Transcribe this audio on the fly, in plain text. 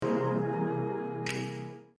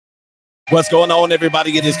What's going on,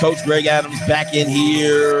 everybody? It is Coach Greg Adams back in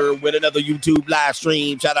here with another YouTube live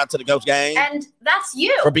stream. Shout out to the Coach Gang. And that's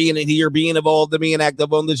you. For being in here, being involved, and being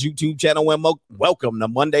active on this YouTube channel. And welcome to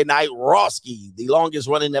Monday Night Rawski, the longest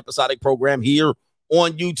running episodic program here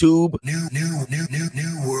on YouTube. New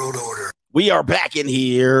world order. We are back in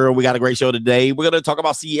here. We got a great show today. We're going to talk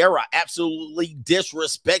about Ciara absolutely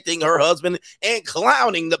disrespecting her husband and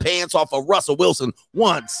clowning the pants off of Russell Wilson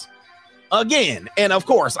once again. And of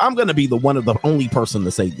course, I'm going to be the only person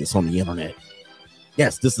to say this on the internet.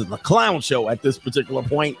 Yes, this is the clown show at this particular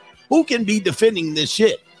point. Who can be defending this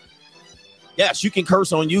shit? Yes, you can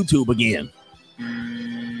curse on YouTube again,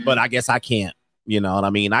 but I guess I can't. You know what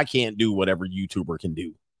I mean? I can't do whatever YouTuber can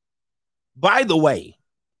do. By the way,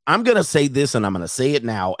 I'm going to say this, and I'm going to say it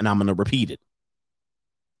now, and I'm going to repeat it.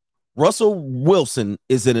 Russell Wilson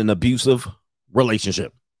is in an abusive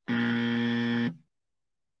relationship.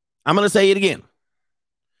 I'm going to say it again.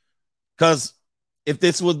 Because if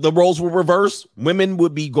the roles were reversed, women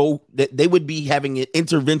would be they would be having an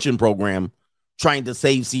intervention program trying to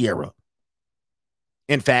save Ciara.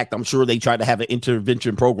 In fact, I'm sure they tried to have an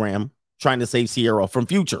intervention program trying to save Ciara from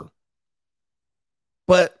Future.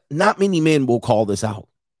 But not many men will call this out.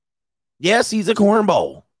 Yes, he's a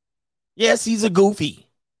cornball. Yes, he's a goofy.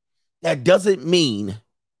 That doesn't mean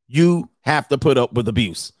you have to put up with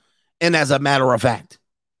abuse. And as a matter of fact,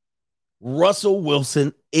 Russell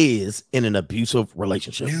Wilson is in an abusive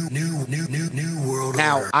relationship. New world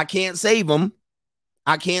now, order. I can't save him.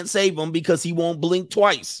 I can't save him because he won't blink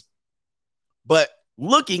twice. But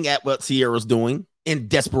looking at what Ciara's doing in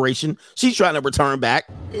desperation, she's trying to return back.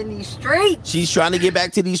 In these streets. She's trying to get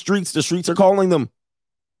back to these streets. The streets are calling them.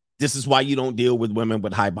 This is why you don't deal with women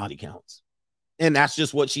with high body counts. And that's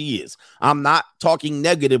just what she is. I'm not talking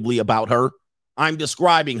negatively about her. I'm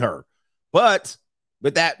describing her. But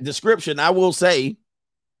with that description, I will say,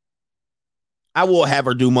 I will have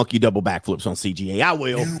her do monkey double backflips on CGA. I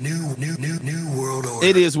will. New world order.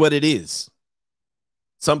 It is what it is.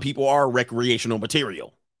 Some people are recreational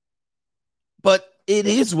material. But it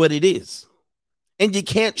is what it is. And you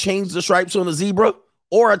can't change the stripes on a zebra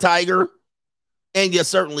or a tiger. And you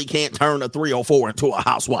certainly can't turn a 304 into a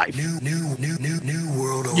housewife. New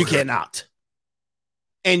world order. You cannot.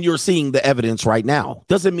 And you're seeing the evidence right now.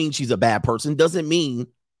 Doesn't mean she's a bad person. Doesn't mean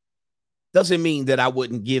that I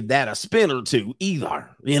wouldn't give that a spin or two either.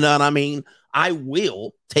 You know what I mean? I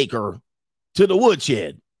will take her to the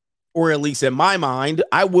woodshed. Or at least in my mind,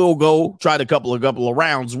 I will go try a couple of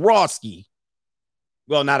rounds Rawski.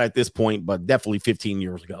 Well, not at this point, but definitely 15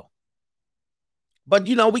 years ago. But,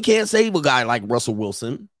 you know, we can't save a guy like Russell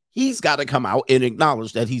Wilson. He's got to come out and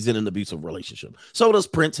acknowledge that he's in an abusive relationship. So does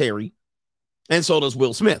Prince Harry. And so does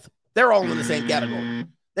Will Smith. They're all in the same category.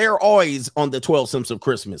 They're always on the 12 Simps of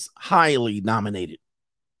Christmas, highly nominated.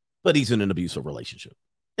 But he's in an abusive relationship.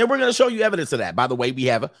 And we're going to show you evidence of that. By the way, we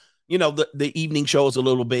have, the evening show is a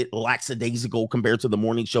little bit lackadaisical compared to the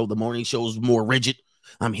morning show. The morning show is more rigid.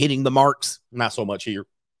 I'm hitting the marks. Not so much here.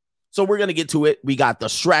 So we're going to get to it. We got the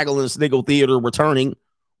Straggle and Sniggle Theater returning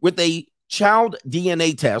with a child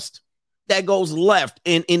DNA test that goes left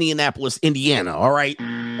in Indianapolis, Indiana, all right?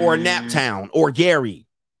 Or Naptown or Gary.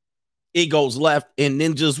 It goes left, and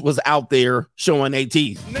Ninjas was out there showing their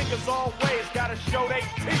teeth. Niggas always got to show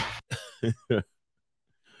their teeth.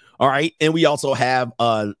 All right, and we also have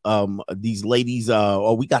these ladies.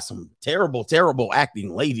 We got some terrible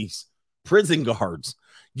acting ladies, prison guards,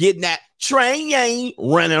 getting that train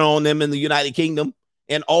running on them in the United Kingdom,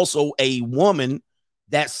 and also a woman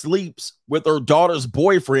that sleeps with her daughter's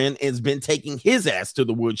boyfriend and has been taking his ass to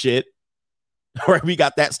the woodshed. All right, we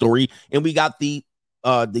got that story, and we got the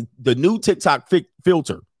new TikTok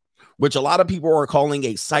filter, which a lot of people are calling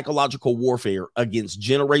a psychological warfare against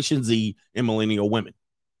Generation Z and millennial women.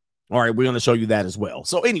 All right, we're going to show you that as well.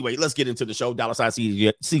 So anyway, let's get into the show.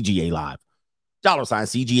 $CGA Live.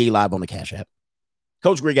 $CGA Live on the Cash App.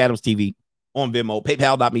 Coach Greg Adams TV on Venmo.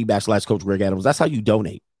 PayPal.me/Coach Greg Adams. That's how you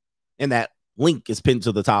donate. And that link is pinned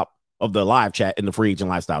to the top of the live chat in the Free Agent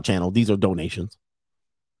Lifestyle channel. These are donations.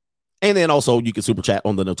 And then also you can super chat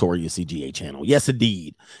on the Notorious CGA channel. Yes,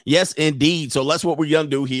 indeed. Yes, indeed. So that's what we're going to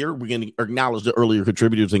do here. We're going to acknowledge the earlier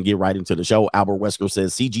contributors and get right into the show. Albert Wesker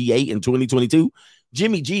says CGA in 2022.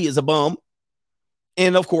 Jimmy G is a bum.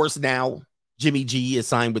 And of course, now Jimmy G is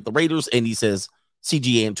signed with the Raiders and he says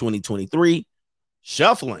CGA in 2023.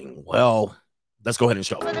 Shuffling. Well, let's go ahead and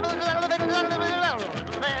shuffle.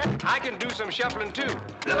 I can do some shuffling too.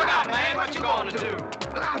 Look out, man. What you going to do?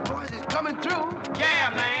 Look out, boys. It's coming through.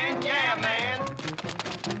 Yeah, man. Yeah, man.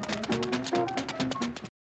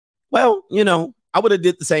 Well, I would have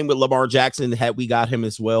did the same with Lamar Jackson had we got him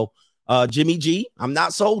as well. Jimmy G, I'm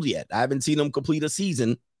not sold yet. I haven't seen him complete a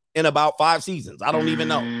season in about 5 seasons. I don't even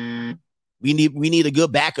know. We need a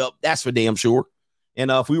good backup. That's for damn sure. And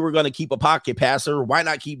if we were going to keep a pocket passer, why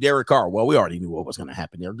not keep Derek Carr? Well, we already knew what was going to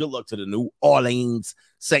happen there. Good luck to the New Orleans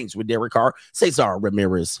Saints with Derek Carr. Cesar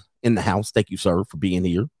Ramirez in the house. Thank you, sir, for being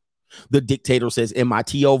here. The dictator says, in my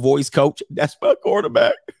T.O. voice, coach, that's my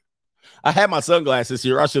quarterback. I had my sunglasses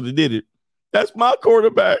here. I should have did it. That's my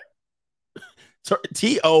quarterback.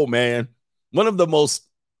 T.O., man, one of the most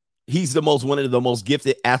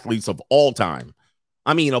gifted athletes of all time.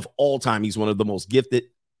 I mean, of all time, he's one of the most gifted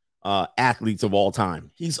athletes of all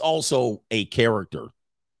time. He's also a character.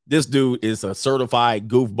 This dude is a certified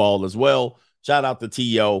goofball as well. Shout out to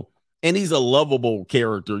T.O. And he's a lovable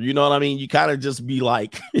character. You know what I mean? You kind of just be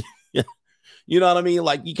like, you know what I mean?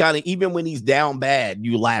 Like, you kind of, even when he's down bad,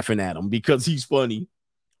 you laughing at him because he's funny.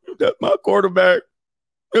 That's my quarterback.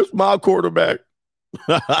 That's my quarterback.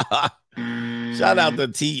 Shout out to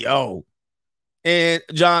T.O. And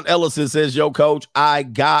John Ellison says, yo, coach, I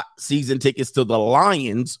got season tickets to the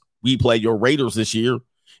Lions. We play your Raiders this year.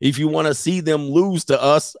 If you want to see them lose to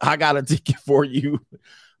us, I got a ticket for you.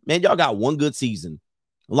 Man, y'all got one good season.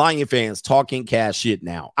 Lion fans talking cash shit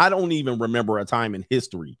now. I don't even remember a time in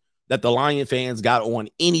history that the Lion fans got on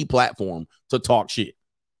any platform to talk shit.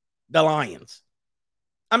 The Lions.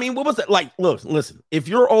 I mean, what was it like? Look, listen, if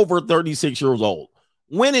you're over 36 years old,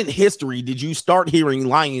 when in history did you start hearing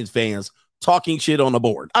Lions fans talking shit on the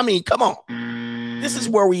board? I mean, come on. This is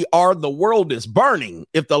where we are. The world is burning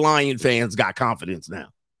if the Lion fans got confidence now.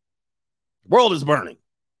 World is burning.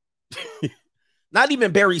 Not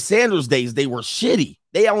even Barry Sanders days, they were shitty.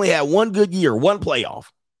 They only had one good year, one playoff.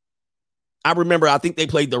 I remember, I think they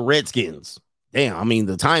played the Redskins. Damn, I mean,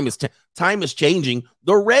 the time is changing.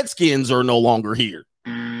 The Redskins are no longer here.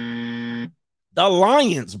 The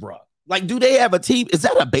Lions, bro. Like, do they have a team? Is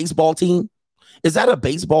that a baseball team? Is that a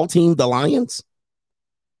baseball team, the Lions?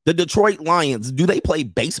 The Detroit Lions, do they play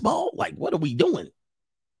baseball? Like, what are we doing?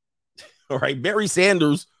 All right, Barry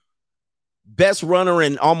Sanders, best runner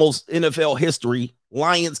in almost NFL history.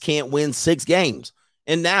 Lions can't win 6 games.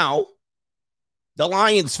 And now the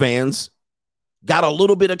Lions fans got a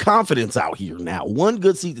little bit of confidence out here now. One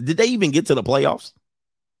good season. Did they even get to the playoffs?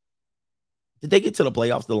 Did they get to the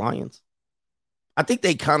playoffs, the Lions? I think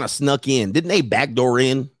they kind of snuck in. Didn't they backdoor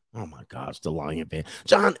in? Oh, my gosh, the Lion fan.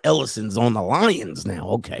 John Ellison's on the Lions now.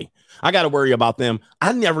 Okay. I got to worry about them.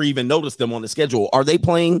 I never even noticed them on the schedule. Are they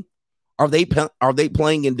playing? Are they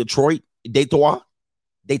playing in Detroit? Detroit?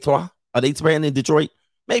 Are they playing in Detroit?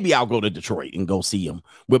 Maybe I'll go to Detroit and go see them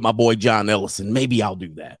with my boy John Ellison. Maybe I'll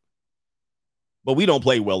do that. But we don't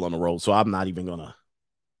play well on the road, so I'm not even gonna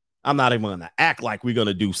act like we're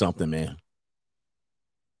gonna do something, man.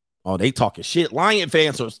 Oh, they talking shit. Lion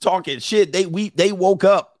fans are talking shit. They woke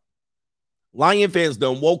up. Lion fans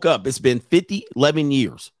done woke up. It's been 11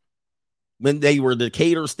 years. When they were the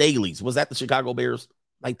Decatur Staleys. Was that the Chicago Bears?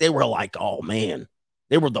 Like, they were like, oh, man.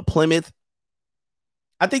 They were the Plymouth.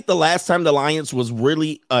 I think the last time the Lions was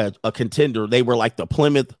really a contender, they were like the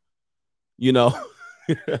Plymouth, you know.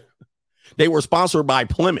 They were sponsored by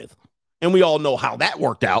Plymouth. And we all know how that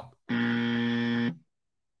worked out.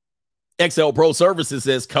 XL Pro Services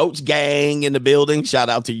says, Coach Gang in the building. Shout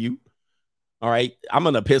out to you. All right. I'm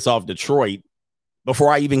going to piss off Detroit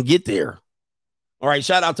before I even get there. All right.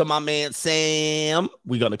 Shout out to my man, Sam.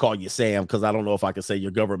 We're going to call you Sam because I don't know if I can say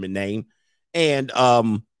your government name. And,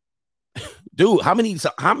 dude, how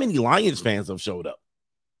many Lions fans have showed up?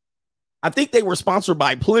 I think they were sponsored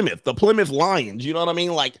by Plymouth, the Plymouth Lions. You know what I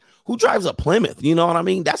mean? Like, who drives a Plymouth? You know what I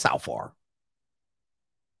mean? That's how far.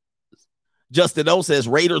 Justin O says,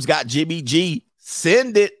 Raiders got Jimmy G.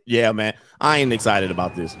 Send it. Yeah, man. I ain't excited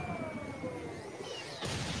about this.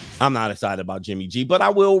 I'm not excited about Jimmy G, but I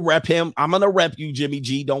will rep him. I'm going to rep you, Jimmy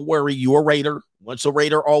G. Don't worry. You a Raider. Once a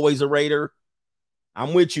Raider, always a Raider.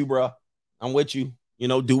 I'm with you, bro. I'm with you. You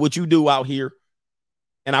know, do what you do out here.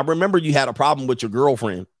 And I remember you had a problem with your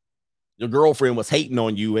girlfriend. Your girlfriend was hating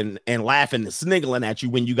on you and laughing and sniggling at you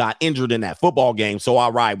when you got injured in that football game. So I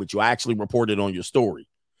ride with you. I actually reported on your story.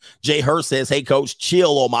 Jay Hurst says, hey, coach,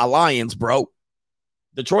 chill on my Lions, bro.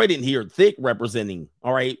 Detroit in here thick representing.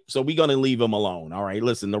 All right. So we're going to leave them alone. All right.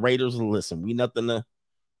 Listen, the Raiders, listen, we nothing to,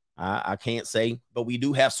 I can't say, but we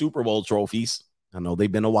do have Super Bowl trophies. I know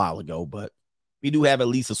they've been a while ago, but we do have at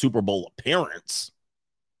least a Super Bowl appearance.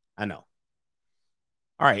 I know.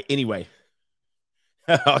 All right. Anyway,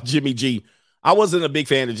 Jimmy G. I wasn't a big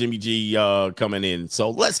fan of Jimmy G coming in. So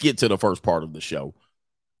let's get to the first part of the show.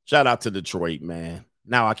 Shout out to Detroit, man.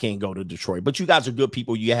 Now I can't go to Detroit, but you guys are good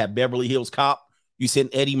people. You have Beverly Hills Cop. You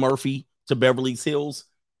sent Eddie Murphy to Beverly Hills.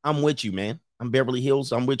 I'm with you, man. I'm Beverly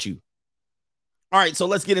Hills. I'm with you. All right, so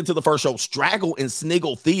let's get into the first show. Straggle and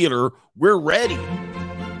Sniggle Theater. We're ready.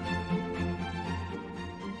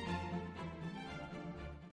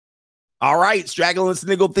 All right, Straggle and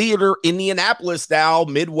Sniggle Theater, Indianapolis style,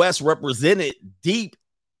 Midwest represented deep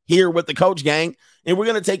here with the Coach Gang. And we're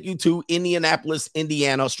going to take you to Indianapolis,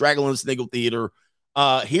 Indiana, Straggle and Sniggle Theater.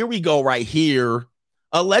 Here we go right here.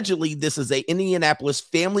 Allegedly, this is a Indianapolis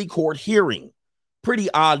family court hearing.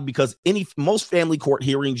 Pretty odd because most family court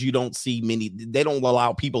hearings, you don't see many. They don't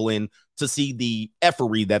allow people in to see the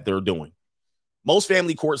effery that they're doing. Most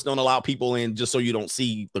family courts don't allow people in just so you don't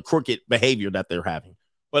see the crooked behavior that they're having.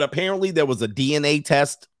 But apparently there was a DNA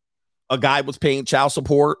test. A guy was paying child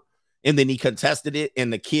support, and then he contested it,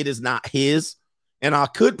 and the kid is not his. And I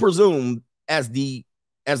could presume as the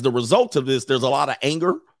result of this, there's a lot of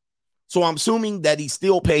anger. So I'm assuming that he's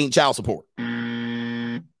still paying child support.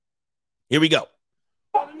 Here we go.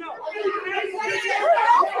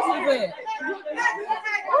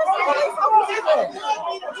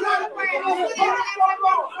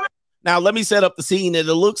 Now, let me set up the scene. And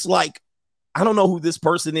it looks like, I don't know who this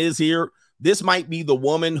person is here. This might be the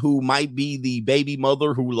woman who might be the baby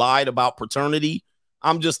mother who lied about paternity.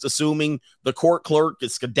 I'm just assuming the court clerk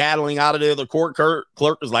is skedaddling out of there. The court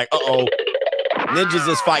clerk is like, uh-oh, ninjas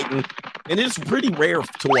is fighting. And it's pretty rare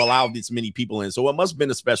to allow this many people in. So it must have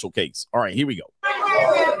been a special case. All right, here we go.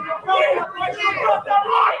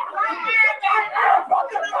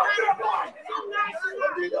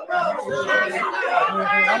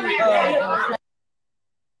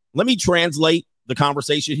 Let me translate the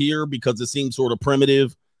conversation here because it seems sort of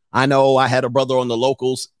primitive. I know I had a brother on the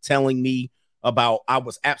locals telling me about I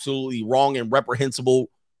was absolutely wrong and reprehensible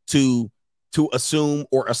to assume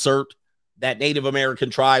or assert that Native American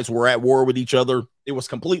tribes were at war with each other. It was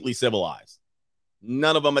completely civilized.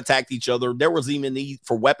 None of them attacked each other. There was even need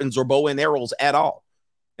for weapons or bow and arrows at all.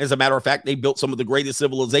 As a matter of fact, they built some of the greatest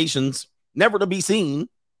civilizations never to be seen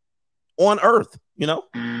on Earth, you know?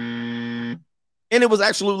 And it was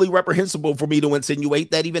absolutely reprehensible for me to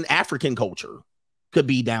insinuate that even African culture could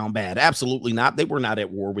be down bad. Absolutely not. They were not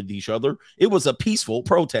at war with each other. It was a peaceful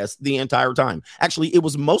protest the entire time. Actually, it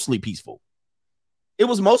was mostly peaceful. It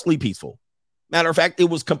was mostly peaceful. Matter of fact, it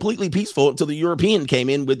was completely peaceful until the European came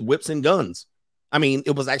in with whips and guns. I mean,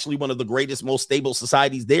 it was actually one of the greatest, most stable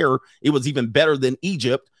societies there. It was even better than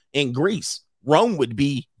Egypt and Greece. Rome would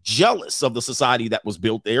be jealous of the society that was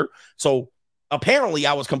built there. So apparently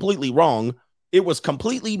I was completely wrong. It was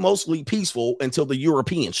completely, mostly peaceful until the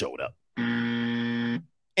European showed up.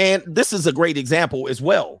 And this is a great example as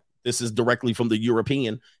well. This is directly from the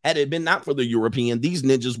European. Had it been not for the European, these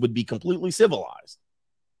ninjas would be completely civilized.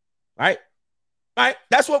 Right? Right?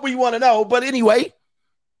 That's what we want to know. But anyway,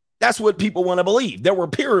 that's what people want to believe. There were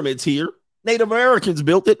pyramids here. Native Americans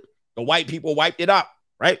built it. The white people wiped it out,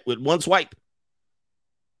 right? With one swipe.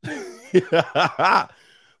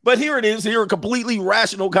 But here it is. Here, a completely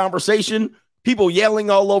rational conversation. People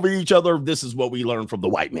yelling all over each other. This is what we learned from the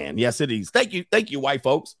white man. Yes, it is. Thank you. Thank you, white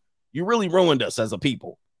folks. You really ruined us as a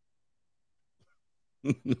people.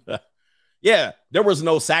 Yeah, there was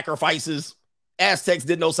no sacrifices. Aztecs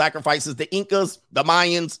did no sacrifices. The Incas, the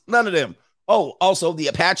Mayans, none of them. Oh, also, the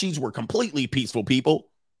Apaches were completely peaceful people.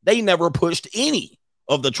 They never pushed any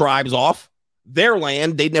of the tribes off their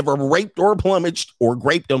land. They never raped or plumaged or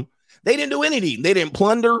graped them. They didn't do anything. They didn't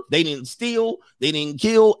plunder. They didn't steal. They didn't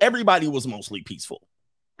kill. Everybody was mostly peaceful.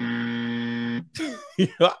 No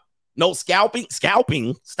scalping.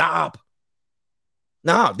 Scalping. Stop.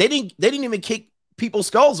 No, they didn't even kick people's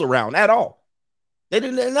skulls around at all. They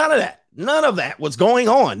didn't. None of that. None of that was going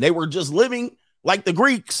on. They were just living like the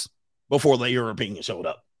Greeks before the Europeans showed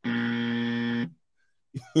up.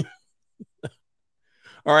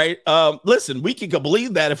 All right. Listen, we can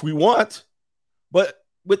believe that if we want, but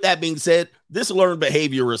with that being said, this learned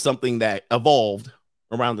behavior is something that evolved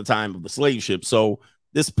around the time of the slave ship. So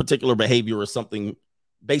this particular behavior is something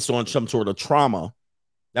based on some sort of trauma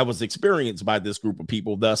that was experienced by this group of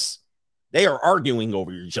people. Thus, they are arguing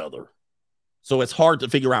over each other. So it's hard to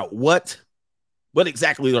figure out what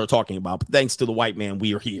exactly they're talking about. But thanks to the white man,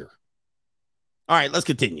 we are here. All right, let's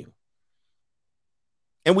continue.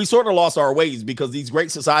 And we sort of lost our ways because these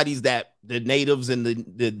great societies that the natives and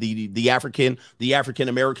the African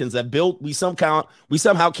Americans that built, we somehow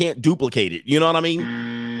can't duplicate it. You know what I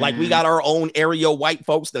mean? Like we got our own area white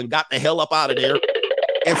folks that got the hell up out of there.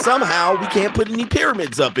 And somehow we can't put any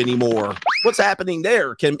pyramids up anymore. What's happening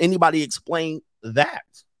there? Can anybody explain that?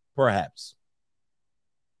 Perhaps.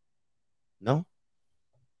 No?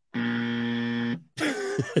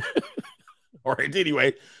 All right,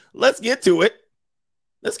 anyway, let's get to it.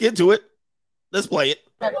 Let's play it.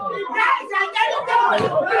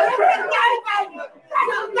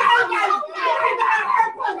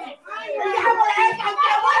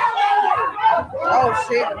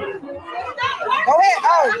 shit. Go ahead.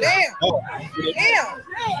 Oh, damn. Damn.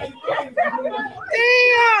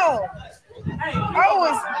 Damn. Oh,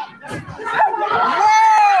 it's... Whoa.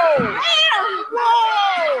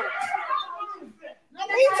 Whoa.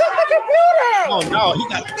 He took the computer. Oh, no. He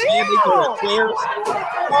got the chairs.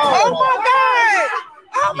 Oh, my God.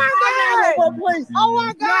 Oh, my God. Oh,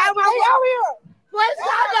 my God. Over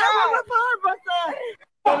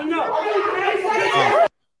here.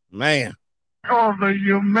 Man. Oh, the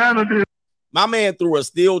humanity. My man threw a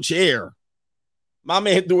steel chair.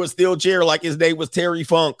 Like his name was Terry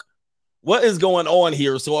Funk. What is going on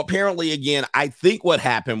here? So apparently, again, I think what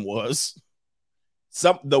happened was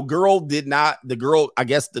the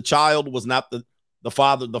child was not the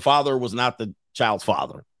father. The father was not the child's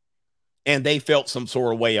father. And they felt some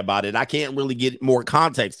sort of way about it. I can't really get more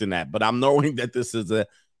context than that, but I'm knowing that this is in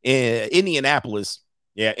Indianapolis.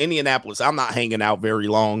 Yeah, Indianapolis. I'm not hanging out very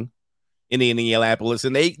long in Indianapolis,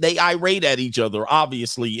 and they irate at each other,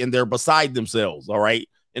 obviously, and they're beside themselves, all right?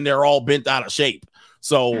 And they're all bent out of shape.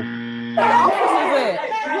 So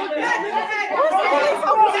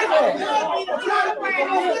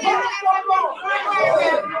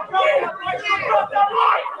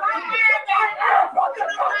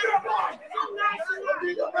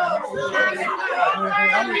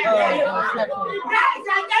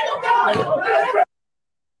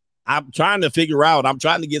I'm trying to figure out, I'm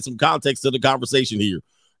trying to get some context to the conversation here.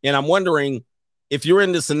 And I'm wondering if you're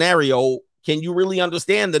in this scenario, can you really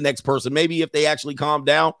understand the next person? Maybe if they actually calm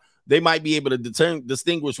down, they might be able to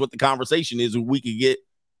distinguish what the conversation is, and we could get,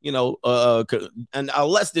 a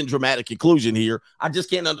less than dramatic conclusion here. I just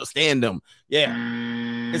can't understand them. Yeah.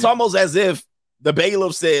 It's almost as if the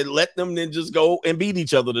bailiff said, let them then just go and beat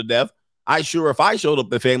each other to death. If I showed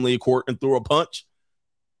up at family court and threw a punch,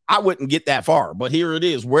 I wouldn't get that far. But here it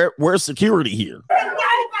is. Where's security here?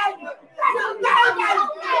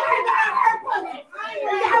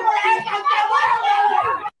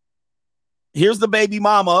 Here's the baby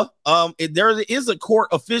mama. There is a court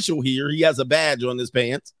official here. He has a badge on his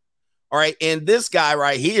pants. All right. And this guy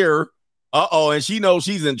right here, and she knows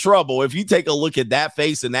she's in trouble. If you take a look at that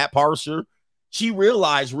face and that posture, she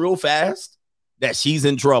realized real fast that she's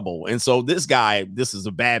in trouble. And so this guy, this is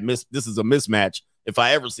a mismatch if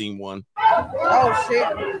I ever seen one. Oh, shit.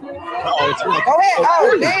 It's like, go ahead.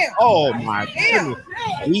 Oh, damn. Oh, my goodness.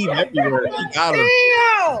 Leave everywhere. He got her.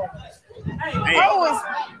 Damn.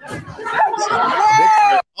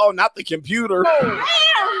 Oh, not the computer. Whoa.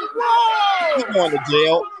 He's going to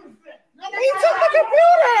jail. He took the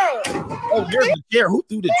computer. Oh, there's the chair. Who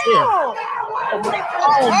threw the chair? Oh, my God.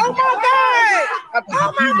 Oh, my God.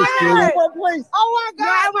 Oh, my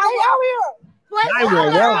God.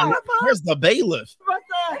 911. Where's the bailiff?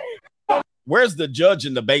 Where's the judge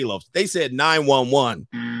and the bailiff? They said 911.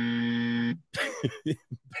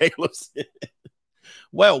 Bailiff said.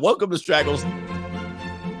 Well, welcome to Straggles.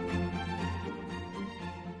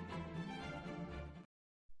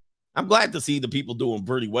 I'm glad to see the people doing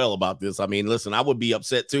pretty well about this. I mean, listen, I would be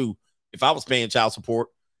upset too if I was paying child support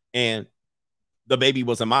and the baby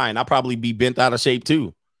wasn't mine. I'd probably be bent out of shape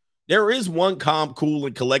too. There is one calm, cool,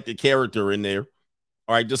 and collected character in there.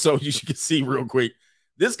 All right, just so you can see real quick.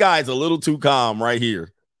 This guy's a little too calm right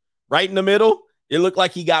here. Right in the middle, it looked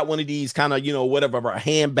like he got one of these kind of, whatever, a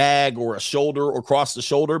handbag or a shoulder or across the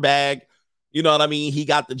shoulder bag. You know what I mean? He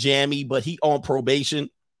got the jammy, but he on probation.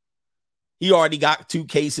 He already got 2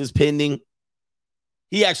 cases pending.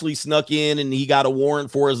 He actually snuck in and he got a warrant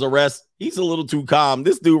for his arrest. He's a little too calm.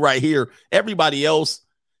 This dude right here, everybody else,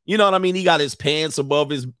 you know what I mean? He got his pants above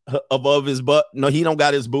his butt. No, he don't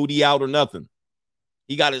got his booty out or nothing.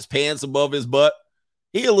 He got his pants above his butt.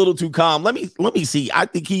 He a little too calm. Let me see. I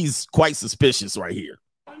think he's quite suspicious right here.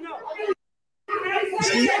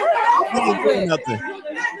 See? He ain't doing nothing.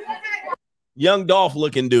 Young Dolph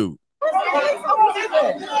looking dude.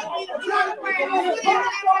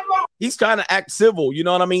 He's trying to act civil. You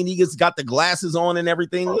know what I mean? He just got the glasses on and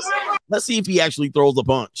everything. Let's see if he actually throws a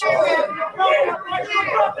punch.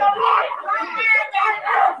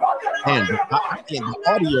 Man, the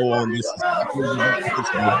audio on this is hold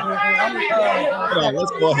on,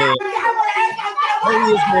 let's go ahead. There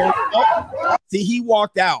he is, man. Oh, see, he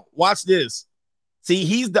walked out. Watch this. See,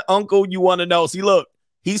 he's the uncle you want to know. See, look,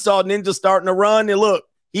 he saw Ninja starting to run, and look,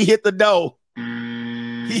 he hit the dough.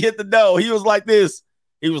 He hit the dough. He was like this.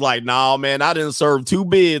 He was like, nah, man, I didn't serve 2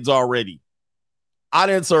 bids already. I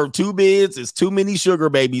didn't serve 2 bids. It's too many sugar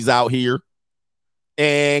babies out here.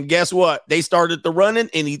 And guess what? They started the running,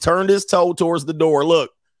 and he turned his toe towards the door.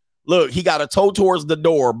 Look, he got a toe towards the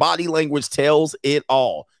door. Body language tells it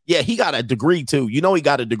all. Yeah, he got a degree too. You know, he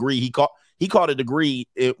got a degree. He caught a degree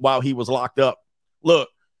while he was locked up. Look,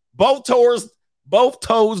 both toes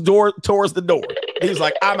towards the door. He was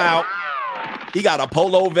like, I'm out. He got a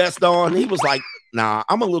polo vest on. He was like, nah,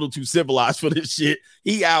 I'm a little too civilized for this shit.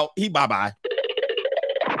 He out. He bye-bye.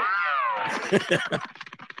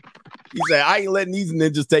 He said, I ain't letting these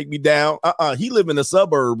ninjas take me down. He live in the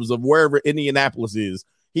suburbs of wherever Indianapolis is.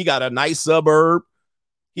 He got a nice suburb.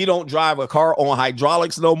 He don't drive a car on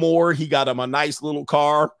hydraulics no more. He got him a nice little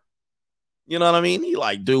car. You know what I mean? He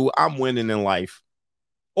like, dude, I'm winning in life.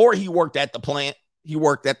 Or he worked at the plant. He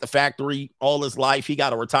worked at the factory all his life. He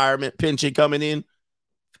got a retirement pension coming in.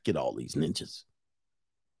 Forget all these ninjas.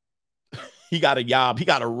 He got a job. He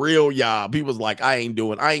got a real job. He was like, I ain't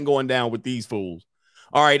going down with these fools.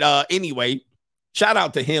 All right. Anyway, shout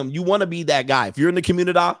out to him. You want to be that guy. If you're in the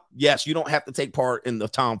community, yes, you don't have to take part in the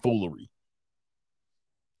tomfoolery.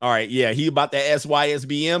 All right. Yeah. He about the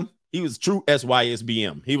SYSBM. He was true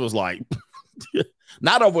SYSBM. He was like,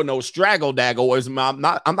 not over no straggle daggle.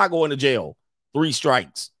 I'm not going to jail. 3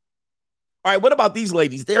 strikes. All right. What about these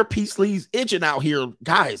ladies? They're peace leaves itching out here.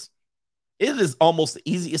 Guys, it is almost the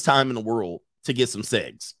easiest time in the world to get some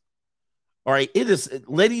sex. All right.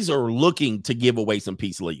 Ladies are looking to give away some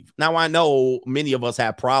peace leave. Now, I know many of us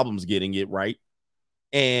have problems getting it right.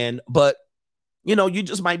 But you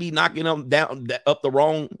just might be knocking them down up the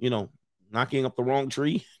wrong, knocking up the wrong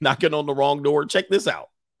tree, knocking on the wrong door. Check this out.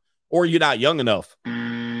 Or you're not young enough.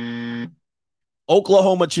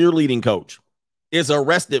 Oklahoma cheerleading coach is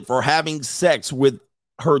arrested for having sex with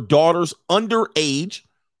her daughter's underage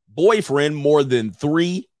boyfriend more than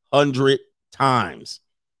 300 times.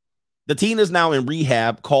 The teen is now in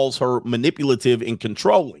rehab, calls her manipulative and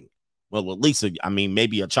controlling. Well, at least,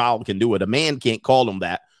 maybe a child can do it. A man can't call them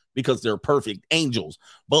that because they're perfect angels.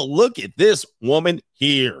 But look at this woman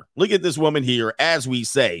here. Look at this woman here, as we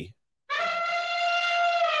say.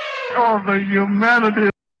 Oh, the humanity.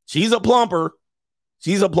 She's a plumper.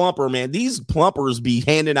 She's a plumper, man. These plumpers be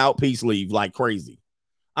handing out peace leave like crazy.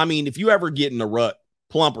 If you ever get in a rut,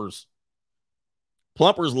 plumpers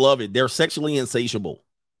love it. They're sexually insatiable.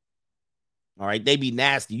 All right. They be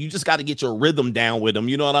nasty. You just got to get your rhythm down with them.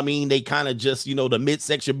 You know what I mean? They kind of just, the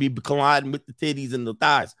midsection be colliding with the titties and the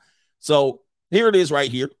thighs. So here it is right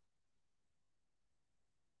here.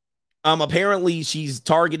 Apparently she's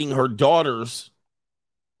targeting her daughter's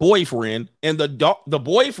boyfriend, and the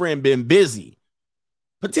boyfriend been busy.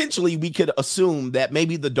 Potentially, we could assume that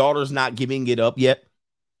maybe the daughter's not giving it up yet.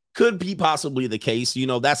 Could be possibly the case.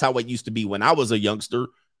 That's how it used to be when I was a youngster.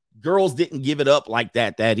 Girls didn't give it up like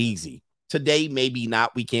that easy. Today, maybe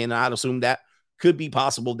not. We cannot assume that. Could be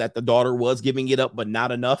possible that the daughter was giving it up, but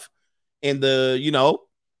not enough. And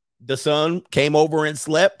the son came over and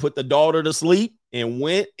slept, put the daughter to sleep, and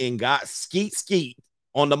went and got skeet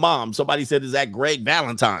on the mom. Somebody said, is that Greg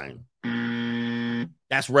Valentine?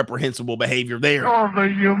 That's reprehensible behavior there. Oh, the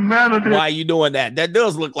humanity. Why are you doing that? That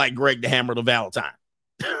does look like Greg the Hammer the Valentine.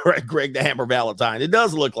 Right, Greg the Hammer Valentine. It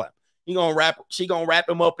does look like. She gonna wrap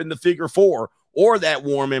him up in the figure 4 or that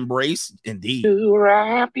warm embrace. Indeed. To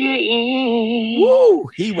wrap you in. Woo!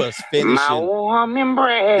 He was finishing. My warm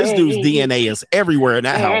embrace. This dude's DNA is everywhere in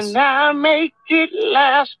that house. And I make it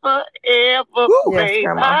last forever. Woo. Babe,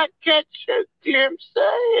 Yes, I catch a glimpse of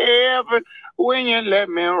heaven when you let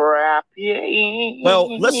me wrap you in.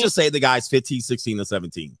 Well, let's just say the guy's 15, 16, and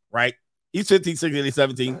 17, right? He's 15, 16, and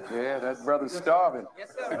 17. Yeah, that brother's starving.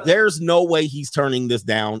 There's no way he's turning this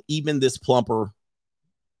down, even this plumper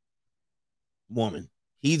woman.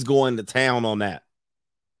 He's going to town on that.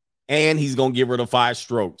 And he's going to give her the 5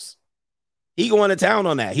 strokes. He going to town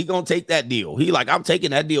on that. He going to take that deal. He like, I'm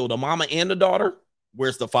taking that deal. The mama and the daughter.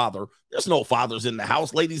 Where's the father? There's no fathers in the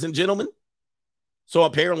house, ladies and gentlemen. So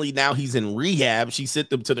apparently now he's in rehab. She sent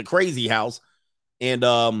them to the crazy house. And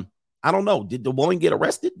I don't know. Did the woman get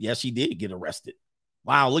arrested? Yes, she did get arrested.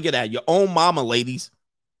 Wow, look at that. Your own mama, ladies.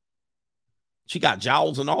 She got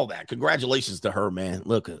jowls and all that. Congratulations to her, man.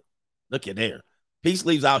 Look at there. Peace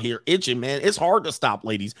leaves out here itching, man. It's hard to stop,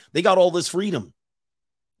 ladies. They got all this freedom.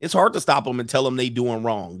 It's hard to stop them and tell them they doing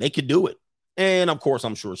wrong. They could do it. And, of course,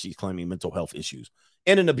 I'm sure she's claiming mental health issues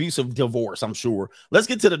and an abusive divorce, I'm sure. Let's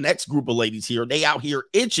get to the next group of ladies here. They out here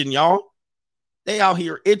itching, y'all. They out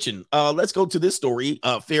here itching. Let's go to this story.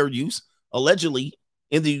 Fair use. Allegedly,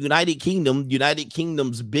 in the United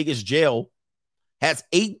Kingdom's biggest jail has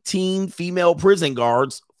 18 female prison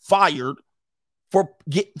guards fired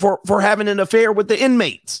for having an affair with the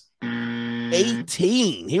inmates.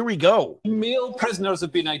 18. Here we go. Male prisoners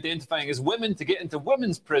have been identifying as women to get into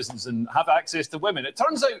women's prisons and have access to women. It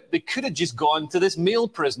turns out they could have just gone to this male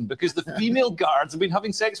prison because the female guards have been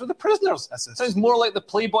having sex with the prisoners. Sounds more like the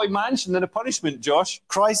Playboy Mansion than a punishment, Josh.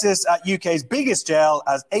 Crisis at UK's biggest jail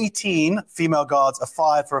as 18 female guards are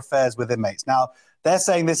fired for affairs with inmates. Now, they're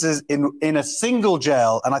saying this is in a single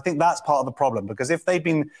jail, and I think that's part of the problem, because if they'd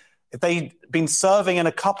been serving in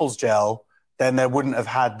a couple's jail, then they wouldn't have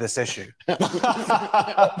had this issue. For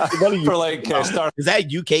like, is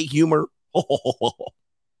that UK humor?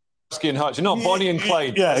 Starsky and Hutch, not Bonnie and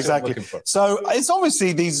Clyde. Yeah, exactly. So it's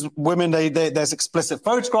obviously these women. There's explicit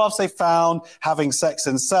photographs they found having sex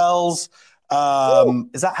in cells.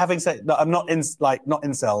 Is that having sex? No, I'm not in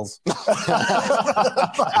cells.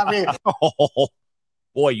 I mean,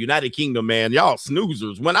 boy, United Kingdom, man, y'all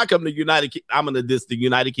snoozers. When I come to I'm gonna diss the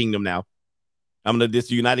United Kingdom now. I'm gonna diss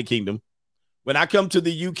the United Kingdom. When I come to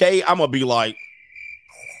the UK, I'm gonna be like,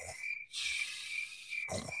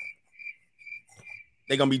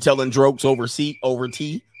 they're gonna be telling jokes over tea.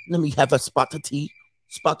 Let me have a spot of tea.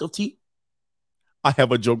 I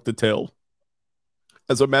have a joke to tell.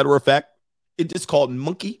 As a matter of fact, it is called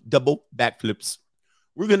monkey double backflips.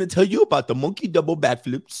 We're gonna tell you about the monkey double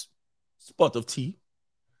backflips. Spot of tea.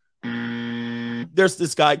 There's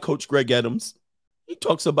this guy, Coach Greg Adams. He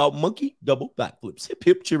talks about monkey double backflips. Hip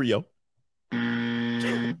hip cheerio.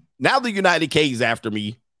 Now the United K is after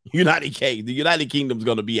me. The United Kingdom's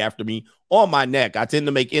going to be after me on my neck. I tend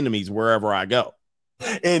to make enemies wherever I go.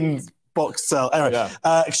 In box cell. Anyway,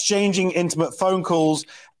 exchanging intimate phone calls.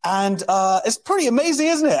 And it's pretty amazing,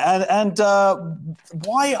 isn't it? And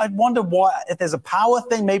why? I wonder why. If there's a power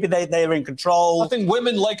thing, maybe they're in control. I think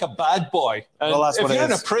women like a bad boy. And well, that's if what you're it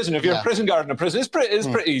in a is. prison, if you're a prison guard in a prison, it's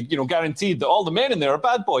pretty, guaranteed that all the men in there are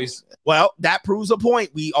bad boys. Well, that proves a point.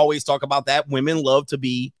 We always talk about that. Women love to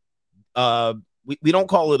be, we don't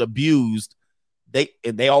call it abused.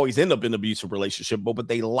 They always end up in an abusive relationship, but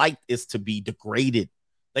they like is to be degraded.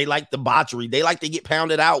 They like debauchery. They like to get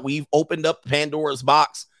pounded out. We've opened up Pandora's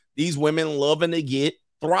box. These women loving to get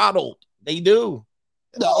throttled. They do.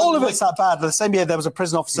 All of it's that bad. The same year, there was a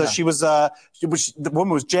prison officer. Yeah. The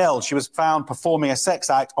woman was jailed. She was found performing a sex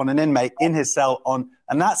act on an inmate in his cell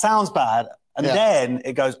and that sounds bad. And then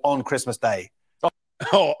it goes on Christmas Day.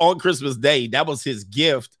 Oh, on Christmas Day. That was his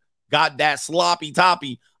gift. Got that sloppy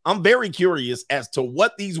toppy. I'm very curious as to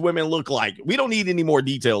what these women look like. We don't need any more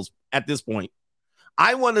details at this point.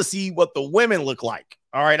 I want to see what the women look like.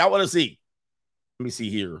 All right, I want to see. Let me see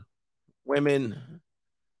here. Women,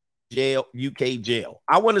 jail, UK jail.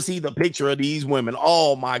 I want to see the picture of these women.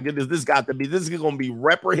 Oh, my goodness. This is going to be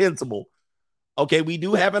reprehensible. Okay, we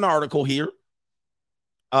do have an article here.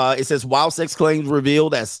 It says, wild sex claims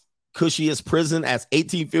revealed as cushiest prison as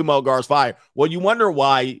 18 female guards fired. Well, you wonder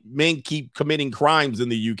why men keep committing crimes in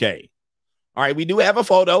the UK. All right, we do have a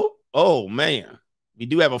photo. Oh, man. We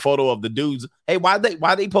do have a photo of the dudes. Hey, why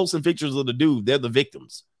they posting pictures of the dude? They're the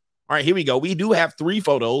victims. All right, here we go. We do have 3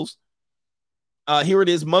 photos. Here it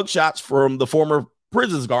is, mugshots from the former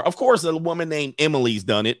prison guard. Of course, a woman named Emily's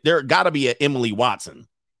done it. There got to be an Emily Watson.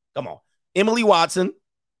 Come on. Emily Watson.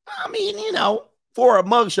 I mean, for a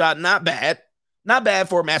mugshot, not bad. Not bad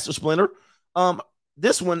for a Master Splinter.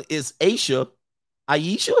 This one is Aisha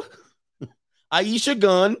Gunn.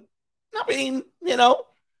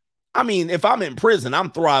 I mean, if I'm in prison,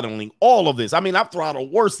 I'm throttling all of this. I mean, I've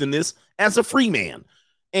throttled worse than this as a free man.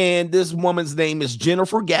 And this woman's name is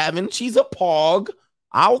Jennifer Gavin. She's a pog.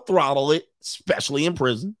 I'll throttle it, especially in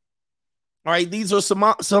prison. All right, these are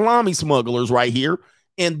salami smugglers right here.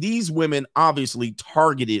 And these women obviously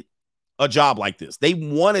targeted a job like this. They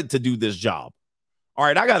wanted to do this job. All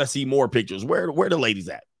right, I got to see more pictures. Where the ladies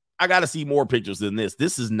at? I got to see more pictures than this.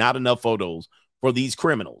 This is not enough photos for these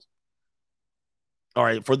criminals. All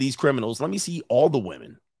right, for these criminals, let me see all the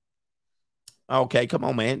women. Okay, come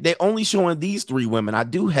on, man. They're only showing these 3 women. I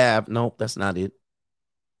do have, nope, that's not it.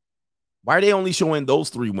 Why are they only showing those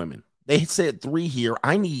 3 women? They said 3 here.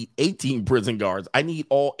 I need 18 prison guards. I need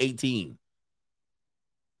all 18.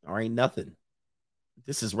 All right, nothing.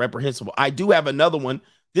 This is reprehensible. I do have another one.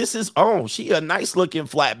 This is, she a nice looking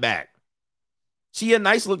flat back.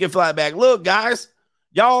 Look, guys,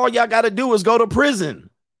 all y'all got to do is go to prison.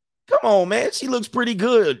 Come on, man. She looks pretty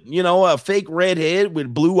good. A fake redhead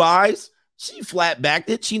with blue eyes. She flat backed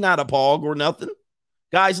it. She not a pog or nothing.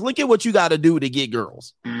 Guys, look at what you got to do to get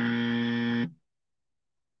girls.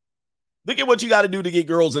 Look at what you got to do to get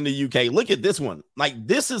girls in the UK. Look at this one. Like,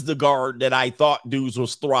 this is the guard that I thought dudes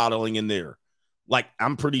was throttling in there. Like,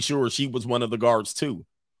 I'm pretty sure she was one of the guards too.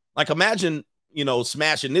 Like, imagine,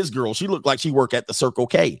 smashing this girl. She looked like she worked at the Circle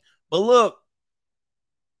K. But look,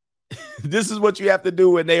 This is what you have to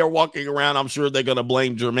do when they are walking around. I'm sure they're going to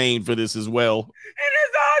blame Jermaine for this as well. And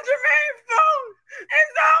it's all Jermaine's fault.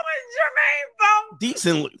 It's always Jermaine's fault.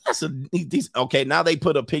 Decently. That's a decent. Okay, now they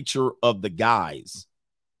put a picture of the guys.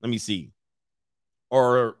 Let me see.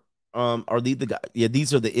 Or are these the guys? Yeah,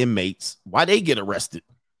 these are the inmates. Why they get arrested?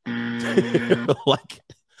 Like,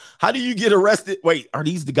 how do you get arrested? Wait, are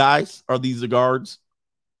these the guys? Are these the guards?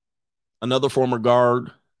 Another former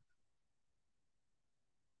guard.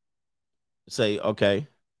 Say, okay.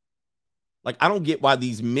 Like, I don't get why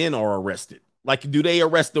these men are arrested. Like, do they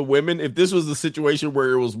arrest the women? If this was a situation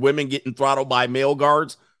where it was women getting throttled by male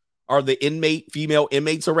guards, are the female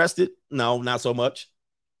inmates arrested? No, not so much.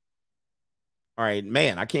 All right,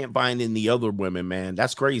 man, I can't find any other women, man.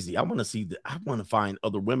 That's crazy. I want to find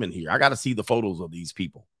other women here. I got to see the photos of these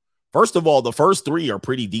people. First of all, the first three are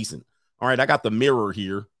pretty decent. All right, I got the Mirror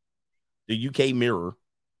here, the UK Mirror.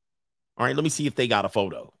 All right, let me see if they got a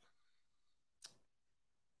photo.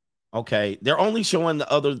 Okay, they're only showing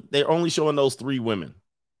those three women.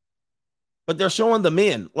 But they're showing the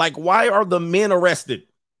men. Like, why are the men arrested?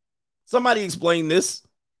 Somebody explain this.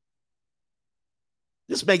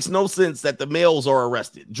 This makes no sense that the males are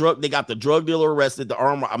arrested. They got the drug dealer arrested, the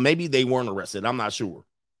armor. Maybe they weren't arrested. I'm not sure.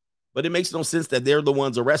 But it makes no sense that they're the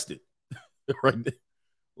ones arrested. Right?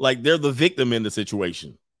 Like, they're the victim in the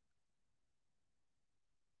situation.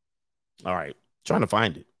 All right, trying to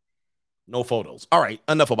find it. No photos. All right,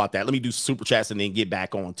 enough about that. Let me do super chats and then get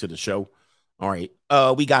back on to the show. All right,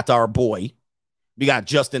 we got our boy. We got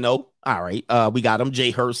Justin O. All right, we got him.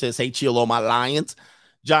 Jay Hurst says, hey, chill on my Lions.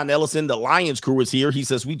 John Ellison, the Lions crew is here. He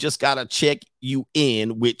says, we just got to check you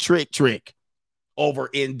in with Trick over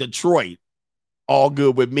in Detroit. All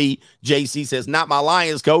good with me. JC says, not my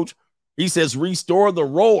Lions, coach. He says, restore the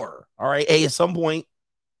roar. All right, hey, at some point,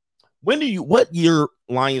 what year,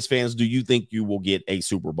 Lions fans, do you think you will get a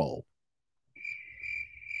Super Bowl?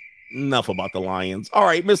 Enough about the Lions. All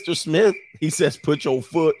right, Mr. Smith, he says, put your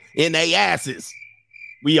foot in their asses.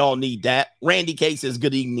 We all need that. Randy K says,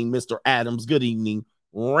 good evening, Mr. Adams. Good evening,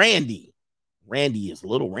 Randy. Randy is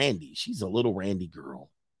little Randy. She's a little Randy girl.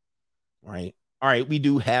 All right. All right, we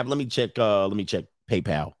do have, let me check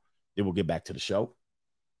PayPal. Then we'll get back to the show.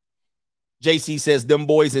 JC says, them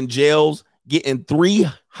boys in jails getting 3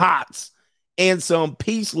 hots and some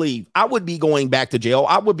peace leave. I would be going back to jail.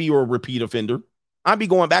 I would be a repeat offender. I'd be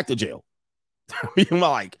going back to jail.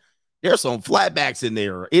 Like, there's some flatbacks in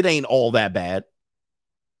there. It ain't all that bad.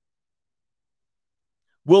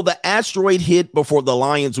 Will the asteroid hit before the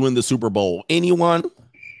Lions win the Super Bowl? Anyone?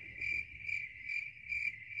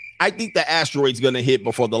 I think the asteroid's going to hit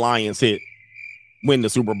before the Lions win the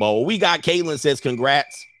Super Bowl. We got Caitlin says,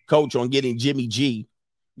 congrats, coach, on getting Jimmy G.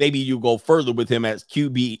 Maybe you go further with him as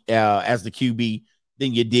QB, as the QB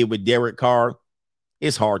than you did with Derek Carr.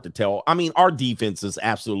 It's hard to tell. I mean, our defense is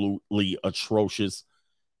absolutely atrocious.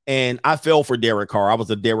 And I fell for Derek Carr. I was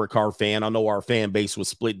a Derek Carr fan. I know our fan base was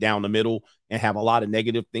split down the middle and have a lot of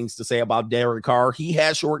negative things to say about Derek Carr. He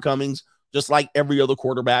has shortcomings, just like every other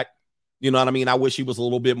quarterback. You know what I mean? I wish he was a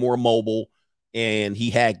little bit more mobile and he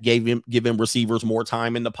had give him receivers more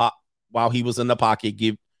time in the while he was in the pocket.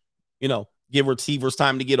 Give receivers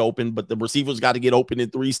time to get open, but the receivers got to get open in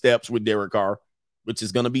 3 steps with Derek Carr, which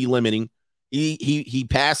is going to be limiting. He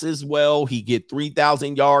passes well. He get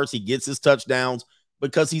 3,000 yards. He gets his touchdowns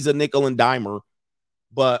because he's a nickel and dimer.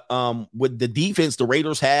 But with the defense the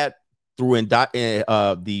Raiders had through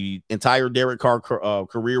the entire Derek Carr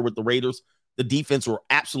career with the Raiders, the defense were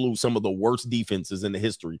some of the worst defenses in the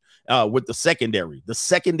history. With the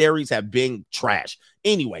secondaries have been trash.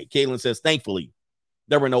 Anyway, Caitlin says, thankfully,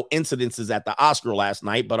 there were no incidences at the Oscar last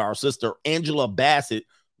night, but our sister Angela Bassett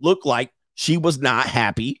looked like she was not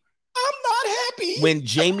happy. I'm not happy. When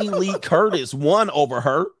Jamie Lee Curtis won over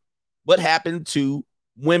her, what happened to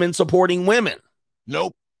women supporting women?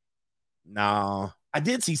 Nope. Nah, I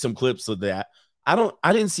did see some clips of that. I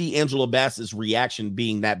didn't see Angela Bassett's reaction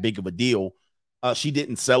being that big of a deal. She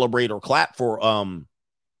didn't celebrate or clap for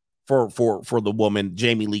the woman,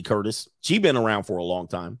 Jamie Lee Curtis. She's been around for a long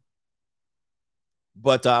time.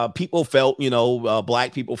 But people felt,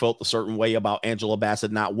 black people felt a certain way about Angela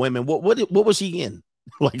Bassett, not women. What was she in?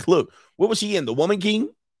 Like, look, what was she in? The Woman King?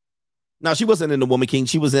 No, she wasn't in The Woman King.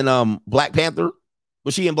 She was in Black Panther.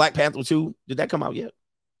 Was she in Black Panther 2? Did that come out yet?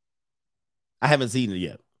 I haven't seen it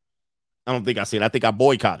yet. I don't think I seen it. I think I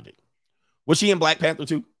boycotted it. Was she in Black Panther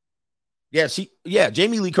 2? Yeah,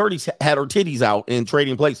 Jamie Lee Curtis had her titties out in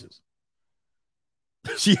Trading Places.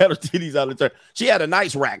 She had her titties out in She had a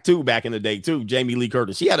nice rack too back in the day too, Jamie Lee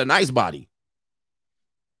Curtis. She had a nice body.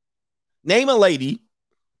 Name a lady,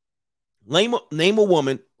 name a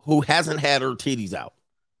woman who hasn't had her titties out.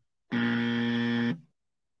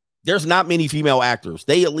 There's not many female actors.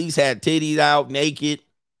 They at least had titties out, naked,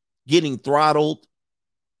 getting throttled.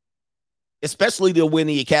 Especially to win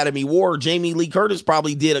the Academy Award, Jamie Lee Curtis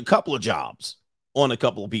probably did a couple of jobs on a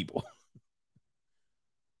couple of people.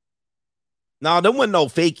 Now, there wasn't no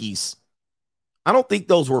fakies. I don't think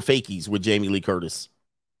those were fakies with Jamie Lee Curtis.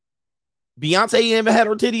 Beyonce even had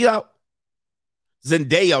her titties out.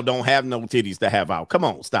 Zendaya don't have no titties to have out. Come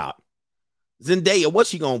on, stop. Zendaya, what's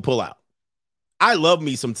she gonna pull out? I love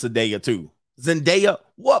me some Zendaya too. Zendaya,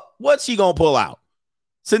 what's she gonna pull out?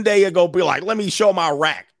 Zendaya gonna be like, let me show my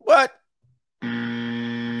rack. What?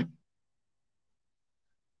 Man,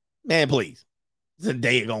 please.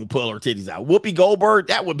 Zendaya gonna pull her titties out. Whoopi Goldberg,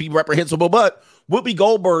 that would be reprehensible, but Whoopi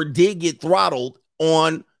Goldberg did get throttled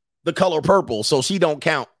on The Color Purple, so she don't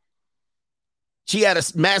count. She had a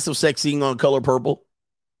massive sex scene on Color Purple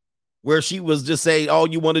where she was just saying, all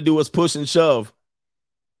you want to do is push and shove.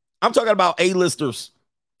 I'm talking about A-listers.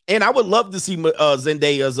 And I would love to see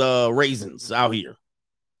Zendaya's raisins out here.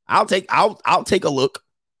 I'll take a look.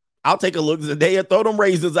 I'll take a look. Zendaya, throw them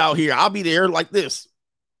raisins out here. I'll be there like this.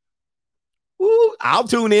 Woo, I'll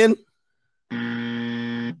tune in.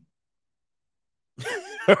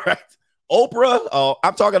 All right. Oprah,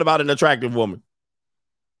 I'm talking about an attractive woman.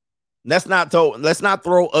 Let's not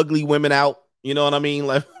throw ugly women out. You know what I mean?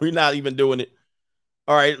 Like, we're not even doing it.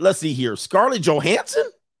 All right, let's see here. Scarlett Johansson?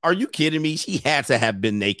 Are you kidding me? She had to have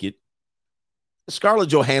been naked. Scarlett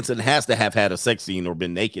Johansson has to have had a sex scene or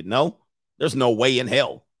been naked. No, there's no way in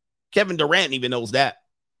hell. Kevin Durant even knows that.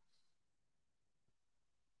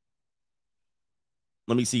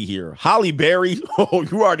 Let me see here. Halle Berry. Oh,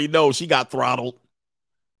 you already know she got throttled.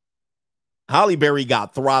 Halle Berry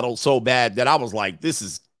got throttled so bad that I was like,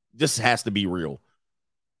 this has to be real.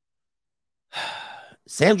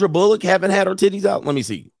 Sandra Bullock haven't had her titties out. Let me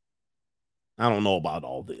see. I don't know about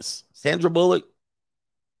all this. Sandra Bullock,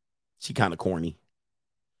 she kind of corny.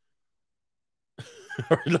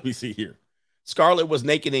 Let me see here. Scarlett was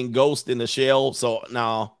naked in Ghost in the Shell. So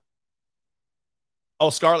now,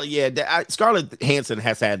 Scarlett, yeah, Scarlett Johansson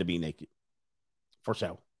has had to be naked for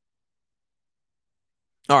sure.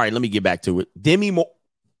 All right, let me get back to it. Demi Moore,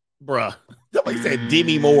 bruh. Somebody said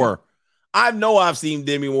Demi Moore. I know I've seen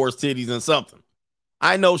Demi Moore's titties in something.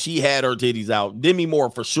 I know she had her titties out. Demi Moore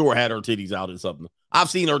for sure had her titties out in something. I've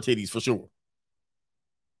seen her titties for sure.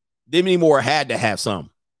 Demi Moore had to have some.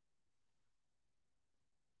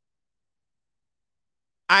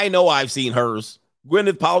 I know I've seen hers.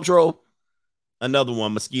 Gwyneth Paltrow, another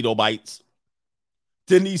one, mosquito bites.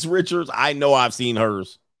 Denise Richards, I know I've seen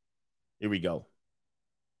hers. Here we go.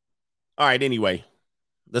 All right, anyway,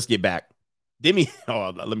 let's get back. Let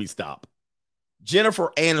me stop.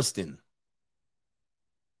 Jennifer Aniston.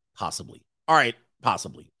 Possibly. All right,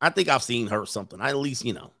 possibly. I think I've seen her something. At least,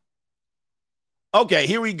 you know. Okay,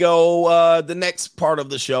 here we go. The next part of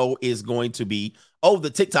the show is going to be,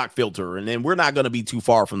 the TikTok filter. And then we're not going to be too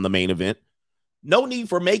far from the main event. No need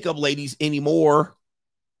for makeup, ladies, anymore.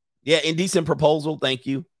 Yeah, indecent proposal. Thank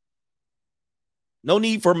you. No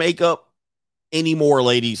need for makeup anymore,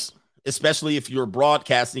 ladies, especially if you're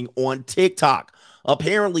broadcasting on TikTok.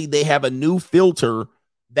 Apparently, they have a new filter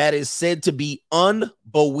that is said to be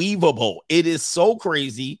unbelievable. It is so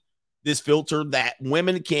crazy, this filter, that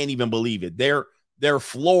women can't even believe it. They're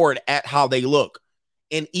floored at how they look.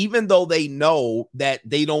 And even though they know that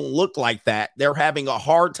they don't look like that, they're having a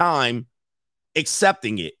hard time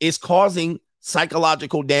accepting it. It's causing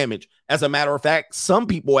psychological damage. As a matter of fact, some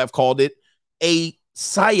people have called it a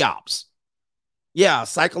psyops. Yeah,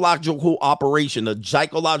 psychological operation, a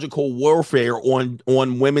psychological warfare on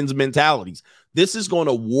women's mentalities. This is going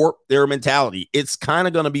to warp their mentality. It's kind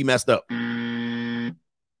of going to be messed up.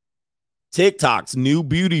 TikTok's new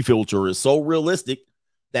beauty filter is so realistic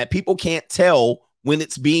that people can't tell when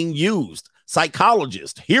it's being used.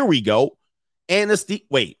 Psychologists, here we go.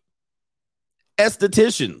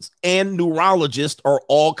 Estheticians and neurologists are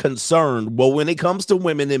all concerned. Well, when it comes to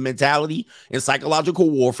women and mentality and psychological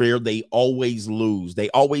warfare, they always lose. They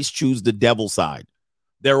always choose the devil side.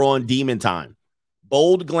 They're on demon time.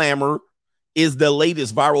 Bold Glamour is the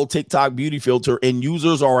latest viral TikTok beauty filter, and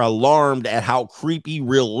users are alarmed at how creepy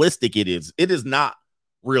realistic it is. It is not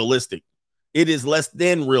realistic. It is less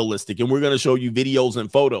than realistic, and we're going to show you videos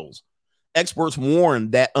and photos. Experts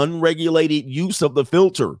warn that unregulated use of the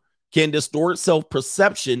filter can distort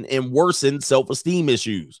self-perception and worsen self-esteem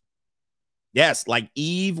issues. Yes, like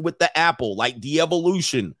Eve with the apple, like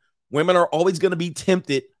de-evolution. Women are always going to be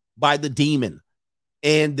tempted by the demon.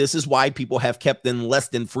 And this is why people have kept them less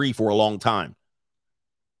than free for a long time.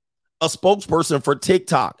 A spokesperson for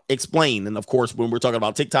TikTok explained, and of course, when we're talking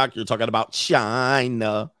about TikTok, you're talking about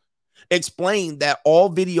China. explained that all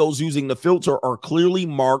videos using the filter are clearly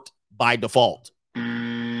marked by default.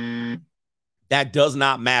 That does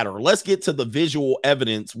not matter. Let's get to the visual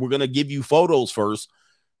evidence. We're going to give you photos first.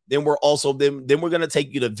 Then we're going to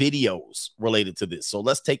take you to videos related to this. So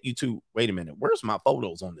let's take you to, wait a minute. Where's my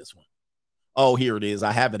photos on this one? Oh, here it is.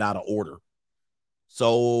 I have it out of order.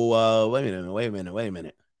 So wait a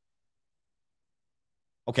minute.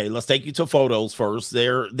 Okay, let's take you to photos first.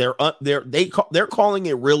 They're calling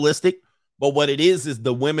it realistic, but what it is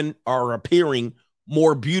the women are appearing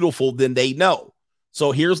more beautiful than they know.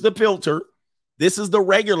 So here's the filter. This is the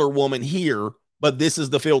regular woman here, but this is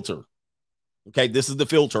the filter. Okay, this is the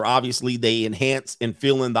filter. Obviously, they enhance and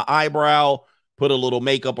fill in the eyebrow, put a little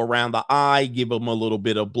makeup around the eye, give them a little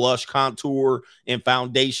bit of blush, contour, and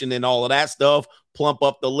foundation and all of that stuff, plump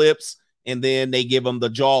up the lips, and then they give them the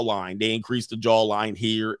jawline. They increase the jawline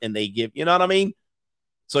here, and they give, you know what I mean?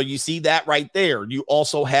 So you see that right there. You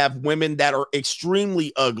also have women that are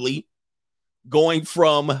extremely ugly going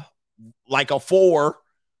from like a 4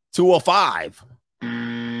 to a 5.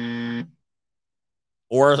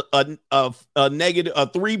 Or a negative, a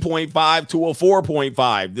 3.5 to a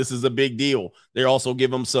 4.5. This is a big deal. They also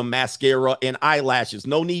give them some mascara and eyelashes.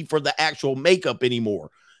 No need for the actual makeup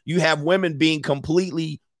anymore. You have women being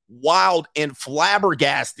completely wild and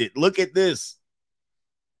flabbergasted. Look at this.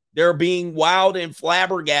 They're being wild and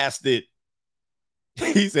flabbergasted.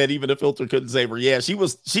 He said even the filter couldn't save her. Yeah, she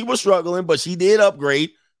was struggling, but she did upgrade.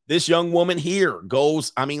 This young woman here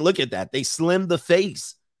goes, I mean, look at that. They slimmed the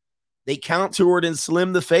face. They contoured and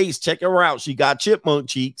slimmed the face. Check her out. She got chipmunk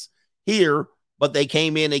cheeks here, but they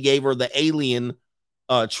came in and gave her the alien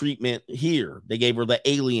treatment here. They gave her the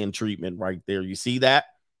alien treatment right there. You see that?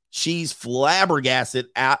 She's flabbergasted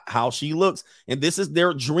at how she looks. And this is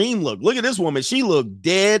their dream look. Look at this woman. She looked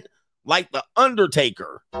dead like the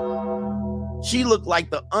Undertaker. She looked like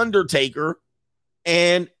the Undertaker.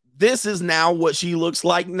 And this is now what she looks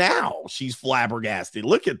like now. She's flabbergasted.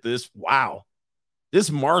 Look at this. Wow. This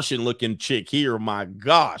Martian looking chick here, my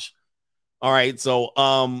gosh. All right, so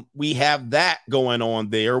we have that going on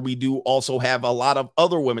there. We do also have a lot of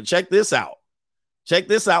other women. Check this out. Check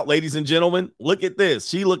this out, ladies and gentlemen. Look at this.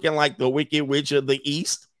 She looking like the Wicked Witch of the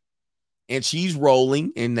East, and she's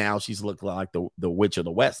rolling, and now she's looking like the Witch of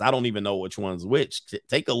the West. I don't even know which one's which.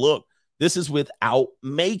 Take a look. This is without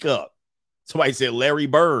makeup. Somebody said Larry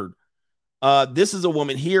Bird. This is a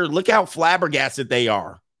woman here. Look how flabbergasted they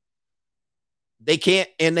are. They can't,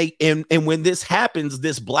 and when this happens,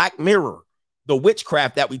 this Black Mirror, the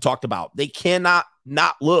witchcraft that we talked about, they cannot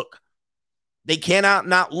not look. They cannot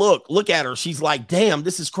not look. Look at her. She's like, damn,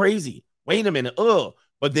 this is crazy. Wait a minute.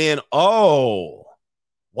 But then, oh,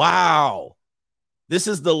 wow. This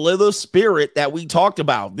is the Lilith spirit that we talked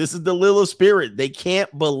about. This is the Lilith spirit. They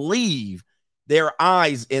can't believe their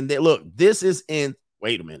eyes. And they look, this is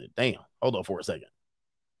wait a minute. Damn. Hold on for a second.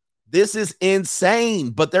 This is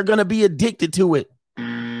insane, but they're going to be addicted to it.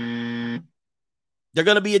 They're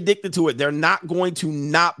going to be addicted to it. They're not going to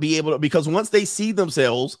not be able to, because once they see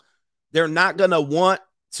themselves, they're not going to want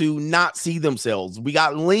to not see themselves. We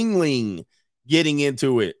got Ling Ling getting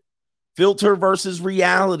into it. Filter versus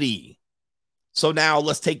reality. So now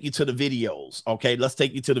let's take you to the videos. Okay, let's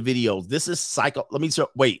take you to the videos. This is let me show.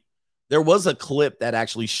 Wait, there was a clip that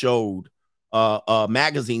actually showed a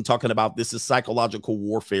magazine talking about this is psychological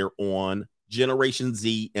warfare on Generation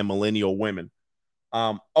Z and millennial women.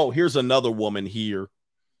 Here's another woman here.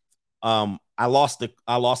 I lost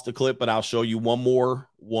the clip, but I'll show you one more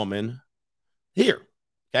woman here.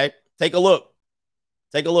 Okay, take a look.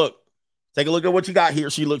 Take a look. Take a look at what you got here.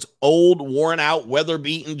 She looks old, worn out, weather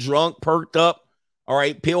beaten, drunk, perked up. All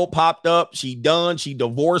right, pill popped up. She done. She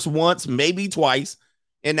divorced once, maybe twice.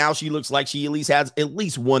 And now she looks like she at least has at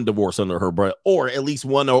least one divorce under her belt, or at least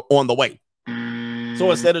one on the way.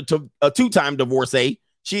 So instead of a 2-time divorcee,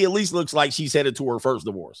 she at least looks like she's headed to her first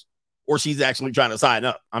divorce, or she's actually trying to sign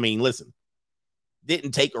up. I mean, listen,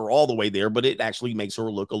 didn't take her all the way there, but it actually makes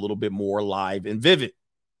her look a little bit more alive and vivid.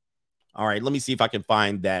 All right, let me see if I can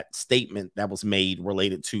find that statement that was made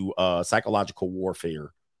related to psychological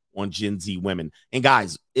warfare on Gen Z women. And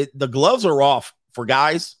guys, the gloves are off for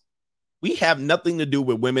guys. We have nothing to do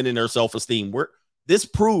with women and their self-esteem. This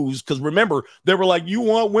proves, because remember, they were like, you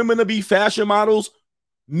want women to be fashion models?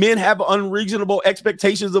 Men have unreasonable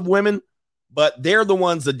expectations of women, but they're the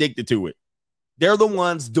ones addicted to it. They're the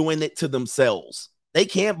ones doing it to themselves. They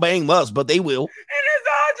can't blame us, but they will. And it's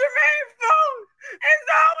all Jermaine's fault. It's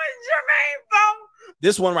always Jermaine's fault.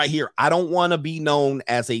 This one right here, I don't want to be known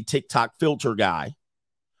as a TikTok filter guy,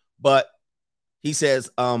 but he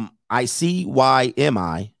says, I see why am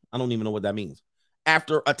I don't even know what that means.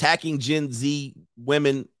 after attacking Gen Z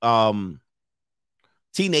women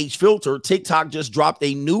teenage filter, TikTok just dropped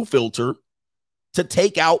a new filter to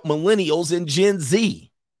take out millennials and Gen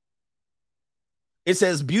Z. It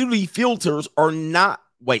says beauty filters are not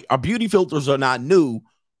new,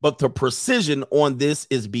 but the precision on this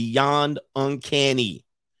is beyond uncanny.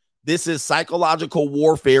 This is psychological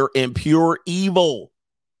warfare and pure evil.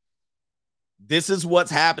 This is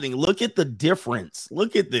what's happening. Look at the difference.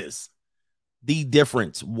 Look at this. The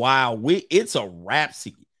difference. Wow. It's a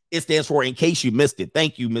Rhapsody. It stands for in case you missed it.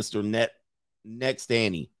 Thank you, Mr. Next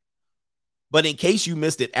Danny. But in case you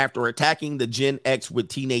missed it, after attacking the Gen X with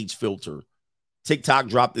teenage filter, TikTok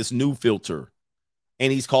dropped this new filter,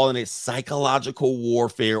 and he's calling it psychological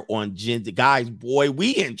warfare on Gen Z. Guys, boy,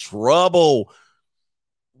 we in trouble.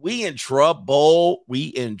 We in trouble.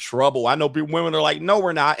 I know women are like, no,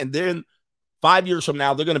 we're not. And then 5 years from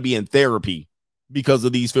now, they're going to be in therapy because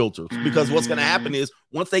of these filters. Because what's going to happen is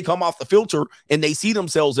once they come off the filter and they see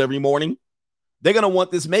themselves every morning, they're going to want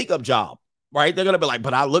this makeup job, right? They're going to be like,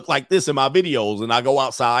 but I look like this in my videos and I go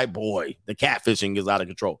outside. Boy, the catfishing is out of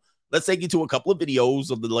control. Let's take you to a couple of videos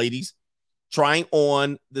of the ladies trying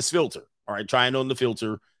on this filter. All right, trying on the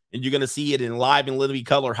filter. And you're going to see it in live and living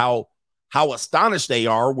color, how astonished they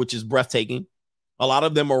are, which is breathtaking. A lot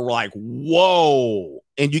of them are like, whoa.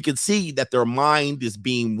 And you can see that their mind is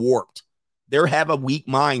being warped. They have a weak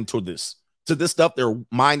mind to this stuff. Their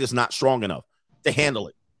mind is not strong enough to handle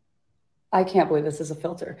it. I can't believe this is a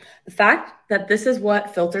filter. The fact that this is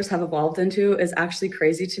what filters have evolved into is actually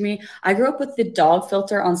crazy to me. I grew up with the dog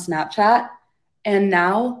filter on Snapchat, and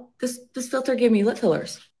now this filter gave me lip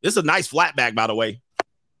fillers. This is a nice flat back, by the way.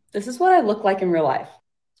 This is what I look like in real life.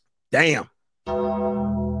 Damn.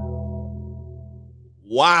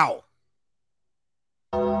 Wow.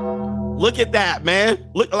 Look at that,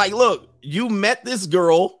 man. Look, you met this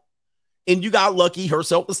girl and you got lucky. Her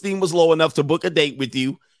self-esteem was low enough to book a date with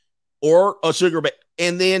you or a sugar baby.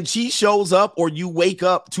 And then she shows up, or you wake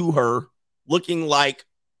up to her looking like,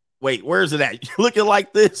 wait, where's it at? Looking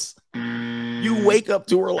like this. You wake up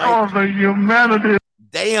to her like, oh, the humanity.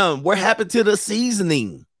 Damn, what happened to the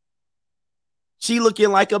seasoning? She looking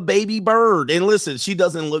like a baby bird. And listen, she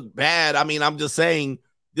doesn't look bad. I mean, I'm just saying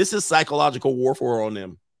this is psychological warfare on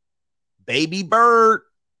them. Baby bird.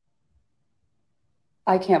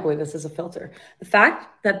 I can't believe this is a filter. The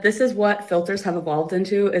fact that this is what filters have evolved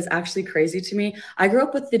into is actually crazy to me. I grew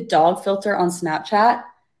up with the dog filter on Snapchat,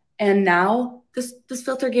 and now this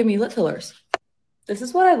filter gave me lip fillers. This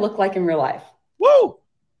is what I look like in real life. Woo!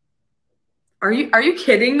 Are you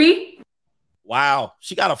kidding me? Wow.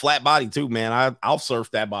 She got a flat body too, man. I'll surf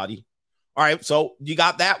that body. All right. So you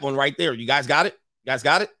got that one right there. You guys got it?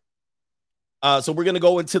 So we're going to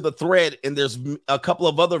go into the thread, and there's a couple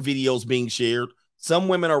of other videos being shared. Some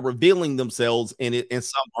women are revealing themselves in it, and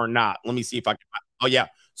some are not. Let me see if I can. Oh, yeah.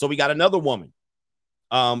 So we got another woman.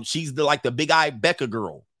 She's the Big Eye Becca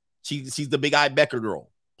girl. She's the Big Eye Becca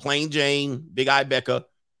girl. Plain Jane, Big Eye Becca.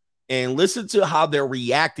 And listen to how they're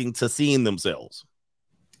reacting to seeing themselves.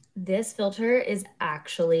 This filter is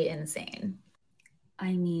actually insane.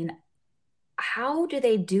 I mean, how do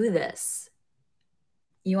they do this?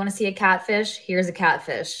 You want to see a catfish? Here's a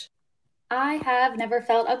catfish. I have never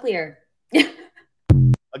felt uglier.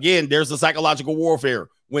 Again, there's the psychological warfare.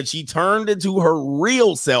 When she turned into her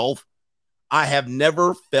real self, I have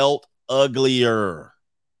never felt uglier.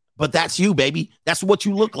 But that's you, baby. That's what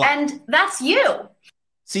you look like. And that's you.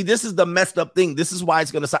 See, this is the messed up thing. This is why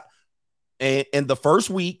it's going to... And the first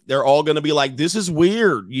week, they're all going to be like, this is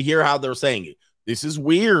weird. You hear how they're saying it. This is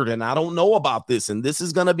weird, and I don't know about this, and this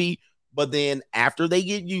is going to be... But then after they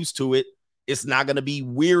get used to it, it's not going to be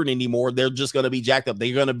weird anymore. They're just going to be jacked up.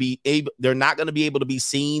 They're not going to be able to be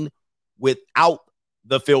seen without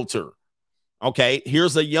the filter. Okay,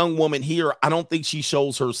 here's a young woman here. I don't think she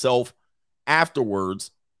shows herself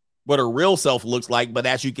afterwards what her real self looks like. But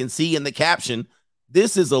as you can see in the caption,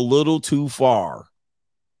 this is a little too far.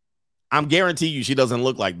 I'm guarantee you she doesn't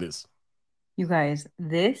look like this. You guys,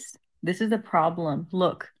 this is the problem.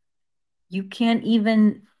 Look, you can't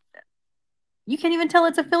even tell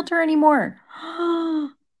it's a filter anymore.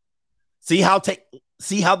 See how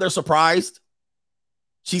they're surprised?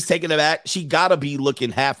 She's taking it back. She gotta be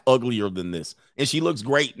looking half uglier than this. And she looks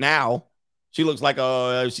great now. She looks like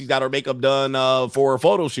she's got her makeup done for a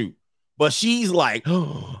photo shoot. But she's like,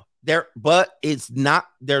 they're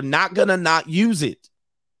not gonna not use it.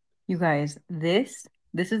 You guys, this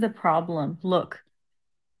is the problem. Look,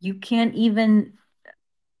 you can't even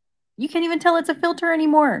tell it's a filter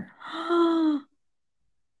anymore.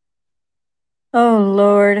 Oh,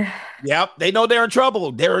 Lord. Yep, they know they're in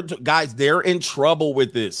trouble. They're in trouble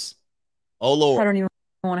with this. Oh Lord. I don't even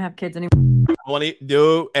want to have kids anymore.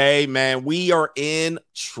 Dude, hey man, we are in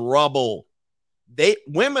trouble.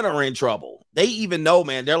 Women are in trouble. They even know,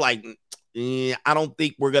 man. They're like, I don't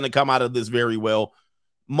think we're gonna come out of this very well.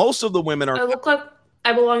 Most of the women are. I look like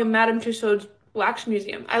I belong in Madame Tussauds Wax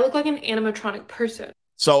Museum. I look like an animatronic person.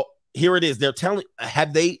 So here it is. They're telling.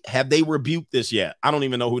 Have they rebuked this yet? I don't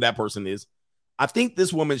even know who that person is. I think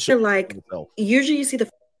this woman should like. Usually, you see the.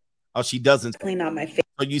 Oh, she doesn't. Definitely not my face.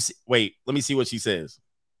 Oh, you see, wait. Let me see what she says.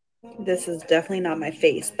 This is definitely not my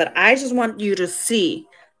face, but I just want you to see.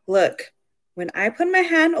 Look, when I put my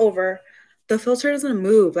hand over, the filter doesn't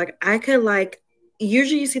move. Like I could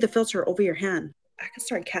usually you see the filter over your hand. I could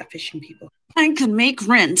start catfishing people. I could make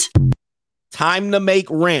rent. Time to make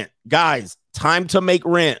rent, guys. Time to make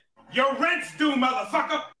rent. Your rent's due,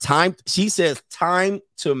 motherfucker. Time. She says time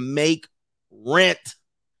to make rent,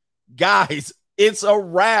 guys. It's a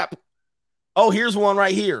wrap. Oh, here's one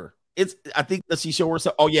right here. I think that she show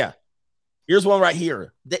herself. Oh yeah, here's one right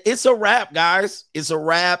here. It's a wrap, guys. It's a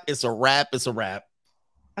wrap. It's a wrap. It's a wrap.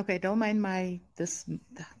 Okay, don't mind I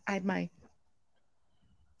had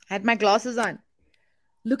my glasses on.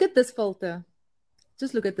 Look at this filter.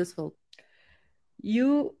 Just look at this filter.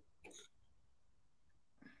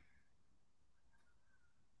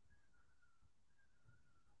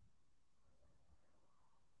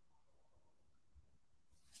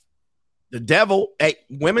 The devil. Hey,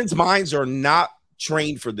 women's minds are not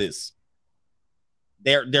trained for this.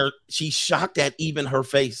 She's shocked at even her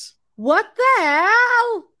face. What the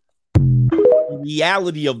hell? The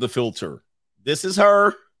reality of the filter. This is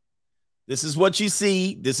her. This is what you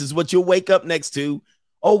see. This is what you'll wake up next to.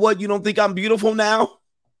 Oh, what? You don't think I'm beautiful now?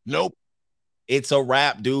 Nope. It's a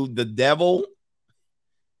wrap, dude. The devil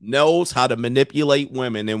knows how to manipulate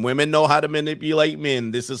women, and women know how to manipulate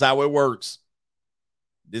men. This is how it works.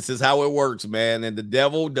 This is how it works, man. And the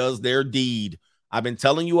devil does their deed. I've been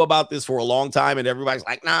telling you about this for a long time, and everybody's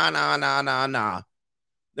like, nah.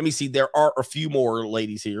 Let me see. There are a few more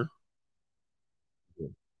ladies here.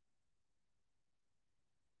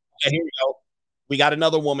 Okay, here we go. We got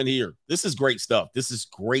another woman here. This is great stuff. This is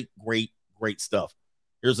great stuff.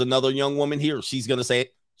 Here's another young woman here. She's going to say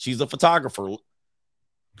it. She's a photographer.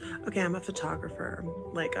 Okay, I'm a photographer.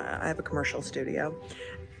 I have a commercial studio.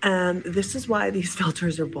 And this is why these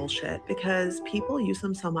filters are bullshit, because people use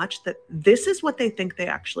them so much that this is what they think they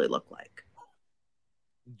actually look like.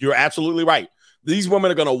 You're absolutely right. These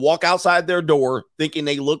women are going to walk outside their door thinking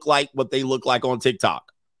they look like what they look like on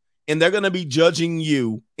TikTok. And they're going to be judging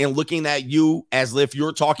you and looking at you as if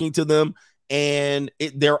you're talking to them and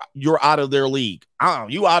you're out of their league.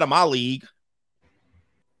 You out of my league.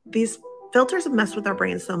 These filters have messed with our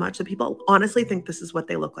brains so much that people honestly think this is what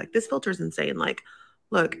they look like. This filter is insane.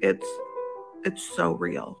 Look, it's so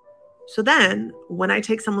real. So then when I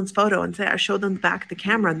take someone's photo and say I show them the back of the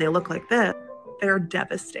camera and they look like this, they're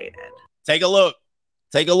devastated. Take a look.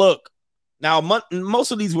 Take a look. Now,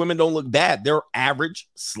 most of these women don't look bad. They're average,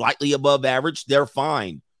 slightly above average. They're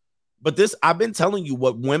fine. But I've been telling you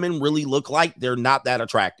what women really look like. They're not that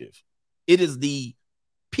attractive. It is the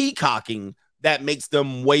peacocking that makes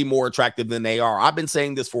them way more attractive than they are. I've been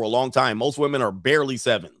saying this for a long time. Most women are barely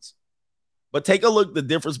sevens. But take a look at the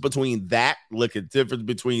difference between that. Look at the difference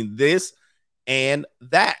between this and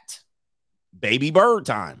that. Baby bird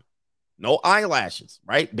time. No eyelashes,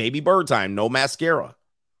 right? Baby bird time. No mascara.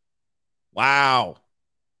 Wow.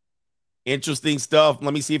 Interesting stuff.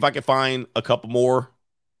 Let me see if I can find a couple more.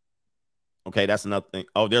 Okay, that's another thing.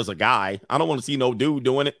 Oh, there's a guy. I don't want to see no dude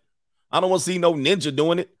doing it. I don't want to see no ninja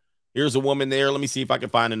doing it. Here's a woman there. Let me see if I can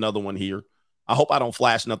find another one here. I hope I don't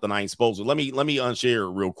flash nothing I ain't supposed to. Let me unshare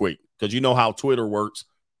it real quick, because you know how Twitter works.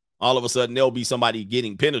 All of a sudden, there'll be somebody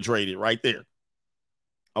getting penetrated right there.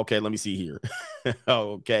 Okay, let me see here.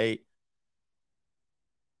 Okay.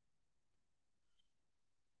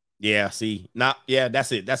 Yeah, see.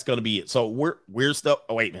 That's it. That's going to be it. So weird stuff.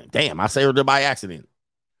 Oh, wait, man. Damn, I said it by accident.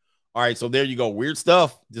 All right, so there you go. Weird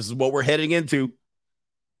stuff. This is what we're heading into.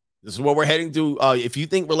 This is what we're heading to. If you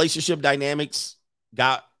think relationship dynamics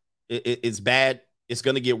it's bad, it's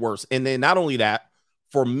going to get worse. And then not only that,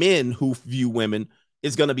 for men who view women,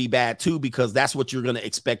 it's going to be bad too, because that's what you're going to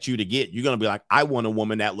expect you to get. You're going to be like, I want a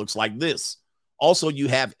woman that looks like this. Also, you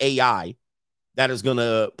have AI that is going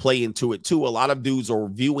to play into it too. A lot of dudes are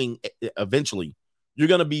viewing, eventually, you're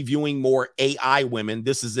going to be viewing more AI women.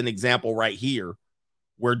 This is an example right here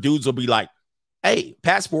where dudes will be like, hey,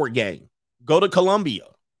 passport gang, go to Colombia.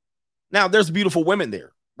 Now, there's beautiful women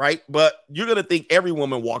there, right? But you're going to think every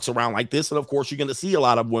woman walks around like this. And of course, you're going to see a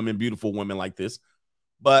lot of women, beautiful women like this.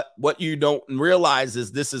 But what you don't realize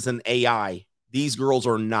is this is an AI. These girls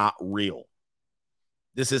are not real.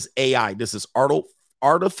 This is AI. This is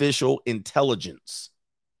artificial intelligence.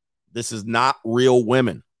 This is not real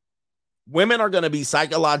women. Women are going to be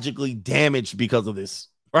psychologically damaged because of this,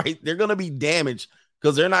 right? They're going to be damaged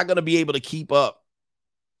because they're not going to be able to keep up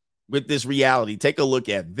with this reality. Take a look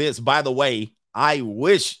at this. By the way, I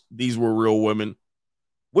wish these were real women.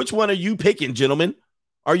 Which one are you picking, gentlemen?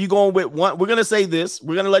 Are you going with one? We're going to say this.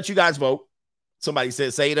 We're going to let you guys vote. Somebody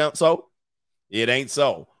said, say it ain't so. It ain't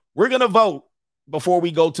so. We're going to vote before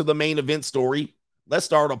we go to the main event story. Let's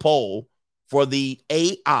start a poll for the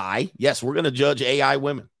AI. Yes, we're going to judge AI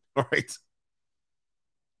women. All right.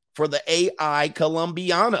 For the AI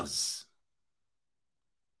Colombianas.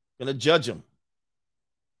 Going to judge them.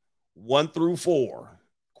 1 through 4.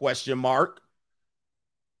 Question mark.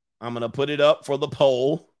 I'm going to put it up for the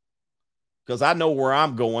poll because I know where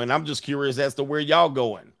I'm going. I'm just curious as to where y'all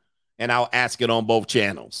going. And I'll ask it on both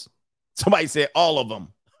channels. Somebody said all of them.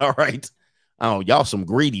 All right. Oh, y'all some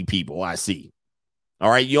greedy people, I see. All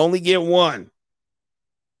right. You only get one.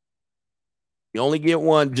 You only get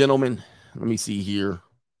one, gentlemen. Let me see here.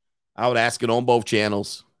 I would ask it on both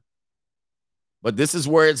channels. But this is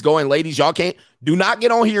where it's going. Ladies, y'all do not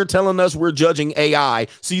get on here telling us we're judging AI.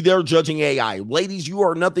 See, they're judging AI. Ladies, you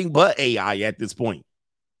are nothing but AI at this point.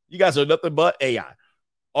 You guys are nothing but AI.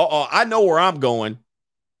 I know where I'm going.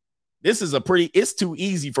 This is it's too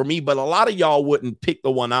easy for me, but a lot of y'all wouldn't pick the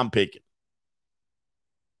one I'm picking.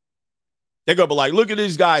 They're going to be like, look at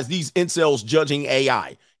these guys, these incels judging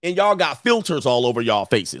AI. And y'all got filters all over y'all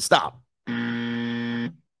faces. Stop.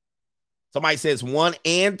 Somebody says 1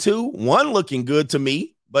 and 2. 1 looking good to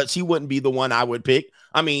me, but she wouldn't be the one I would pick.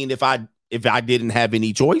 I mean, if I didn't have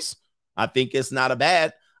any choice, I think it's not a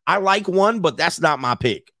bad. I like 1, but that's not my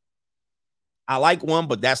pick. I like 1,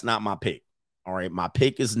 but that's not my pick. All right, my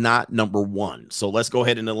pick is not number 1. So let's go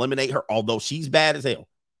ahead and eliminate her, although she's bad as hell.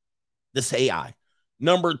 This AI.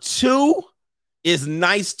 Number 2 is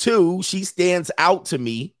nice too. She stands out to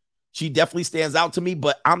me. She definitely stands out to me,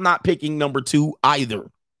 but I'm not picking number 2 either.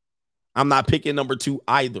 I'm not picking number 2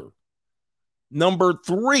 either. Number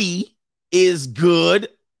 3 is good,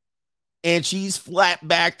 and she's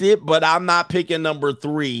flat-backed it, but I'm not picking number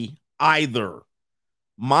 3 either.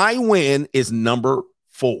 My win is number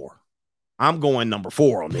 4. I'm going number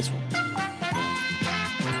 4 on this one.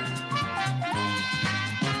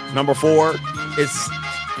 Number 4 is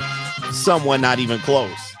someone not even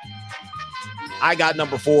close. I got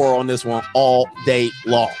number 4 on this one all day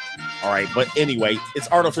long. All right, but anyway, it's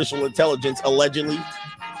artificial intelligence, allegedly.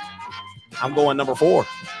 I'm going number 4.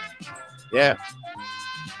 Yeah.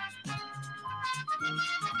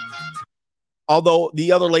 Although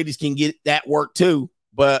the other ladies can get that work too,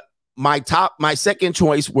 but my second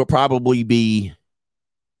choice would probably be,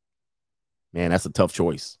 man, that's a tough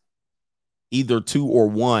choice. Either 2 or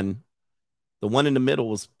 1. The one in the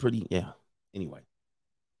middle is pretty, yeah. Anyway,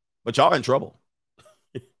 but y'all in trouble.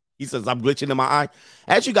 He says, I'm glitching in my eye.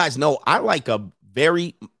 As you guys know, I like a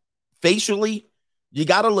very facially, you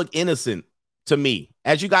got to look innocent to me.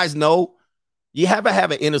 As you guys know, you have to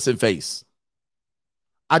have an innocent face.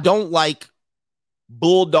 I don't like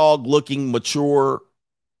bulldog looking, mature,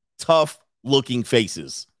 tough looking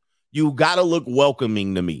faces. You got to look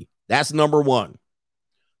welcoming to me. That's number 1.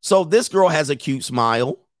 So this girl has a cute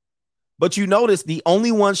smile, but you notice the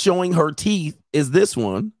only one showing her teeth is this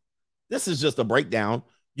one. This is just a breakdown.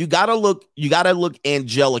 You gotta look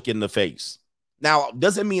angelic in the face. Now,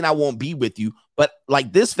 doesn't mean I won't be with you, but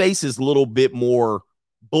like this face is a little bit more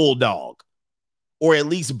bulldog, or at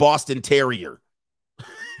least Boston Terrier.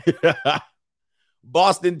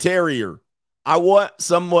 Boston Terrier. I want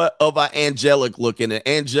somewhat of an angelic look, and an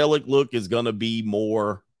angelic look is gonna be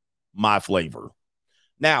more my flavor.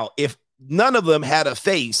 Now, if none of them had a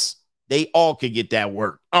face, they all could get that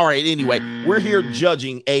work. All right, anyway, we're here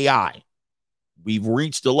judging AI. We've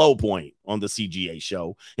reached a low point on the CGA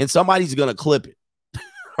show, and somebody's going to clip it.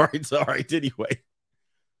 All right, anyway.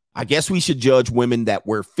 I guess we should judge women that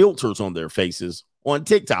wear filters on their faces on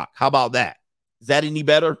TikTok. How about that? Is that any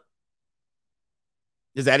better?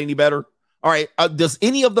 All right, does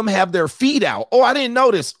any of them have their feet out? Oh, I didn't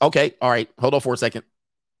notice. Okay, all right, hold on for a second.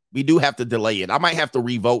 We do have to delay it. I might have to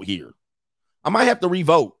revote here. All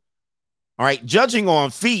right, judging on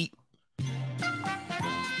feet,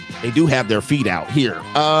 they do have their feet out here.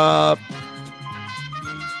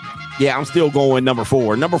 Yeah, I'm still going number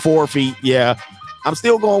 4. Number 4 feet, yeah. I'm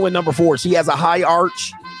still going with number 4. She has a high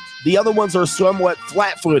arch. The other ones are somewhat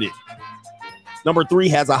flat-footed. Number 3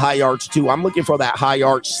 has a high arch, too. I'm looking for that high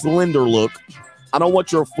arch, slender look. I don't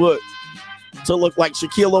want your foot to look like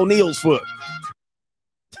Shaquille O'Neal's foot.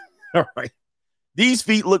 All right. These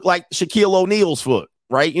feet look like Shaquille O'Neal's foot,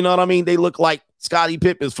 right? You know what I mean? They look like Scottie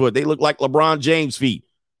Pippen's foot. They look like LeBron James' feet.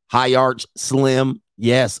 High arch, slim.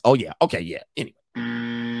 Yes. Oh, yeah. Okay, yeah. Anyway.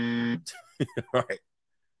 All right.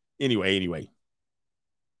 Anyway.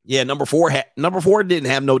 Yeah, number four didn't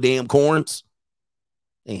have no damn corns.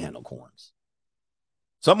 They ain't had no corns.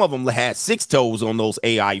 Some of them had 6 toes on those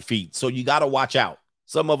AI feet, so you got to watch out.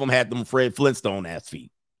 Some of them had them Fred Flintstone ass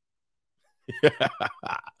feet.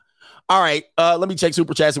 All right, let me check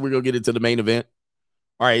Super Chats and we're going to get into the main event.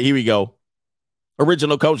 All right, here we go.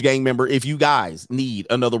 Original Coach Gang member, if you guys need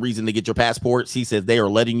another reason to get your passports, he says they are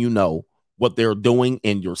letting you know what they're doing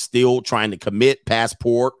and you're still trying to commit.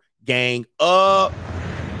 Passport gang up.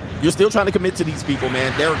 You're still trying to commit to these people,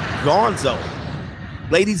 man. They're gonzo.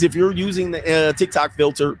 Ladies, if you're using the TikTok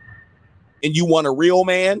filter and you want a real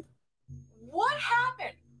man. What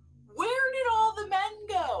happened? Where did all the men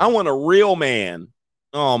go? I want a real man.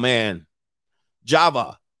 Oh, man.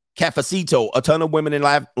 Java, Cafecito, a ton of women in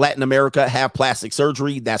Latin America have plastic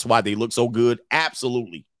surgery. That's why they look so good.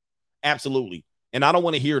 Absolutely. Absolutely. And I don't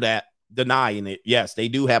want to hear that denying it. Yes, they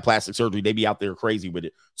do have plastic surgery. They be out there crazy with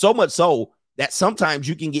it. So much so that sometimes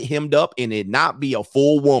you can get hemmed up and it not be a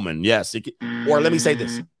full woman. Yes. Or let me say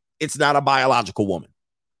this. It's not a biological woman.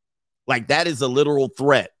 Like that is a literal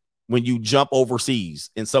threat when you jump overseas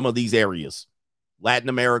in some of these areas. Latin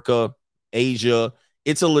America, Asia.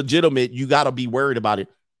 It's a legitimate, you got to be worried about it.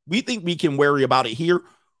 We think we can worry about it here.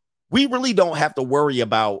 We really don't have to worry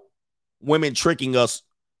about women tricking us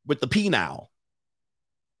with the penile.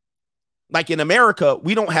 Like in America,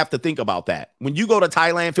 we don't have to think about that. When you go to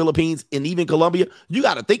Thailand, Philippines, and even Colombia, you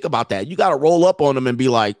got to think about that. You got to roll up on them and be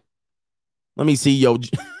like, let me see, yo.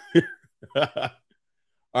 All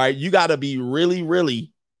right, you got to be really,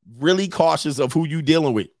 really, really cautious of who you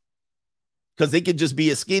dealing with. Because they could just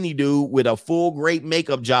be a skinny dude with a full great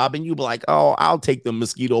makeup job, and you be like, oh, I'll take the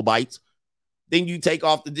mosquito bites. Then you take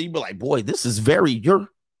off you be like, boy, this is you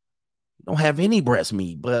don't have any breast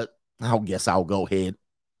meat, but I guess I'll go ahead.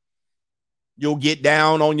 You'll get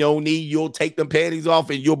down on your knee. You'll take them panties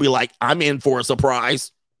off and you'll be like, I'm in for a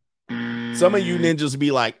surprise. Some of you ninjas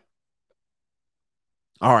be like,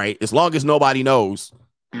 all right, as long as nobody knows.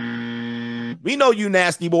 We know you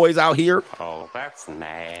nasty boys out here. Oh, that's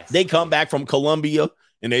nasty. They come back from Colombia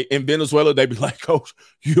and they in Venezuela. They be like, Coach,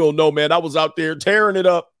 you don't know, man. I was out there tearing it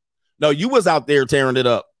up. No, you was out there tearing it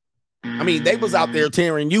up. I mean, they was out there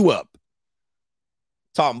tearing you up.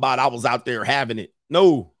 Talking about I was out there having it.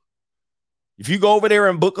 No. If you go over there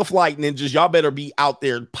and book a flight, ninjas, y'all better be out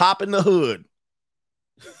there popping the hood.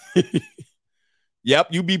 Yep,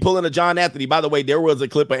 you be pulling a John Anthony. By the way, there was a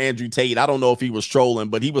clip of Andrew Tate. I don't know if he was trolling,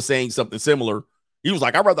 but he was saying something similar. He was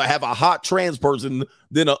like, I'd rather have a hot trans person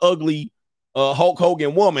than an ugly Hulk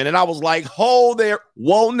Hogan woman. And I was like, hold there.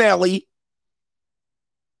 Whoa, Nelly.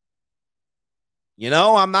 You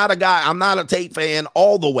know, I'm not a Tate fan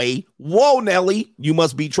all the way. Whoa, Nelly. You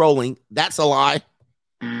must be trolling. That's a lie.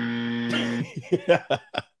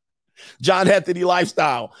 John Anthony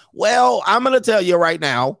lifestyle. Well, I'm going to tell you right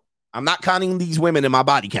now, I'm not counting these women in my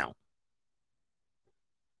body count.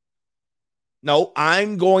 No,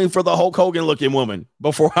 I'm going for the Hulk Hogan looking woman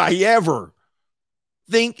before I ever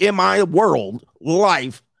think in my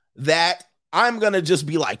life that I'm going to just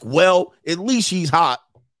be like, well, at least she's hot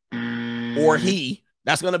or he.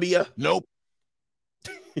 That's going to be a nope.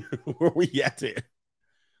 Where we at there?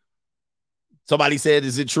 Somebody said,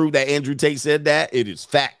 is it true that Andrew Tate said that? It is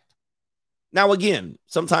fact. Now, again,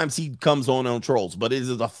 sometimes he comes on trolls, but it is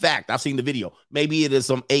a fact. I've seen the video. Maybe it is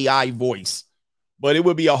some AI voice, but it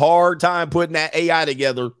would be a hard time putting that AI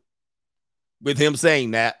together with him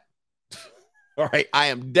saying that. All right. I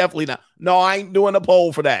am definitely not. No, I ain't doing a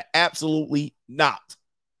poll for that. Absolutely not.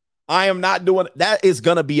 I am not doing that. Is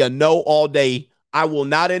going to be a no all day. I will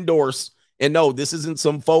not endorse. And no, this isn't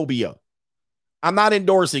some phobia. I'm not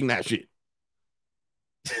endorsing that shit.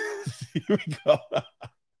 Here we go.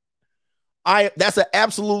 That's an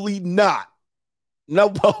absolutely not. No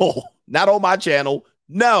poll. Not on my channel.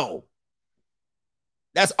 No.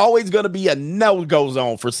 That's always going to be a no-go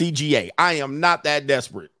zone for CGA. I am not that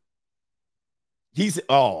desperate.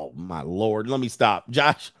 Oh, my Lord. Let me stop.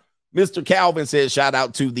 Josh, Mr. Calvin says, shout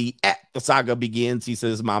out to the saga begins. He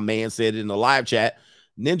says, my man said in the live chat,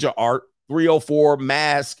 Ninja Art, 304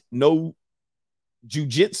 mask, no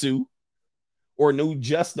jujitsu or no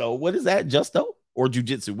justo. What is that? Justo or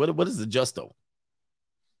jujitsu? What is the justo?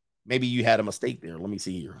 Maybe you had a mistake there. Let me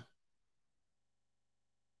see here.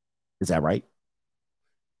 Is that right?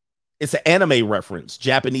 It's an anime reference,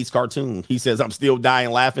 Japanese cartoon. He says, I'm still dying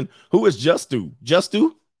laughing. Who is Justu?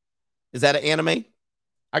 Justu? Is that an anime?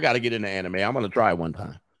 I got to get into anime. I'm going to try one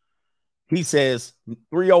time. He says,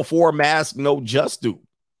 304 mask, no Justu.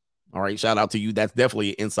 All right, shout out to you. That's definitely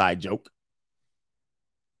an inside joke.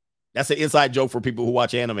 That's an inside joke for people who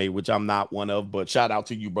watch anime, which I'm not one of, but shout out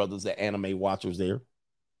to you brothers, the anime watchers there.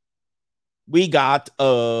 We got,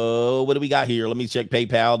 what do we got here? Let me check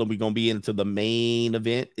PayPal. Then we're going to be into the main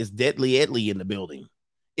event. It's Deadly Edley in the building.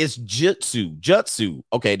 It's Jutsu.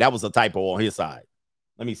 Okay, that was a typo on his side.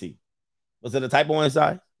 Let me see. Was it a typo on his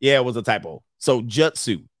side? Yeah, it was a typo. So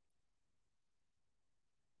Jutsu.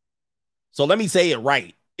 So let me say it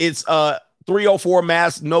right. It's 304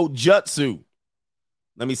 mask, no Jutsu.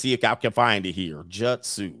 Let me see if I can find it here.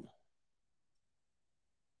 Jutsu.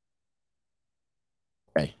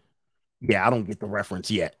 Okay. Yeah, I don't get the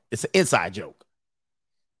reference yet. It's an inside joke.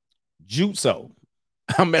 Jutsu.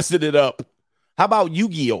 I'm messing it up. How about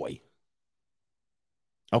Yu-Gi-Oh?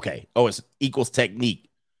 Okay. Oh, it's equals technique.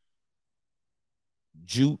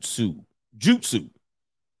 Jutsu.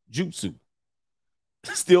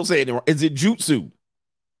 Still saying it wrong. Is it jutsu?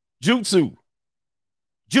 Jutsu.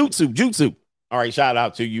 All right, shout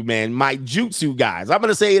out to you, man. My jutsu guys. I'm going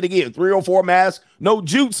to say it again. 304 mask, no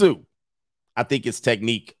jutsu. I think it's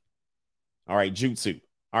technique. All right, jutsu.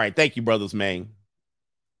 All right, thank you, brothers, man.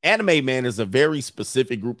 Anime, man, is a very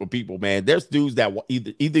specific group of people, man. There's dudes that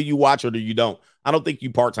either you watch it or you don't. I don't think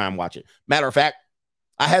you part-time watch it. Matter of fact,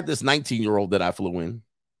 I had this 19-year-old that I flew in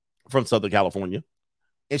from Southern California,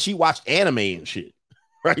 and she watched anime and shit,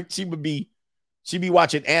 right? She be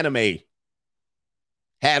watching anime.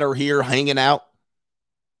 Had her here hanging out.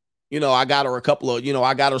 You know, I got her a couple of,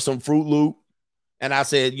 I got her some Fruit Loop. And I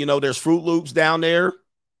said, there's Fruit Loops down there.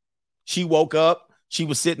 She woke up. She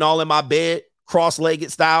was sitting all in my bed,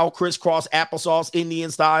 cross-legged style, crisscross applesauce,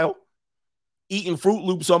 Indian style, eating Fruit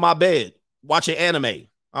Loops on my bed, watching anime.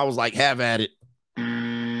 I was like, have at it.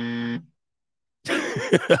 I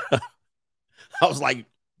was like,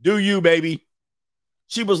 do you, baby?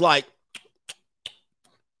 She was like,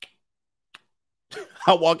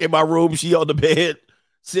 I walk in my room, she on the bed,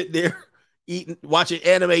 sitting there, watching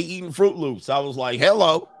anime, eating Fruit Loops. I was like,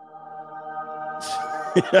 hello.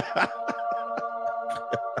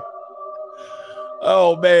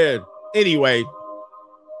 Oh, man. Anyway,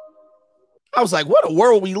 I was like, what a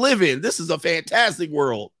world we live in. This is a fantastic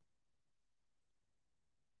world.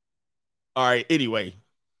 All right, anyway.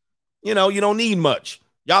 You don't need much.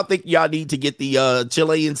 Y'all think y'all need to get the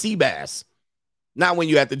Chilean sea bass. Not when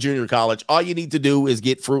you're at the junior college. All you need to do is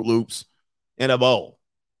get Fruit Loops in a bowl.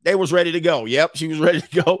 They was ready to go. Yep, she was ready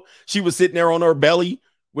to go. She was sitting there on her belly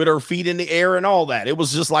with her feet in the air and all that. It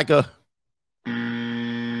was just like a...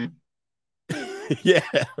 yeah.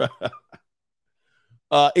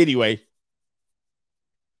 Anyway.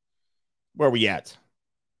 Where we at?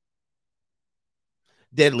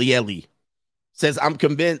 Deadly Ellie says, I'm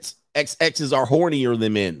convinced XXs are hornier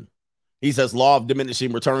than men. He says law of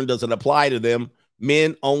diminishing return doesn't apply to them.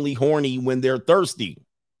 Men only horny when they're thirsty.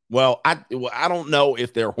 Well, I don't know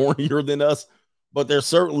if they're hornier than us, but they're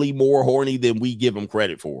certainly more horny than we give them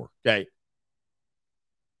credit for. Okay.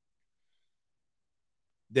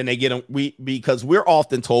 Then they get them because we're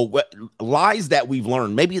often told what lies that we've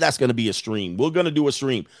learned. Maybe that's going to be a stream. We're going to do a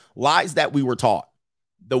stream. Lies that we were taught.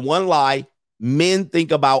 The one lie, men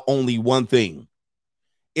think about only one thing.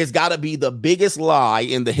 It's got to be the biggest lie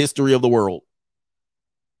in the history of the world.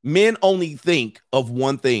 Men only think of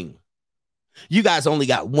one thing. You guys only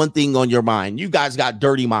got one thing on your mind. You guys got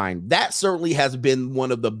dirty mind. That certainly has been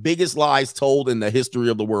one of the biggest lies told in the history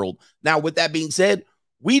of the world. Now, with that being said,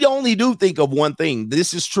 we only do think of one thing.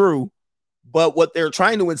 This is true. But what they're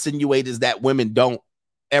trying to insinuate is that women don't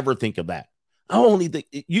ever think of that. I only think,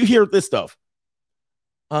 you hear this stuff.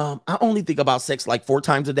 I only think about sex like 4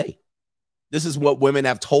 times a day. This is what women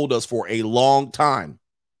have told us for a long time.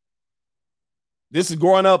 This is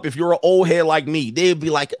growing up. If you're an old head like me, they'd be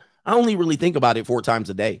like, I only really think about it 4 times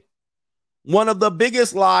a day. One of the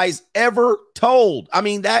biggest lies ever told. I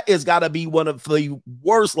mean, that has got to be one of the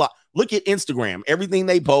worst lies. Look at Instagram. Everything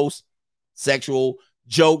they post, sexual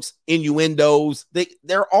jokes, innuendos,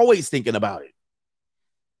 they're always thinking about it.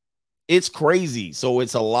 It's crazy. So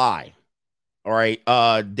it's a lie. All right.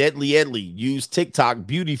 Deadly Edley used TikTok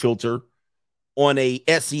beauty filter on a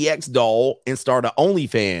SEX doll and start an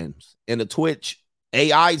OnlyFans and a Twitch.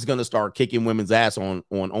 AI is going to start kicking women's ass on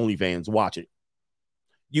OnlyFans. Watch it.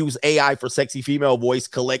 Use AI for sexy female voice.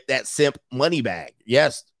 Collect that simp money bag.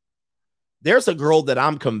 Yes. There's a girl that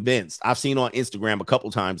I'm convinced I've seen on Instagram a couple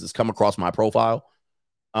times. It's come across my profile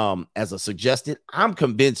as a suggested. I'm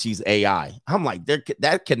convinced she's AI. I'm like,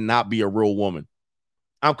 that cannot be a real woman.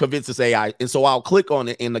 I'm convinced it's AI. And so I'll click on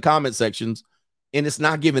it in the comment sections and it's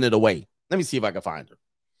not giving it away. Let me see if I can find her.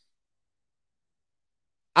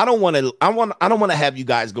 I don't want to have you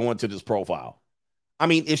guys go into this profile. I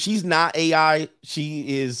mean, if she's not AI,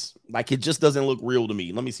 she is like, it just doesn't look real to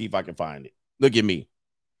me. Let me see if I can find it. Look at me.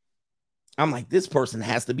 I'm like, this person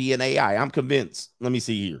has to be an AI. I'm convinced. Let me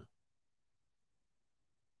see here.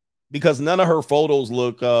 Because none of her photos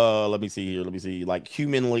look, let me see here. Let me see, like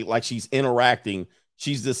humanly, like she's interacting.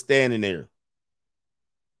 She's just standing there.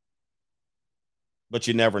 But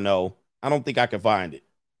you never know. I don't think I can find it.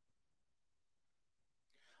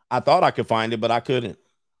 I thought I could find it, but I couldn't.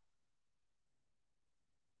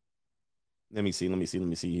 Let me see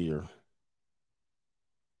here.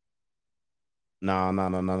 No.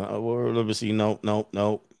 Let me see. Nope.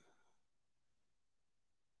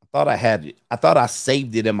 I thought I had it. I thought I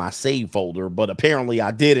saved it in my save folder, but apparently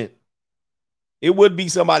I didn't. It would be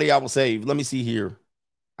somebody I will save. Let me see here.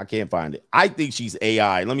 I can't find it. I think she's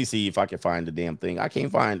AI. Let me see if I can find the damn thing. I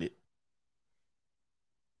can't find it.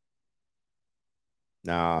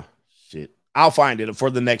 Nah, shit. I'll find it for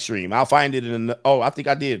the next stream. I'll find it in the, I think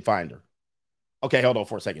I did find her. Okay, hold on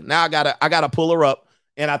for a second. Now I gotta pull her up,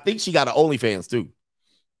 and I think she got an OnlyFans too.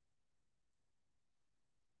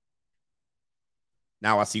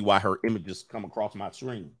 Now I see why her images come across my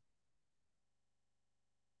screen.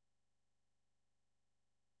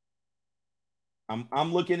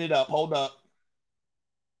 I'm looking it up. Hold up.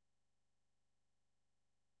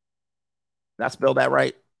 Did I spell that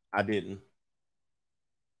right? I didn't.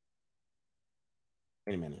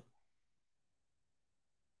 Wait a minute.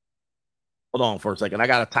 Hold on for a second. I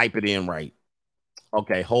got to type it in right.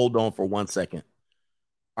 Okay, hold on for 1 second.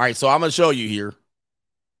 All right, so I'm going to show you here.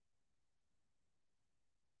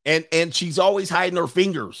 And she's always hiding her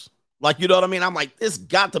fingers. Like, you know what I mean? I'm like, this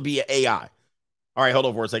got to be an AI. All right, hold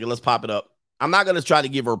on for a second. Let's pop it up. I'm not going to try to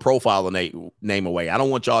give her profile name away. I don't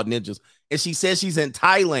want y'all ninjas. And she says she's in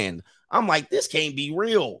Thailand. I'm like, this can't be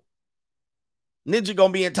real. Ninja going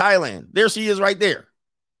to be in Thailand. There she is right there.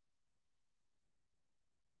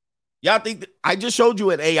 Y'all think I just showed you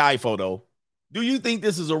an AI photo. Do you think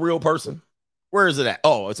this is a real person? Where is it at?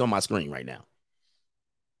 Oh, it's on my screen right now.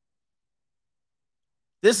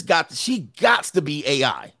 She got to be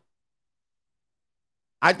AI.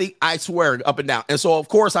 I swear up and down. And so, of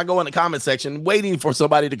course, I go in the comment section waiting for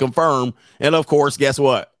somebody to confirm. And, of course, guess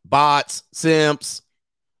what? Bots, simps.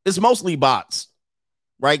 It's mostly bots,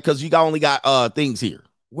 right? Because you only got things here.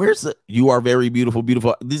 Where's the you are very beautiful,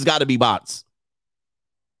 beautiful. These got to be bots.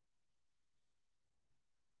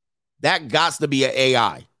 That got to be an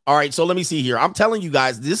AI. All right, so let me see here. I'm telling you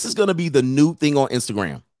guys, this is going to be the new thing on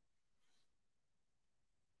Instagram.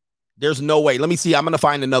 There's no way. Let me see. I'm going to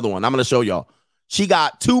find another one. I'm going to show y'all. She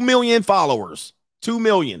got 2 million followers. 2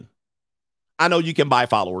 million. I know you can buy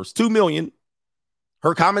followers. 2 million.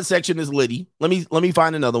 Her comment section is litty. Let me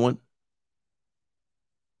find another one.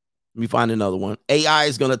 Let me find another one. AI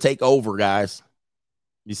is going to take over, guys.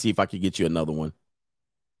 Let me see if I can get you another one.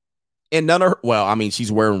 And none of her, well, I mean,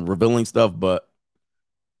 she's wearing revealing stuff, but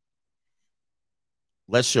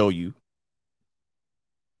let's show you.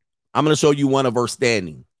 I'm going to show you one of her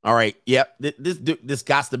standing. All right. Yep. This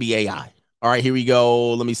got to be AI. All right, here we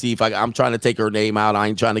go. Let me see if I'm trying to take her name out. I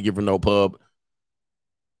ain't trying to give her no pub.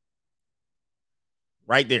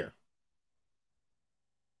 Right there.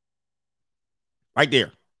 Right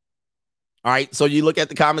there. All right, so you look at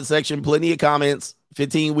the comment section, plenty of comments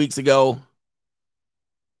 15 weeks ago.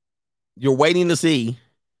 You're waiting to see.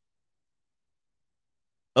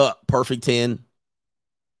 Perfect 10.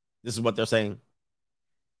 This is what they're saying.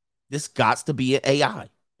 This got to be an AI.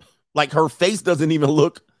 Like her face doesn't even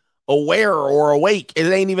look aware or awake. It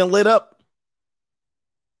ain't even lit up.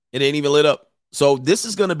 It ain't even lit up. So this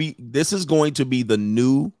is going to be the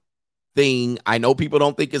new thing. I know people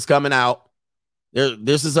don't think it's coming out.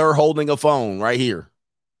 This is her holding a phone right here.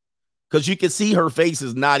 Because you can see her face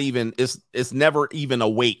is not even, it's never even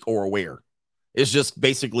awake or aware. It's just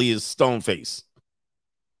basically his stone face.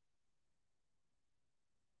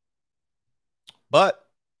 But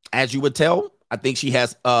as you would tell, I think she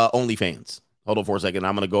has OnlyFans. Hold on for a second.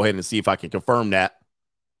 I'm going to go ahead and see if I can confirm that.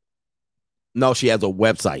 No, she has a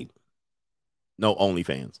website. No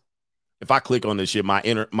OnlyFans. If I click on this shit,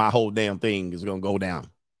 my whole damn thing is going to go down.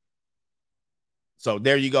 So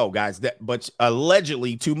there you go, guys. But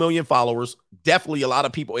allegedly 2 million followers. Definitely a lot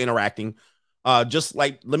of people interacting. Just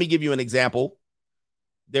like, let me give you an example.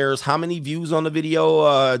 There's how many views on the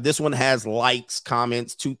video? This one has likes,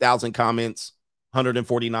 comments, 2,000 comments,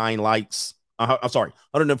 149 likes. I'm sorry,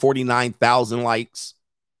 149,000 likes.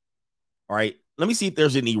 All right. Let me see if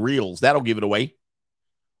there's any reels. That'll give it away.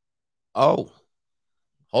 Oh,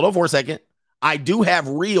 hold on for a second. I do have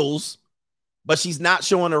reels, but she's not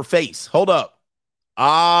showing her face. Hold up.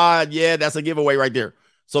 Yeah, that's a giveaway right there.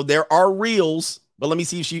 So there are reels, but let me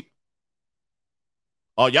see if she.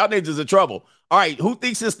 Oh, y'all niggas in trouble. All right, who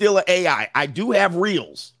thinks it's still an AI? I do have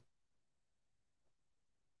reels.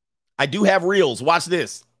 Watch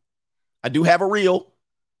this. I do have a reel.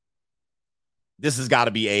 This has got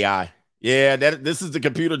to be AI. Yeah, this is the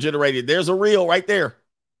computer generated. There's a reel right there.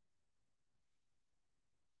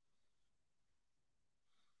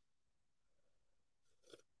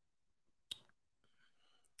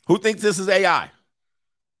 Who thinks this is AI?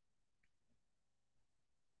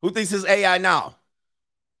 Who thinks this is AI now?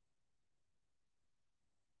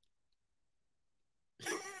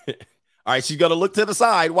 All right, she's going to look to the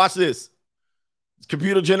side. Watch this. It's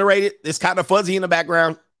computer generated. It's kind of fuzzy in the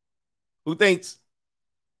background. Who thinks?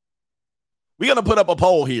 We're going to put up a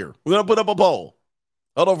poll here. Hold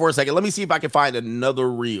on for a second. Let me see if I can find another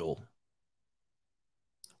reel.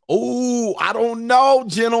 Oh, I don't know,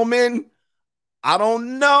 gentlemen. I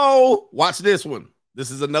don't know. Watch this one.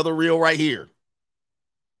 This is another reel right here.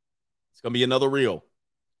 It's going to be another reel.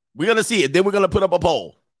 We're going to see it. Then we're going to put up a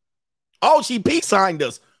poll. Oh, she peace signed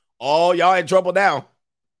us. Oh, y'all in trouble now.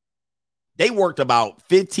 They worked about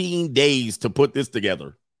 15 days to put this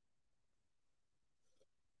together.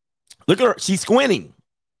 Look at her. She's squinting.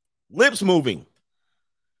 Lips moving.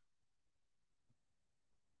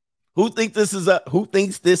 Who thinks this is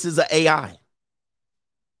a AI?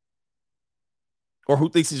 Or who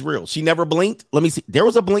thinks it's real? She never blinked. Let me see. There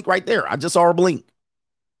was a blink right there. I just saw her blink.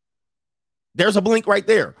 There's a blink right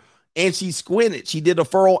there. And she squinted. She did a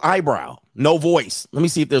furrowed eyebrow. No voice. Let me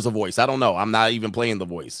see if there's a voice. I don't know. I'm not even playing the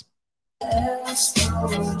voice.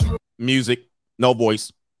 Music. No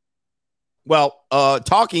voice. Well,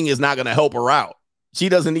 talking is not going to help her out. She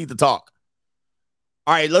doesn't need to talk.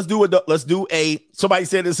 All right, let's do somebody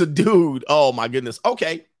said it's a dude. Oh my goodness.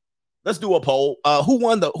 Okay. Let's do a poll. Who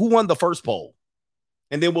won the first poll?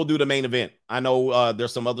 And then we'll do the main event. I know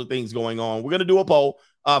there's some other things going on. We're going to do a poll.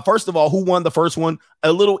 First of all, who won the first one?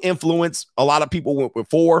 A little influence. A lot of people went with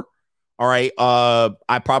 4. All right.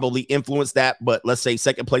 I probably influenced that, but let's say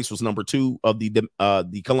second place was number 2 of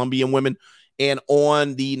the Colombian women. And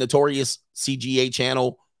on the Notorious CGA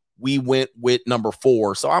channel, we went with number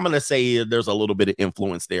 4. So I'm going to say there's a little bit of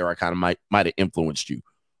influence there. I kind of might have influenced you.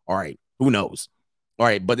 All right. Who knows? All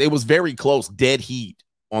right. But it was very close. Dead heat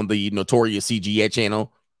on the Notorious CGA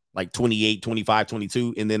channel, like 28, 25,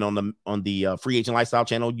 22. And then on the Free Agent Lifestyle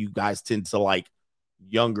channel, you guys tend to like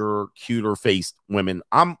younger, cuter faced women.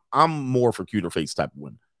 I'm more for cuter face type of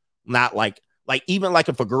women. Not like even like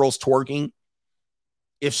if a girl's twerking,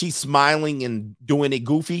 if she's smiling and doing it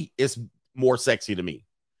goofy, it's more sexy to me.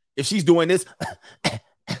 If she's doing this,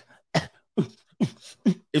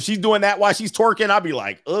 if she's doing that while she's twerking, I'll be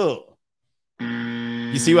like, ugh.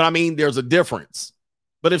 You see what I mean? There's a difference.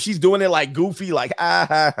 But if she's doing it like goofy, like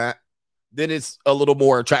then it's a little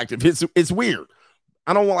more attractive. It's weird.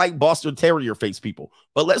 I don't like Boston Terrier face people.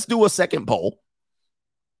 But let's do a second poll.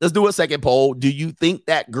 Do you think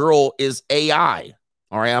that girl is AI?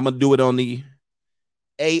 All right, I'm gonna do it on the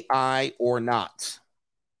AI or not.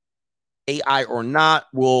 AI or not.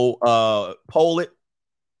 We'll poll it,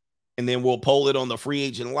 and then we'll poll it on the Free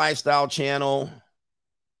Agent Lifestyle channel.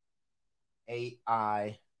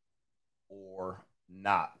 AI or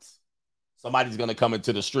not. Somebody's gonna come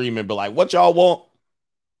into the stream and be like, what y'all want?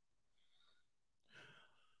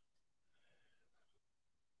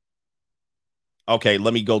 Okay,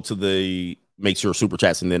 let me go to the make sure super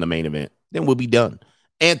chats and then the main event. Then we'll be done.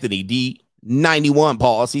 Anthony D91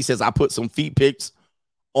 pause. He says, I put some feet pics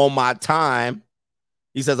on my time.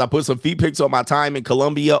 He says, I put some feet pics on my time in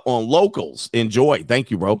Colombia on Locals. Enjoy. Thank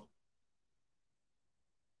you, bro.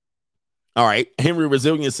 All right. Henry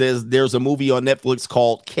Resilient says there's a movie on Netflix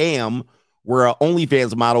called Cam where an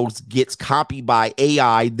OnlyFans model gets copied by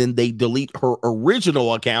AI. Then they delete her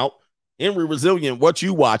original account. Henry Resilient, what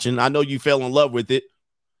you watching? I know you fell in love with it.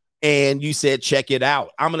 And you said, check it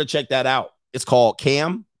out. I'm going to check that out. It's called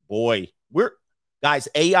Cam. Boy, guys,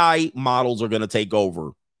 AI models are going to take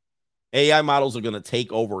over. AI models are going to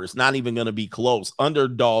take over. It's not even going to be close.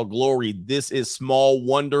 Underdog Glory. This is Small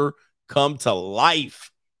Wonder come to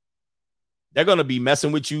life. They're going to be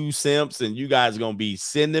messing with you, simps, and you guys are going to be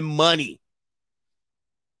sending money.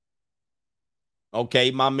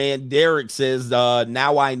 Okay, my man Derek says,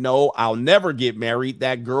 now I know I'll never get married.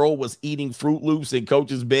 That girl was eating Fruit Loops in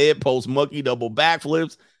Coach's bed, post monkey double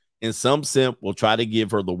backflips, and some simp will try to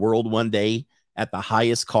give her the world one day at the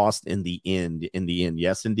highest cost in the end.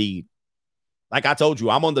 Yes, indeed. Like I told you,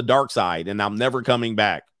 I'm on the dark side, and I'm never coming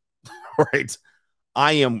back. Right?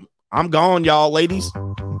 I'm gone, y'all, ladies.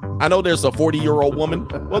 I know there's a 40-year-old woman.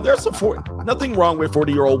 Well, there's nothing wrong with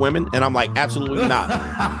 40-year-old women. And I'm like, absolutely not.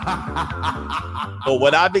 But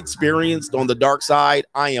what I've experienced on the dark side,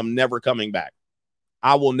 I am never coming back.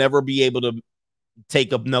 I will never be able to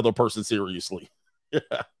take another person seriously.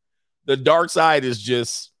 The dark side is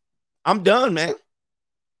just, I'm done, man.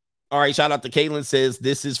 All right, shout out to Caitlin, says,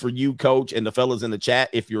 this is for you, coach, and the fellas in the chat.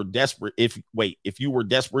 If you're desperate, if you were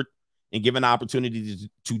desperate and given an opportunity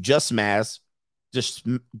to just smash,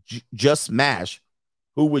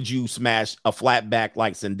 who would you smash? A flat back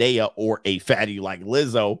like Zendaya or a fatty like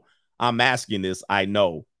Lizzo? I'm asking this. I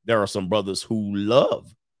know there are some brothers who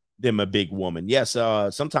love them a big woman. Yes,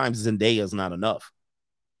 sometimes Zendaya is not enough.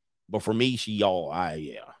 But for me, yeah.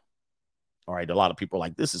 All right, a lot of people are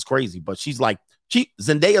like, this is crazy. But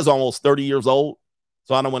Zendaya's almost 30 years old,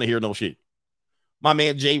 so I don't want to hear no shit. My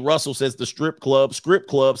man Jay Russell says the Script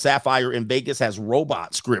Club Sapphire in Vegas has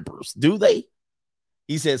robot scrippers. Do they?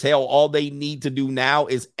 He says, hell, all they need to do now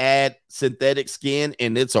is add synthetic skin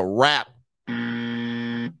and it's a wrap.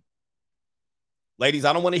 Ladies,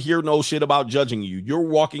 I don't want to hear no shit about judging you. You're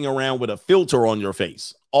walking around with a filter on your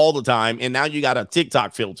face all the time, and now you got a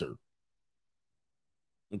TikTok filter.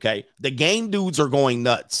 Okay? The game dudes are going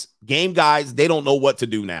nuts. Game guys, they don't know what to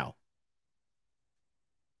do now.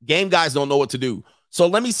 Game guys don't know what to do. So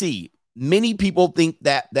let me see. Many people think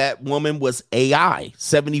that that woman was AI,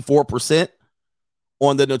 74%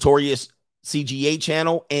 on the Notorious CGA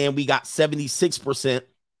channel, and we got 76%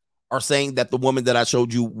 are saying that the woman that I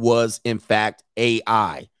showed you was, in fact,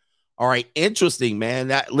 AI. All right, interesting, man.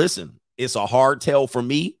 Listen, it's a hard tell for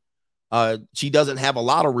me. She doesn't have a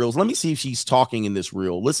lot of reels. Let me see if she's talking in this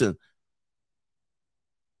reel. Listen.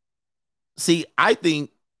 See, I think,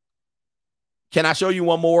 can I show you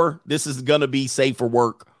one more? This is going to be safe for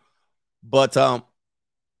work. But,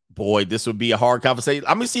 boy, this would be a hard conversation.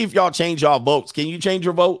 I'm going to see if y'all change y'all votes. Can you change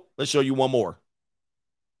your vote? Let's show you one more.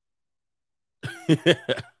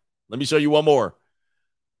 Let me show you one more.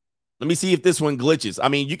 Let me see if this one glitches. I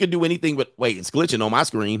mean, you can do anything, but wait, it's glitching on my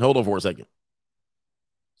screen. Hold on for a second.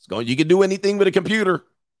 You can do anything with a computer.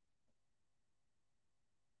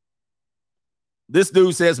 This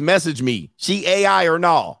dude says, message me. She AI or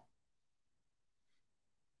no?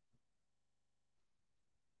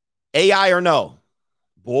 AI or no?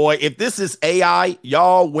 Boy, if this is AI,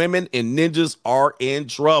 y'all women and ninjas are in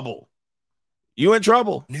trouble. You in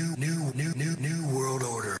trouble. New world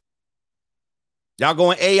order. Y'all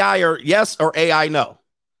going AI or yes or AI no?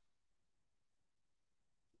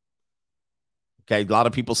 Okay, a lot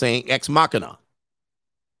of people saying Ex Machina.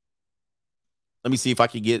 Let me see if I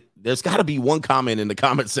can get, there's got to be one comment in the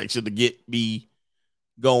comment section to get me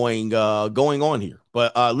going on here.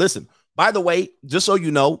 But listen, by the way, just so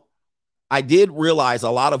you know, I did realize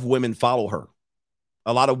a lot of women follow her.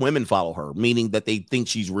 A lot of women follow her, meaning that they think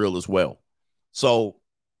she's real as well. So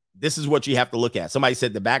this is what you have to look at. Somebody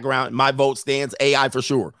said the background, my vote stands AI for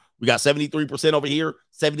sure. We got 73% over here,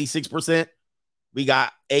 76%. We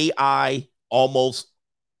got AI almost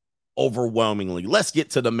overwhelmingly. Let's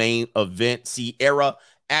get to the main event. Sierra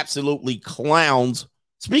absolutely clowns.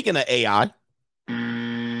 Speaking of AI,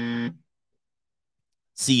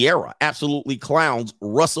 Sierra absolutely clowns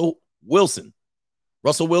Russell Wilson.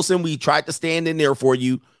 Russell Wilson, we tried to stand in there for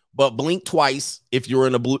you, but blink twice if you're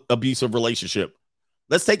in an abusive relationship.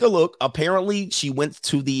 Let's take a look. Apparently, she went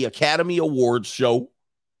to the Academy Awards show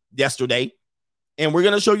yesterday, and we're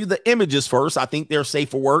going to show you the images first. I think they're safe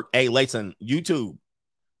for work. Hey, listen, YouTube,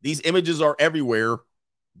 these images are everywhere.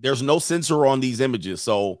 There's no censor on these images,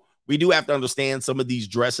 so we do have to understand some of these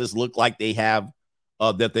dresses look like they have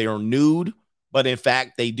that they are nude, but in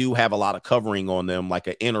fact, they do have a lot of covering on them, like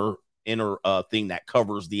an inner thing that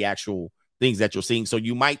covers the actual things that you're seeing. So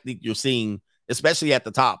you might think you're seeing, especially at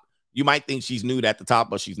the top, you might think she's nude at the top,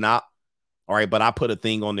 but she's not. All right, but I put a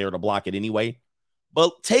thing on there to block it anyway.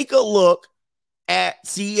 But take a look at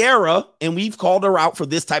Sierra, and we've called her out for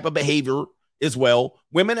this type of behavior as well.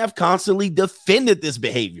 Women have constantly defended this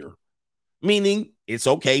behavior, meaning it's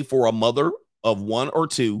okay for a mother of one or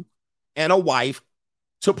two and a wife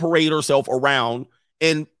to parade herself around,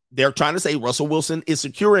 and they're trying to say Russell Wilson is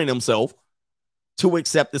securing himself to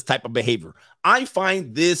accept this type of behavior. I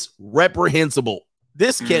find this reprehensible.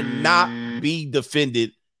 This cannot be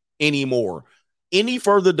defended anymore. Any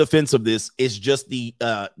further defense of this is just the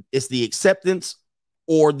acceptance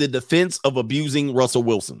or the defense of abusing Russell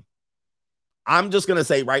Wilson. I'm just going to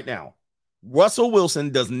say right now, Russell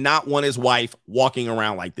Wilson does not want his wife walking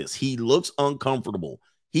around like this. He looks uncomfortable.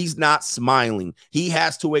 He's not smiling. He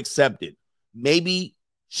has to accept it. Maybe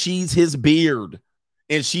she's his beard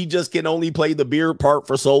and she just can only play the beard part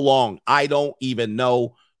for so long. I don't even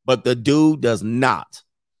know, but the dude does not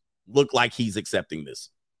look like he's accepting this.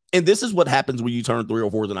 And this is what happens when you turn 3 or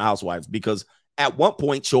 4 in the Housewives, because at one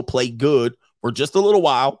point she'll play good for just a little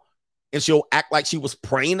while. and she'll act like she was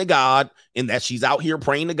praying to God and that she's out here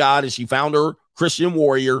praying to God and she found her Christian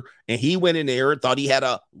warrior and he went in there and thought he had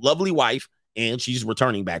a lovely wife and she's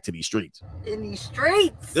returning back to these streets. In these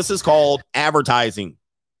streets. This is called advertising.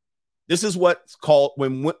 This is what's called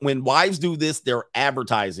when wives do this, they're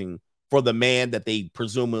advertising for the man that they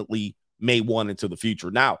presumably may want into the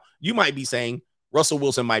future. Now, you might be saying Russell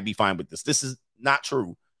Wilson might be fine with this. This is not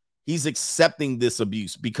true. He's accepting this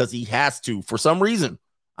abuse because he has to for some reason.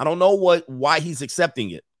 I don't know why he's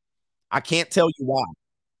accepting it. I can't tell you why.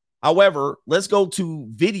 However, let's go to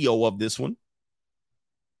video of this one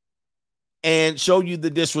and show you the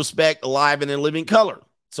disrespect alive and in living color.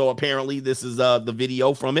 So apparently this is the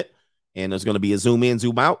video from it, and there's going to be a zoom in,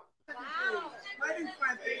 zoom out.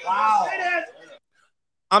 Wow.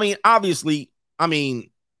 I mean, obviously,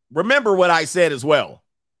 remember what I said as well.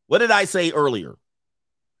 What did I say earlier?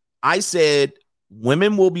 I said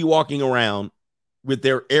women will be walking around with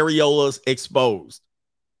their areolas exposed.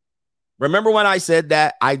 Remember when I said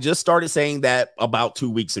that? I just started saying that about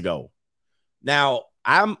 2 weeks ago. Now,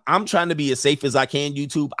 I'm trying to be as safe as I can,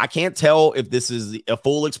 YouTube. I can't tell if this is a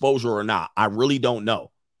full exposure or not. I really don't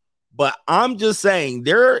know. But I'm just saying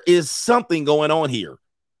there is something going on here.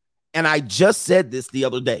 And I just said this the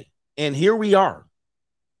other day. And here we are.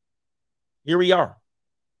 Here we are.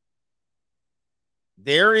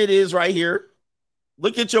 There it is right here.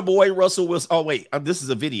 Look at your boy, Russell Wilson. Oh, wait. This is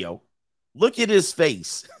a video. Look at his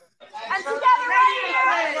face. And together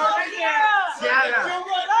right here.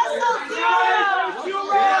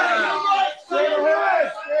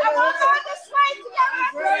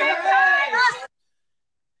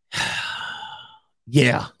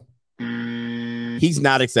 Yeah. He's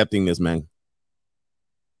not accepting this, man.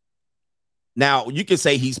 Now, you can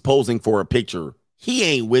say he's posing for a picture. He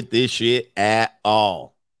ain't with this shit at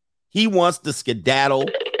all. He wants to skedaddle.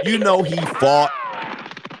 You know he fought.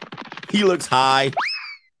 He looks high.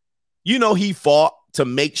 You know he fought to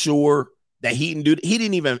make sure that he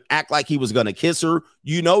didn't even act like he was going to kiss her.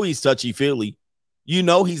 You know he's touchy-feely. You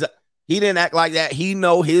know he didn't act like that. He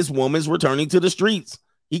know his woman's returning to the streets.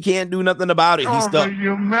 He can't do nothing about it. He's stuck.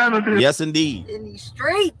 Yes, indeed. In these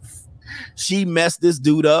streets. She messed this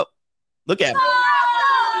dude up. Look at him.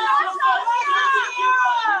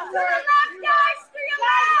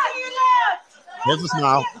 There's a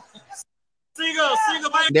smile.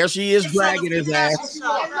 There she is dragging his ass.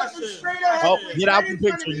 Oh, get out the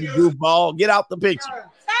picture, you goofball. Get out the picture.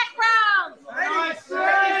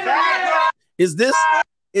 Is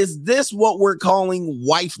this what we're calling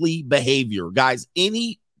wifely behavior, guys?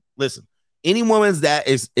 Any woman that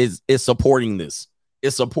is supporting this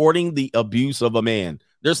is supporting the abuse of a man.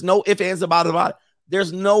 There's no ifs, ands, about it.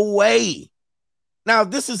 There's no way. Now,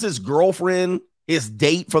 this is his girlfriend, his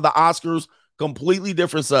date for the Oscars, completely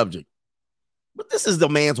different subject. But this is the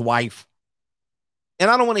man's wife.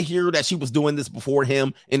 And I don't want to hear that she was doing this before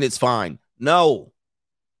him and it's fine. No.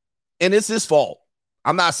 And it's his fault.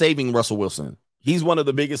 I'm not saving Russell Wilson. He's one of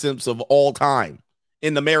the biggest simps of all time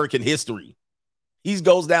in American history. He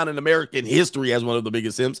goes down in American history as one of the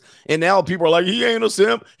biggest simps. And now people are like, he ain't a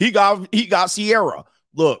simp. He got Sierra.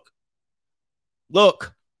 Look.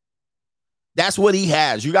 That's what he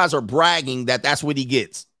has. You guys are bragging that that's what he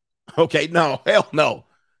gets. Okay, no, hell no.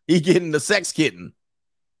 He getting the sex kitten.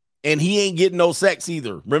 And he ain't getting no sex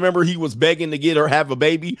either. Remember, he was begging to get her have a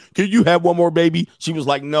baby. Can you have one more baby? She was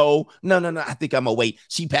like, no. I think I'm gonna wait.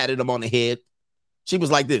 She patted him on the head. She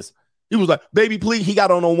was like this. He was like, baby, please. He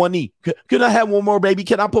got on one knee. Can I have one more, baby?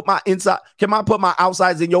 Can I put my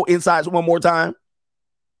outsides in your insides one more time?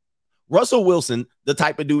 Russell Wilson, the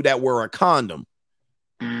type of dude that wear a condom.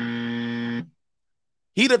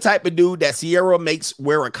 He the type of dude that Sierra makes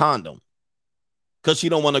wear a condom because she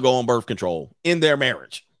don't want to go on birth control in their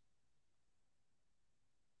marriage.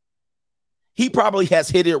 He probably has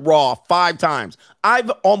hit it raw 5 times. I've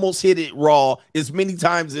almost hit it raw as many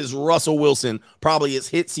times as Russell Wilson probably has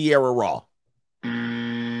hit Sierra raw.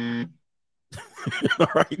 All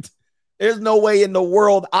right. There's no way in the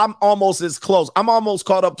world I'm almost as close. I'm almost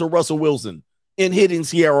caught up to Russell Wilson in hitting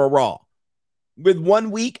Sierra raw. With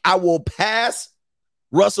 1 week, I will pass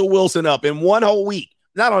Russell Wilson up in 1 whole week.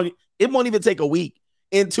 It won't even take a week.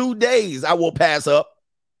 In 2 days, I will pass up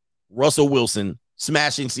Russell Wilson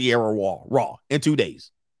smashing Sierra raw in 2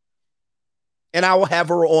 days. And I will have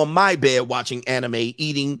her on my bed watching anime,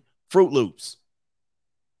 eating Fruit Loops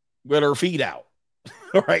with her feet out.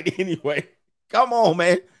 All right, anyway, come on,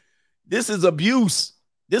 man. This is abuse.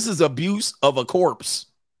 This is abuse of a corpse.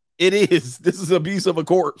 It is. This is abuse of a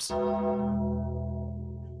corpse.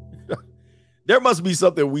 There must be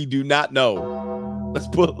something we do not know. Let's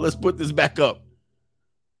put this back up.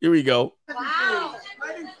 Here we go. Wow.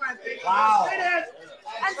 Wow. And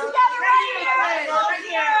together right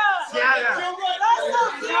here.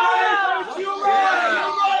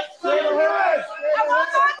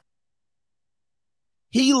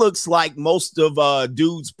 He looks like most of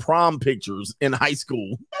dude's prom pictures in high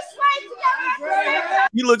school.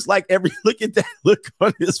 He looks like look at that look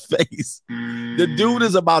on his face. The dude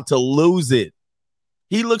is about to lose it.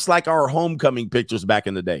 He looks like our homecoming pictures back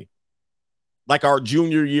in the day. Like our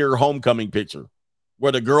junior year homecoming picture,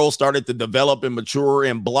 where the girl started to develop and mature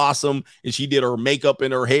and blossom, and she did her makeup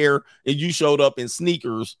and her hair, and you showed up in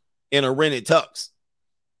sneakers and a rented tux.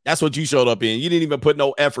 That's what you showed up in. You didn't even put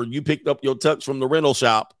no effort. You picked up your tux from the rental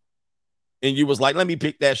shop, and you was like, let me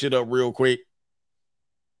pick that shit up real quick.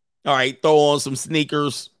 All right, throw on some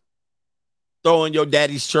sneakers. Throw on your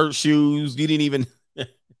daddy's church shoes. You didn't even...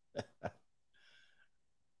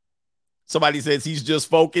 Somebody says he's just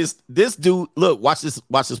focused. This dude, look, watch this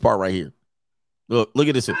part right here. Look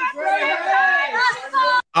at this.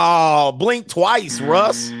 Oh, blink twice,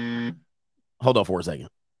 Russ. Hold on for a second.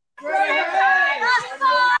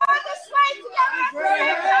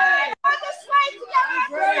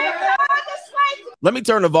 Let me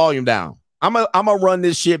turn the volume down. I'm gonna run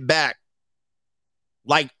this shit back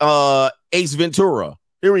like Ace Ventura.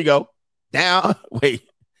 Here we go. Down. Wait.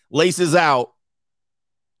 Laces out.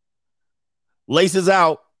 Laces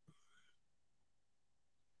out.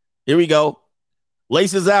 Here we go.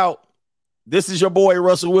 Laces out. This is your boy,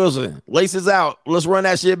 Russell Wilson. Laces out. Let's run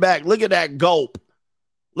that shit back. Look at that gulp.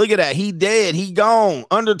 Look at that. He dead. He gone.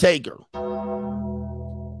 Undertaker.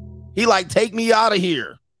 He like, take me out of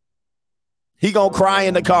here. He gonna cry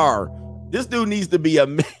in the car. This dude needs to be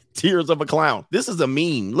tears of a clown. This is a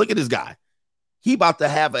meme. Look at this guy. He about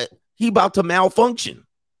to malfunction.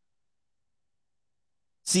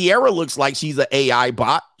 Sierra looks like she's an AI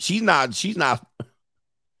bot. She's not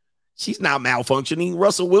malfunctioning.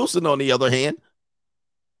 Russell Wilson, on the other hand.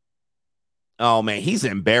 Oh man, he's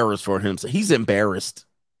embarrassed for him. He's embarrassed.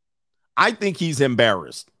 I think he's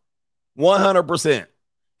embarrassed. 100%.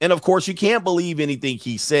 And of course, you can't believe anything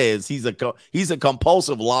he says. He's a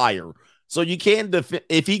compulsive liar. So you can't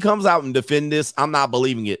if he comes out and defend this, I'm not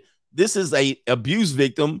believing it. This is a abuse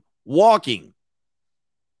victim walking.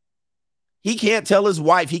 He can't tell his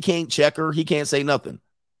wife. He can't check her. He can't say nothing.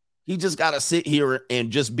 He just got to sit here and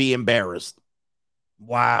just be embarrassed.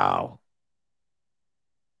 Wow.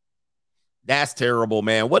 That's terrible,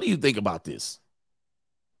 man. What do you think about this?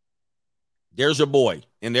 There's your boy.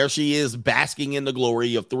 And there she is basking in the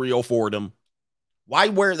glory of 304-dom. Why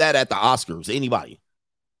wear that at the Oscars? Anybody?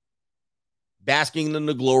 Basking in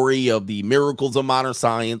the glory of the miracles of modern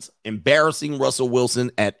science, embarrassing Russell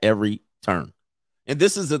Wilson at every turn. And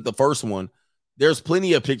this isn't the first one. There's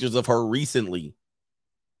plenty of pictures of her recently.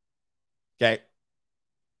 Okay.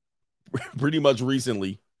 Pretty much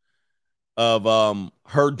recently of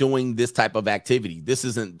her doing this type of activity. This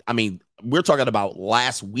isn't, I mean, we're talking about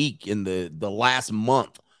last week in the last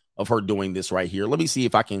month of her doing this right here. Let me see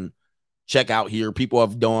if I can check out here. People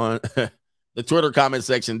have done the Twitter comment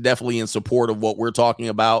section definitely in support of what we're talking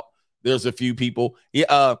about. There's a few people.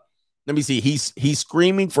 Yeah, let me see. He's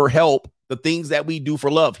screaming for help. The things that we do for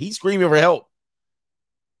love. He's screaming for help.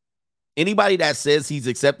 Anybody that says he's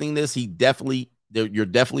accepting this, you're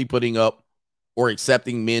definitely putting up or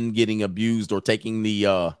accepting men getting abused or taking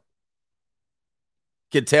the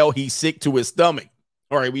can tell he's sick to his stomach.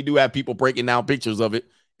 All right, we do have people breaking down pictures of it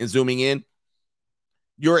and zooming in.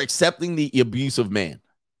 You're accepting the abuse of man,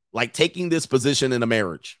 like taking this position in a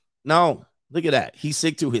marriage. No, look at that. He's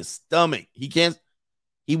sick to his stomach. He can't.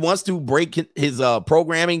 He wants to break his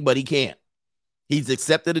programming, but he can't. He's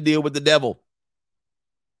accepted a deal with the devil.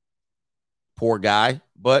 Poor guy.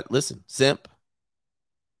 But listen, simp.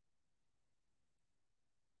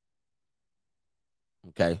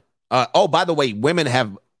 Okay. Oh, by the way, women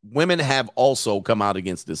have also come out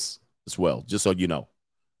against this as well, just so you know.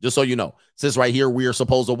 Just so you know. It says right here, we are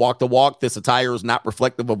supposed to walk the walk. This attire is not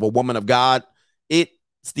reflective of a woman of God. It's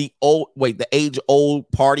the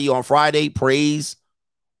age-old party on Friday, praise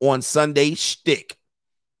on Sunday shtick.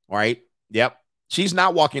 All right. Yep. She's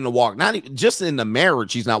not walking the walk. Not even, just in the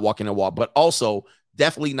marriage, she's not walking the walk, but also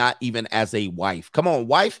definitely not even as a wife. Come on,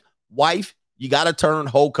 wife, you got to turn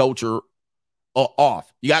whole culture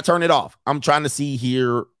off. You got to turn it off. I'm trying to see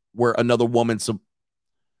here where another woman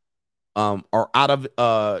are out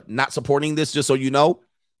of not supporting this, just so you know.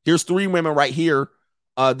 Here's 3 women right here.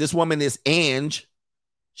 This woman is Ange.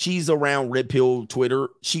 She's around Red Pill Twitter.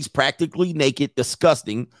 She's practically naked,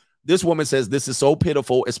 disgusting. This woman says, this is so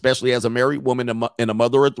pitiful, especially as a married woman and a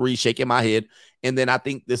mother of 3, shaking my head. And then I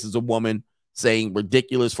think this is a woman saying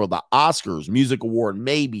ridiculous for the Oscars, music award,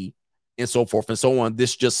 maybe. and so forth and so on.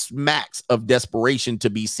 This just smacks of desperation to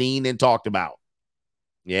be seen and talked about.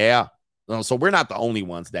 Yeah. So we're not the only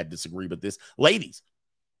ones that disagree with this. Ladies,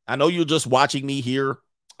 I know you're just watching me here.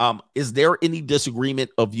 Is there any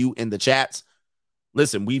disagreement of you in the chats?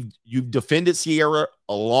 Listen, you've defended Ciara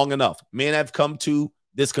long enough. Men have come to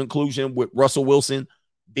this conclusion with Russell Wilson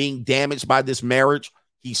being damaged by this marriage.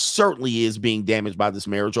 He certainly is being damaged by this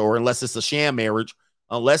marriage, or unless it's a sham marriage.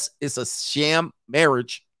 Unless it's a sham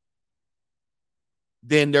marriage,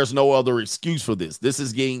 then there's no other excuse for this. This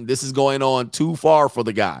is going on too far for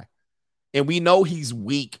the guy. And we know he's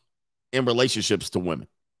weak in relationships to women.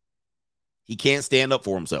 He can't stand up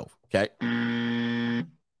for himself, okay?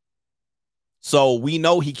 So we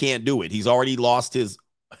know he can't do it. He's already lost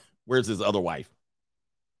where's his other wife?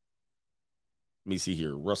 Let me see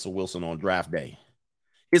here. Russell Wilson on draft day.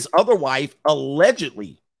 His other wife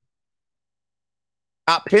allegedly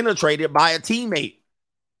got penetrated by a teammate.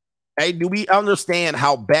 Hey, do we understand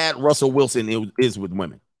how bad Russell Wilson is with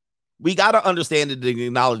women? We got to understand it and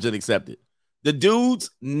acknowledge and accept it. The dude's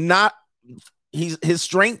not, his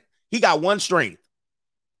strength, he got one strength,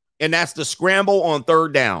 and that's the scramble on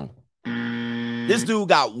third down. This dude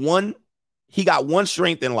got one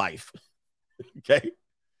strength in life. Okay.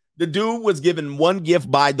 The dude was given one gift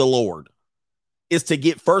by the Lord, is to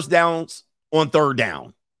get first downs on third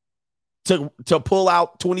down, to pull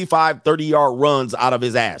out 25, 30-yard runs out of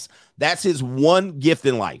his ass. That's his one gift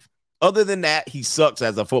in life. Other than that, he sucks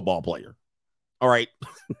as a football player. All right.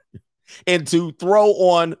 And to throw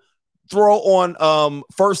on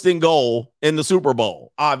first and goal in the Super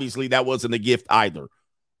Bowl, obviously that wasn't a gift either.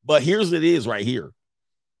 But here's it is right here.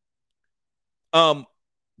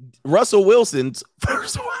 Russell Wilson's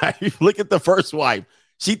first wife, look at the first wife.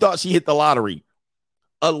 She thought she hit the lottery.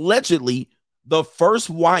 Allegedly, the first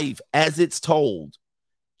wife, as it's told,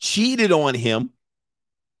 cheated on him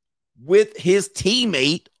with his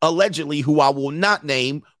teammate, allegedly, who I will not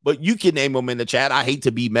name, but you can name him in the chat. I hate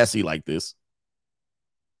to be messy like this.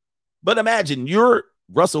 But imagine you're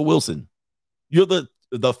Russell Wilson. You're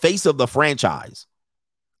the face of the franchise,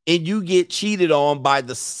 and you get cheated on by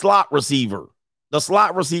the slot receiver. The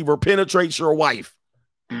slot receiver penetrates your wife.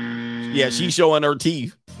 Yeah, she's showing her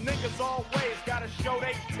teeth. Niggas always gotta show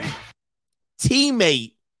their teeth.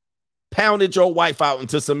 Teammate pounded your wife out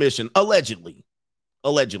into submission, allegedly.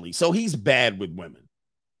 So he's bad with women.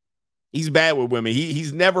 He's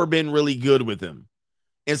never been really good with them.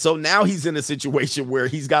 And so now he's in a situation where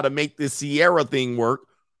he's got to make this Ciara thing work.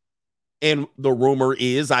 And the rumor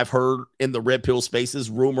is, I've heard in the Red Pill spaces,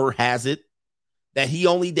 rumor has it that he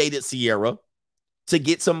only dated Ciara to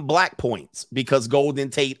get some black points because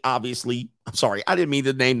Golden Tate, obviously, I'm sorry, I didn't mean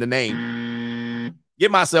to name the name.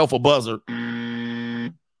 Get myself a buzzer.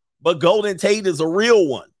 But Golden Tate is a real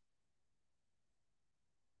one.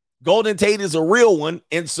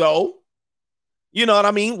 And so, you know what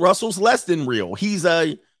I mean? Russell's less than real. He's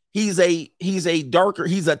a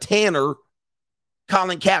tanner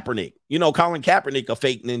Colin Kaepernick. You know, Colin Kaepernick, a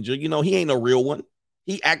fake ninja. You know, he ain't a real one.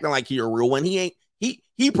 He acting like he a real one. He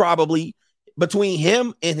probably, between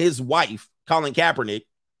him and his wife, Colin Kaepernick,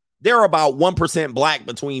 they're about 1% black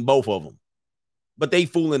between both of them. But they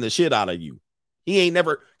fooling the shit out of you.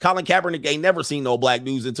 Colin Kaepernick ain't never seen no black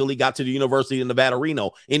dudes until he got to the University of Nevada,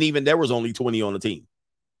 Reno. And even there was only 20 on the team.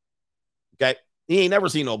 Okay. He ain't never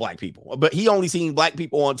seen no black people, but he only seen black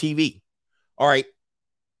people on TV. All right.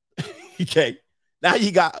 Okay. Now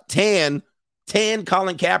you got tan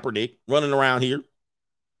Colin Kaepernick running around here.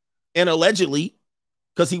 And allegedly,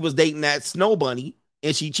 because he was dating that snow bunny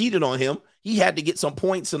and she cheated on him, he had to get some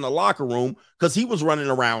points in the locker room because he was running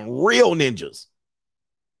around real ninjas.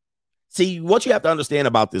 See, what you have to understand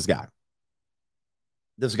about this guy,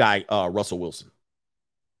 Russell Wilson.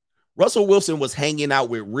 Russell Wilson was hanging out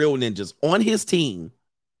with real ninjas on his team.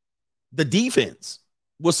 The defense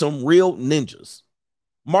was some real ninjas.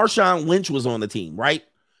 Marshawn Lynch was on the team, right?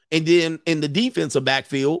 And then in the defensive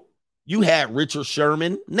backfield, you had Richard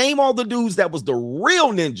Sherman. Name all the dudes that was the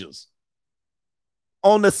real ninjas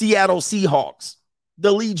on the Seattle Seahawks,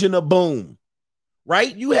 the Legion of Boom.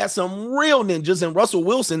 Right? You had some real ninjas and Russell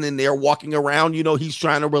Wilson in there walking around. You know, he's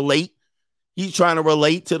trying to relate. He's trying to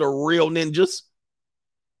relate to the real ninjas.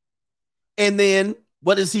 And then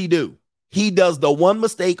what does he do? He does the one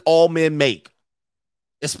mistake all men make,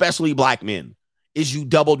 especially black men, is you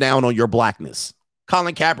double down on your blackness.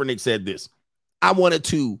 Colin Kaepernick said this. I wanted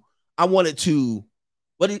to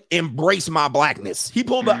embrace my blackness. He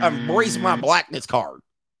pulled the embrace my blackness card.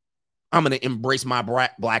 I'm going to embrace my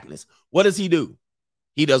blackness. What does he do?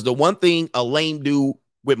 He does the one thing a lame dude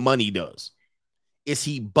with money does, is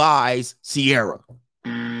he buys Ciara.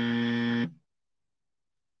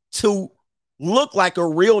 to look like a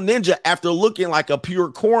real ninja after looking like a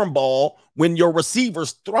pure cornball when your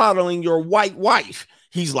receiver's throttling your white wife.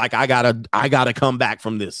 He's like, I gotta come back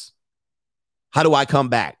from this. How do I come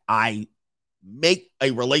back? I make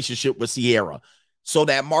a relationship with Ciara so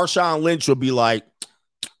that Marshawn Lynch will be like,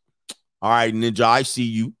 all right, Ninja, I see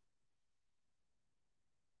you.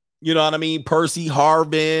 You know what I mean? Percy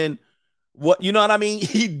Harvin. What, you know what I mean?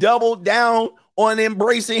 He doubled down on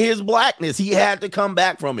embracing his blackness. He had to come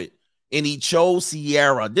back from it. And he chose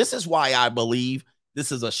Ciara. This is why I believe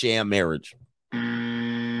this is a sham marriage.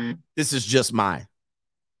 This is just mine.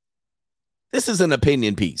 This is an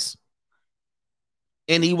opinion piece.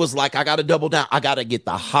 And he was like, I got to double down. I got to get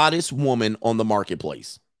the hottest woman on the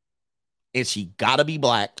marketplace. And she got to be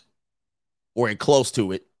black or close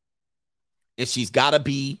to it. And she's got to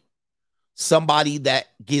be somebody that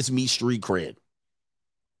gives me street cred.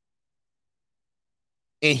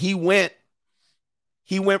 And he went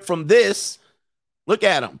from this. Look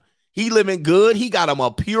at him. He living good. He got him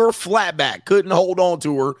a pure flatback. Couldn't hold on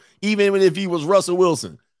to her, even if he was Russell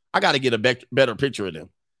Wilson. I got to get a better picture of them.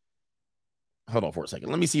 Hold on for a second.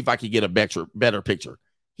 Let me see if I can get a better picture.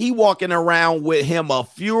 He walking around with him a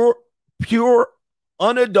pure,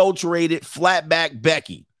 unadulterated flatback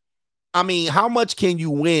Becky. I mean, how much can you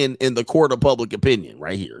win in the court of public opinion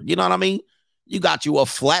right here? You know what I mean? You got you a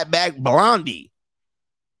flatback Blondie.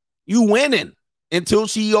 You winning until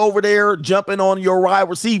she over there jumping on your wide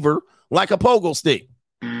receiver like a pogo stick.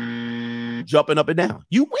 Jumping up and down.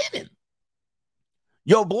 You winning.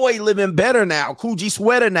 Your boy living better now. Coogee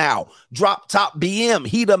sweater now. Drop top BM.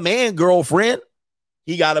 He the man, girlfriend.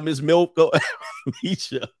 He got him his milk.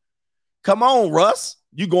 Come on, Russ.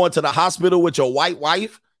 You going to the hospital with your white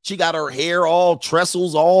wife? She got her hair all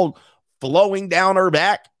trestles, all flowing down her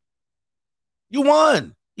back. You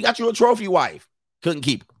won. You got you a trophy wife. Couldn't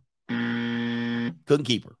keep her. Couldn't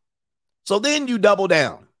keep her. So then you double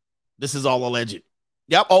down. This is all alleged.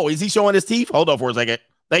 Yep. Oh, is he showing his teeth? Hold on for a second.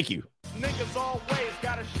 Thank you. Niggas always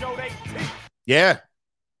gotta show they teeth. Yeah.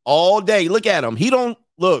 All day. Look at him. He don't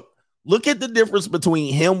look. Look at the difference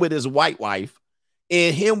between him with his white wife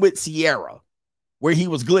and him with Ciara, where he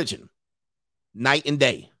was glitching night and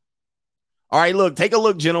day. All right, look, take a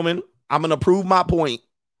look, gentlemen. I'm going to prove my point.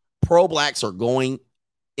 Pro-blacks are going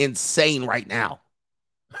insane right now.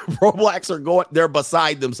 Pro-blacks are going, they're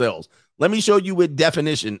beside themselves. Let me show you with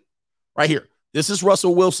definition right here. This is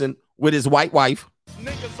Russell Wilson with his white wife.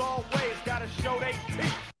 Niggas always gotta show they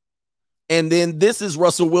teeth. And then this is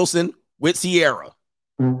Russell Wilson with Ciara.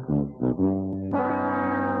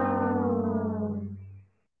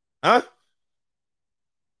 Huh?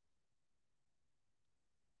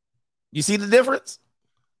 You see the difference?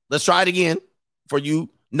 Let's try it again for you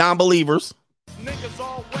non-believers. Niggas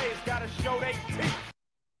always gotta show they teeth.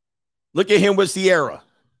 Look at him with Ciara.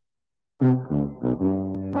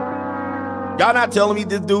 Y'all not telling me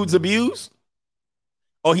this dude's abused?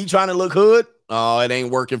 Oh, he trying to look hood? Oh, it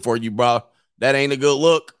ain't working for you, bro. That ain't a good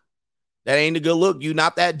look. That ain't a good look. You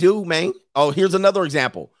not that dude, man. Oh, here's another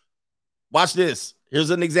example. Watch this. Here's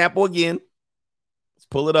an example again. Let's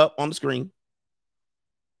pull it up on the screen.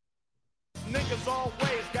 Niggas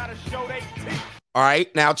always gotta show they teeth. All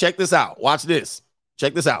right, now check this out. Watch this.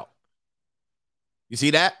 Check this out. You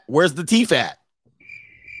see that? Where's the teeth at?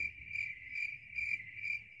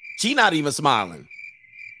 She not even smiling.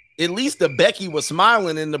 At least the Becky was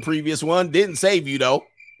smiling in the previous one. Didn't save you, though.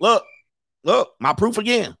 Look, my proof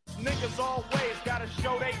again. Niggas always gotta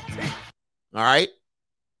show they teeth. All right.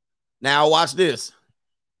 Now watch this.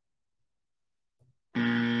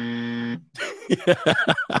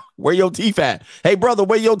 Where your teeth at? Hey, brother,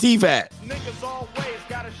 where your teeth at? Niggas always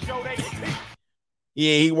gotta show they teeth.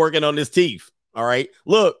 Yeah, he working on his teeth. All right.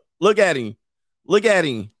 Look at him. Look at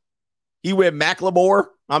him. He went Macklemore.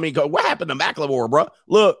 I mean, what happened to Macklemore, bro?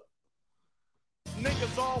 Look.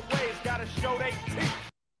 Niggas always gotta show they teeth.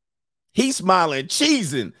 He's smiling,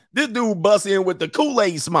 cheesing. This dude busts in with the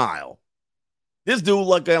Kool-Aid smile. This dude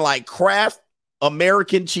looking like Kraft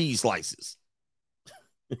American cheese slices.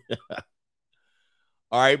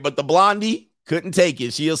 All right, but the Blondie couldn't take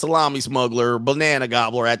it. She a salami smuggler, banana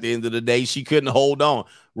gobbler at the end of the day. She couldn't hold on.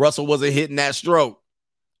 Russell wasn't hitting that stroke.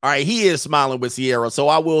 All right, he is smiling with Ciara, so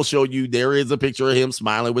I will show you there is a picture of him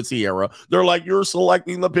smiling with Ciara. They're like, you're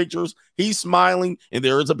selecting the pictures. He's smiling, and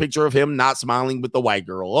there is a picture of him not smiling with the white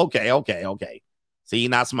girl. Okay. See,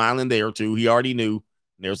 not smiling there, too. He already knew.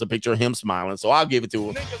 There's a picture of him smiling, so I'll give it to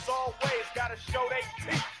him. Niggas always gotta show they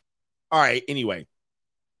teeth. All right, anyway,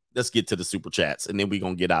 let's get to the super chats, and then we're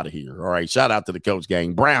going to get out of here. All right, shout out to the coach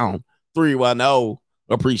gang. Brown, 310,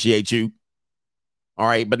 appreciate you. All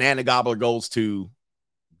right, Banana Gobbler goes to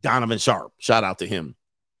Donovan Sharp. Shout out to him.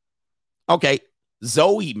 Okay.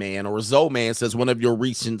 Zoe Man says, one of your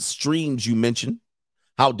recent streams you mentioned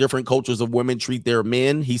how different cultures of women treat their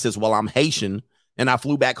men. He says, well, I'm Haitian and I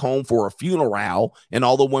flew back home for a funeral and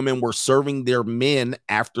all the women were serving their men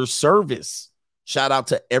after service. Shout out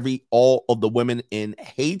to all of the women in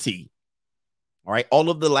Haiti. All right. All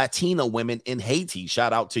of the Latina women in Haiti.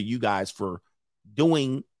 Shout out to you guys for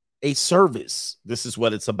doing a service. This is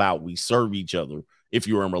what it's about. We serve each other if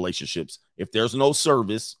you're in relationships. If there's no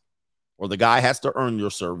service or the guy has to earn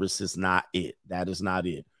your service, it's not it. That is not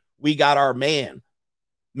it. We got our man.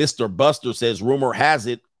 Mr. Buster says, rumor has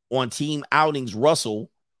it on team outings,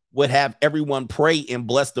 Russell would have everyone pray and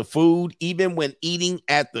bless the food, even when eating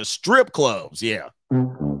at the strip clubs. Yeah.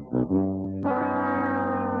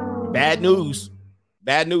 Bad news.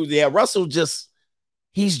 Bad news. Yeah, Russell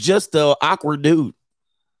he's just an awkward dude.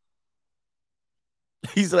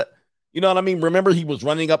 He's you know what I mean? Remember he was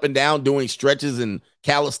running up and down doing stretches and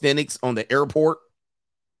calisthenics on the airport?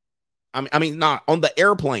 I mean, not on the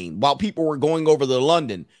airplane while people were going over to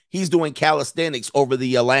London. He's doing calisthenics over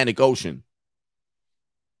the Atlantic Ocean.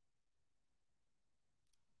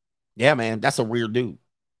 Yeah, man, that's a weird dude.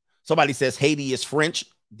 Somebody says Haiti is French,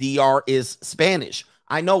 DR is Spanish.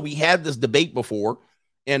 I know we had this debate before,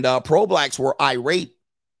 and pro-blacks were irate.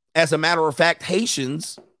 As a matter of fact,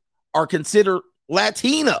 Haitians are considered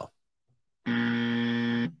Latino.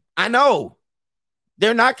 I know.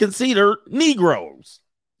 They're not considered Negroes.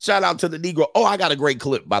 Shout out to the Negro. Oh, I got a great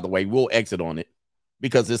clip, by the way. We'll exit on it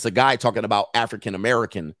because it's a guy talking about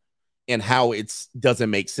African-American and how it doesn't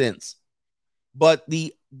make sense. But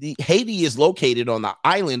the Haiti is located on the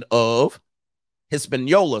island of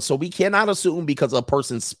Hispaniola. So we cannot assume because a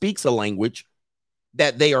person speaks a language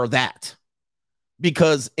that they are that.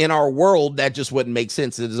 Because in our world, that just wouldn't make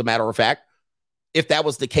sense. As a matter of fact, if that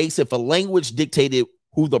was the case, if a language dictated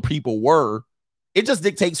who the people were, it just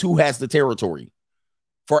dictates who has the territory.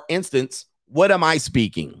 For instance, what am I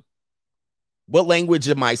speaking? What language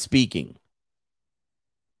am I speaking?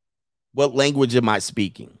 What language am I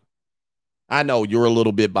speaking? I know you're a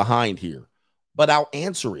little bit behind here, but I'll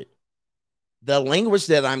answer it. The language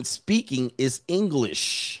that I'm speaking is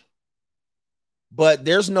English, but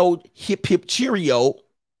there's no hip hip cheerio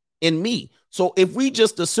in me. So if we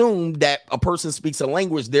just assume that a person speaks a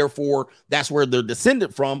language, therefore that's where they're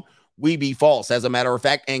descended from, we be false. As a matter of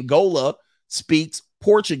fact, Angola speaks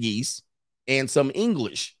Portuguese and some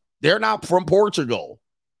English. They're not from Portugal.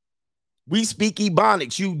 We speak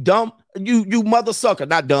Ebonics. You dumb, you mother sucker,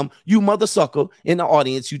 not dumb. You mother sucker in the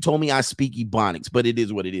audience. You told me I speak Ebonics, but it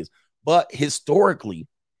is what it is. But historically,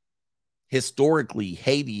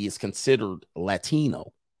 Haiti is considered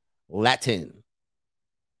Latino, not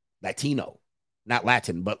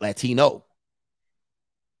Latin, but Latino.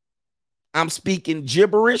 I'm speaking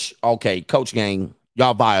gibberish. Okay, Coach Gang,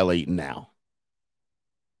 y'all violating now.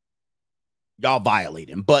 Y'all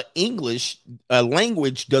violating. But English,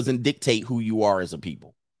 language doesn't dictate who you are as a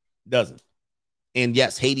people. Doesn't. And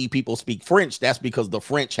yes, Haiti people speak French. That's because the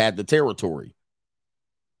French had the territory.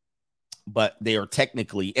 But they are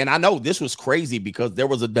technically, and I know this was crazy because there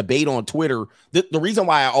was a debate on Twitter. The reason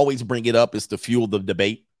why I always bring it up is to fuel the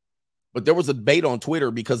debate. But there was a debate on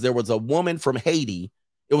Twitter because there was a woman from Haiti.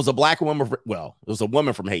 It was a black woman. Well, it was a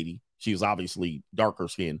woman from Haiti. She was obviously darker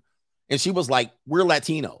skin. And she was like, we're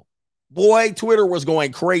Latino. Boy, Twitter was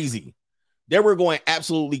going crazy. They were going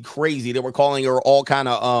absolutely crazy. They were calling her all kind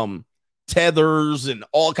of tethers and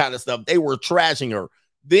all kind of stuff. They were trashing her.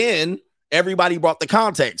 Then everybody brought the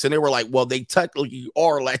context and they were like, well, they technically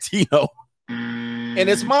are Latino. And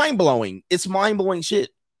it's mind-blowing. It's mind-blowing shit.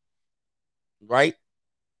 Right?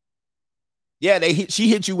 Yeah, she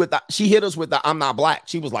hit us with the I'm not black.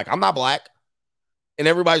 She was like, I'm not black. And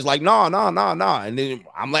everybody's like, no. And then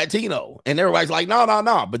I'm Latino. And everybody's like, no.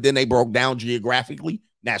 But then they broke down geographically,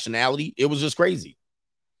 nationality. It was just crazy.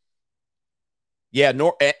 Yeah,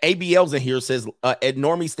 ABL's in here says,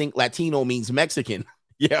 normies think Latino means Mexican.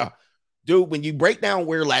 Yeah. Dude, when you break down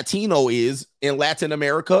where Latino is in Latin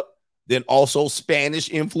America, then also Spanish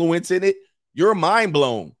influence in it, you're mind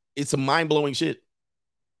blown. It's a mind-blowing shit.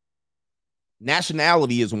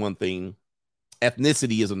 Nationality is one thing.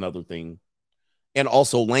 Ethnicity is another thing. And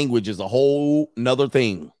also language is a whole nother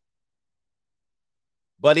thing.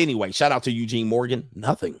 But anyway, shout out to Eugene Morgan.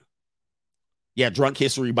 Nothing. Yeah, Drunk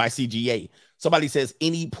History by CGA. Somebody says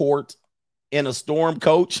any port in a storm,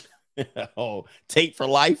 coach. Oh, Tate for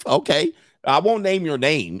life. Okay. I won't name your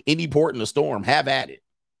name. Any port in a storm. Have at it.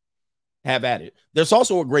 Have at it. There's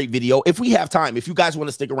also a great video. If we have time, if you guys want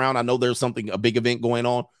to stick around, I know there's a big event going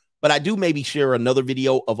on, but I do maybe share another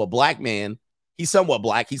video of a black man. He's somewhat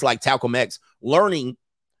black. He's like Talcum X, learning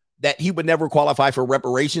that he would never qualify for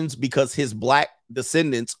reparations because his black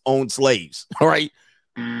descendants owned slaves. All right.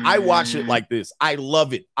 I watch it like this. I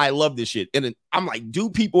love it. I love this shit. And I'm like, do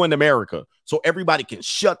people in America so everybody can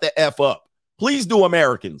shut the F up. Please do,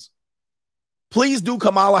 Americans. Please do,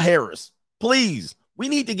 Kamala Harris. Please. We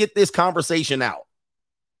need to get this conversation out.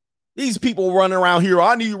 These people running around here,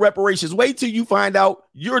 I need reparations. Wait till you find out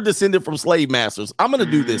you're descended from slave masters. I'm going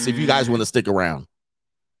to do this if you guys want to stick around.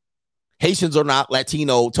 Haitians are not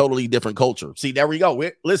Latino, totally different culture. See, there we go.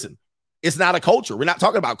 Listen, it's not a culture. We're not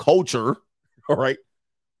talking about culture. All right.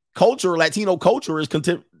 Culture, Latino culture is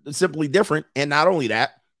simply different. And not only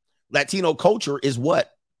that, Latino culture is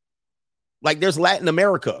what? Like there's Latin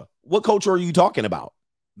America. What culture are you talking about?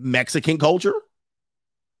 Mexican culture?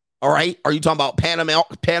 All right. Are you talking about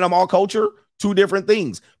Panama culture? Two different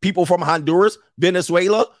things. People from Honduras,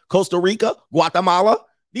 Venezuela, Costa Rica, Guatemala.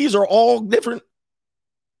 These are all different.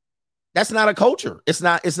 That's not a culture. It's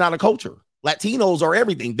not a culture. Latinos are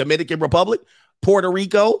everything. Dominican Republic, Puerto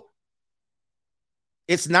Rico.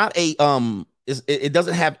 It's not a it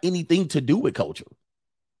doesn't have anything to do with culture.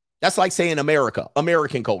 That's like saying America,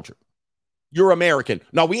 American culture. You're American.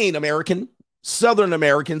 No, we ain't American. Southern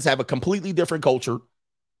Americans have a completely different culture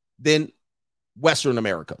than Western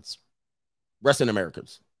Americans.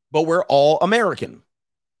 But we're all American.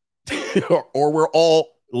 or we're all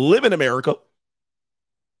live in America.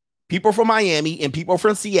 People from Miami and people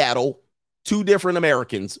from Seattle, two different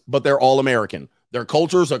Americans, but they're all American. Their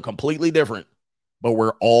cultures are completely different, but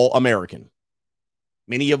we're all American.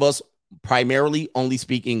 Many of us primarily only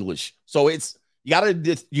speak English. So it's you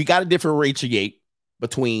gotta differentiate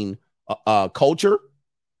between culture,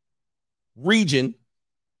 region,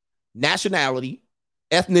 nationality,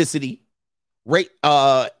 ethnicity,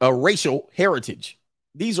 racial heritage.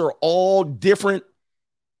 These are all different.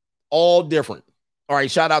 All different. All right,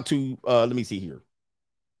 shout out to, let me see here.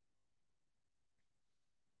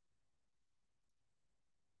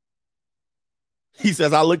 He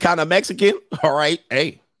says, I look kind of Mexican. All right,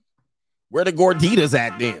 hey, where the Gorditas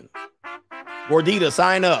at then? Gordita,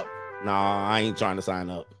 sign up. Nah, I ain't trying to sign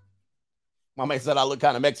up. My man said I look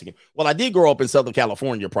kind of Mexican. Well, I did grow up in Southern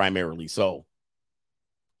California primarily, so.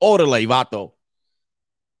 Órale, vato.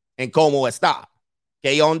 And como está?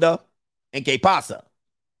 ¿Qué onda? And qué pasa?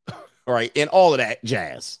 All right, and all of that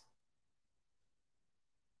jazz.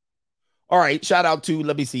 All right, shout out to,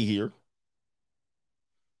 let me see here.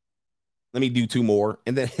 Let me do two more.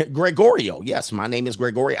 And then Gregorio. Yes, my name is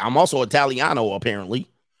Gregorio. I'm also Italiano, apparently.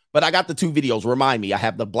 But I got the two videos. Remind me, I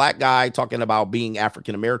have the black guy talking about being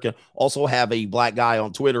African-American. Also have a black guy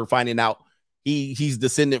on Twitter finding out he's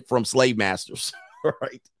descendant from slave masters. All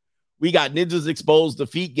right. We got Ninjas Exposed, the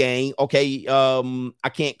Feet Gang. Okay, I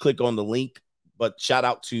can't click on the link, but shout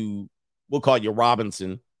out to, we'll call you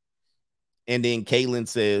Robinson. And then Kaylin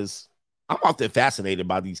says, I'm often fascinated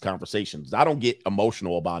by these conversations. I don't get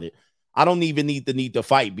emotional about it. I don't even need to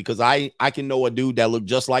fight because I can know a dude that looked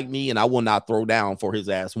just like me and I will not throw down for his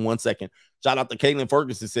ass. 1 second. Shout out to Caitlin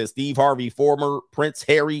Ferguson. Says Steve Harvey, former Prince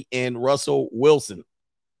Harry and Russell Wilson.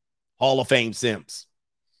 Hall of Fame Simps.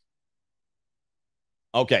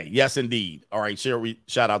 Okay. Yes, indeed. All right. Sherry,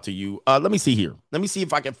 shout out to you. Let me see here. Let me see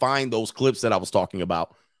if I can find those clips that I was talking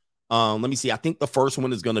about. Let me see. I think the first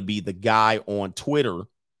one is going to be the guy on Twitter,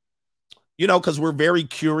 you know, because we're very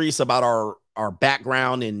curious about our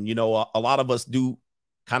background. And, you know, a lot of us do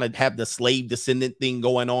kind of have the slave descendant thing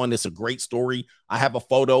going on. It's a great story. I have a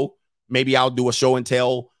photo. Maybe I'll do a show and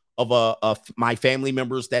tell of my family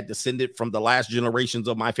members that descended from the last generations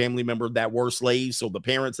of my family members that were slaves. So the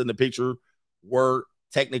parents in the picture were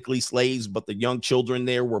technically slaves, but the young children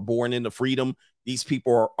there were born into freedom. These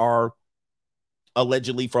people are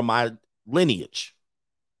allegedly from my lineage.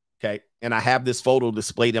 Okay. And I have this photo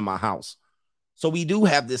displayed in my house. So we do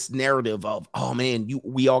have this narrative of, oh man,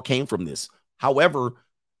 we all came from this. However,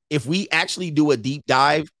 if we actually do a deep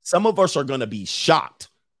dive, some of us are going to be shocked.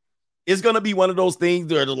 It's going to be one of those things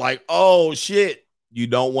that are like, oh shit, you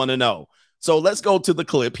don't want to know. So let's go to the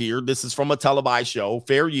clip here. This is from a televised show,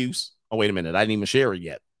 Fair Use. Oh, wait a minute. I didn't even share it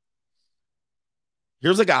yet.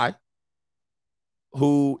 Here's a guy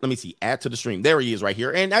who, let me see, add to the stream. There he is right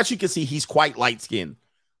here. And as you can see, he's quite light-skinned.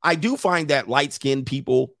 I do find that light-skinned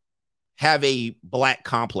people have a black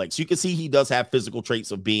complex. You can see he does have physical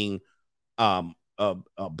traits of being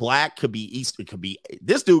black, could be Eastern, could be,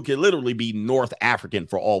 this dude could literally be North African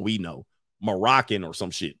for all we know, Moroccan or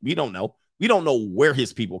some shit. We don't know. We don't know where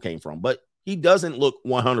his people came from, but he doesn't look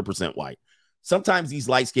 100% white. Sometimes these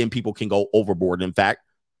light-skinned people can go overboard. In fact,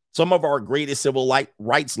 some of our greatest civil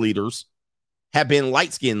rights leaders have been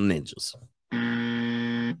light-skinned ninjas.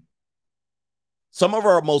 Some of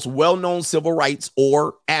our most well-known civil rights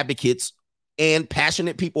or advocates and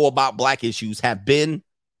passionate people about black issues have been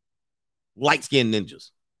light-skinned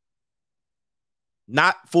ninjas.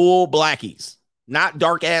 Not full blackies, not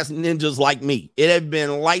dark-ass ninjas like me. It have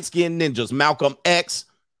been light-skinned ninjas. Malcolm X,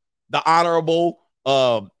 the Honorable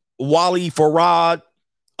Wally Farad,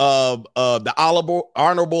 the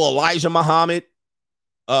Honorable Elijah Muhammad,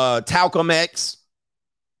 Talcum X,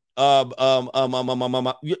 go down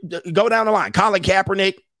the line. Colin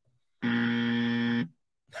Kaepernick, all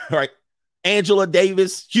right, Angela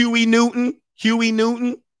Davis, Huey Newton.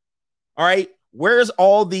 All right, where's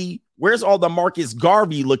all the Marcus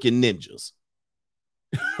Garvey looking ninjas?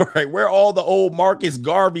 All right, where are all the old Marcus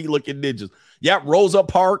Garvey looking ninjas? Yeah, Rosa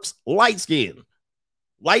Parks, light skin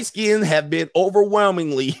have been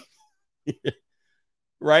overwhelmingly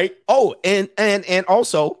right. Oh, and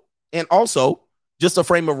also just a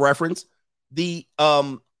frame of reference, the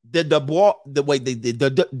W.E.B.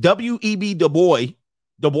 Du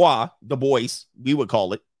Bois, we would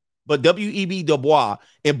call it, but W.E.B. Du Bois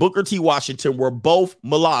and Booker T. Washington were both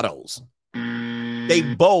mulattoes. They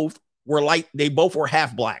both were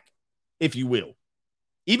half black, if you will.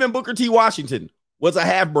 Even Booker T. Washington was a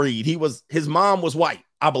half breed. His mom was white,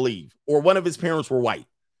 I believe, or one of his parents were white.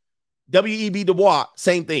 W.E.B. Du Bois,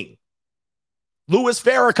 same thing. Louis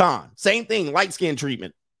Farrakhan, same thing, light skin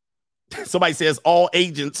treatment. Somebody says all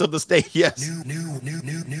agents of the state. Yes.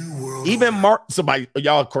 New world. Even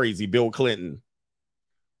y'all crazy, Bill Clinton.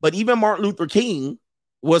 But even Martin Luther King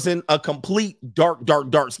wasn't a complete dark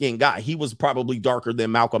skinned guy. He was probably darker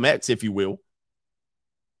than Malcolm X, if you will.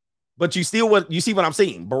 But you see what I'm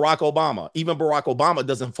saying? Barack Obama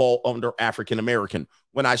doesn't fall under African American.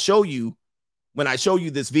 When I show you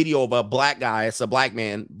this video of a black guy, it's a black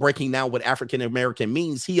man breaking down what African American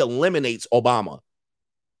means, he eliminates Obama.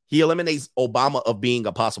 He eliminates Obama of being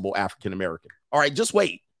a possible African American. All right, just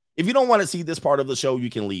wait. If you don't want to see this part of the show, you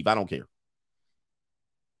can leave. I don't care.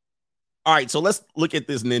 All right, so let's look at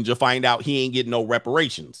this ninja, find out he ain't getting no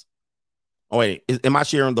reparations. Oh, wait, am I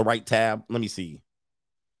sharing the right tab? Let me see.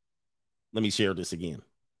 Let me share this again.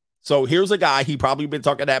 So here's a guy, he probably been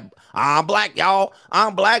talking that, I'm black, y'all.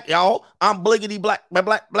 I'm black, y'all. I'm bliggity black,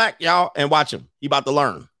 y'all. And watch him. He about to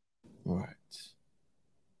learn. Right.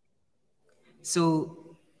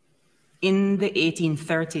 So in the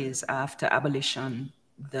 1830s, after abolition,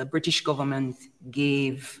 the British government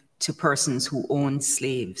gave to persons who owned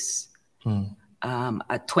slaves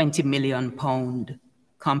a 20 million pound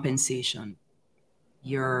compensation.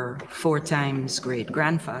 Your 4 times great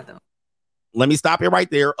grandfather. Let me stop it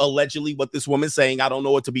right there. Allegedly, what this woman's saying, I don't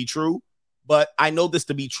know it to be true, but I know this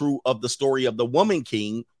to be true of the story of the Woman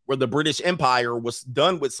King, where the British Empire was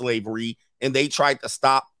done with slavery and they tried to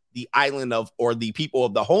stop the island or the people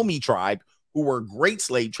of the Homie tribe, who were great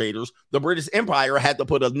slave traders. The British Empire had to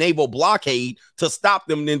put a naval blockade to stop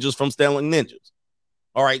them ninjas from stealing ninjas.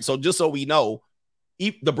 All right, so just so we know,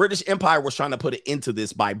 the British Empire was trying to put an end to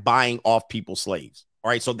this by buying off people's slaves.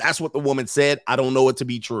 All right, so that's what the woman said. I don't know it to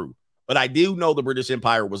be true. But I do know the British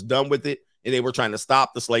Empire was done with it, and they were trying to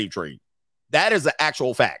stop the slave trade. That is an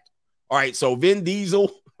actual fact. All right, so Vin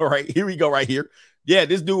Diesel, all right, here we go right here. Yeah,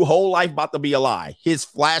 this dude whole life about to be a lie. His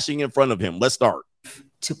flashing in front of him. Let's start.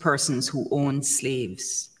 To persons who owned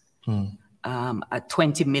slaves, a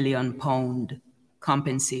 20 million pound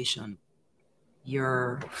compensation.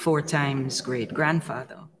 Your 4 times great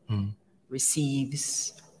grandfather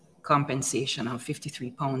receives compensation of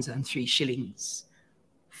 53 pounds and 3 shillings.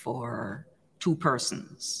 For 2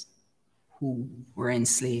 persons who were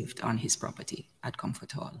enslaved on his property at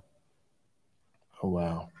Comfort Hall. Oh,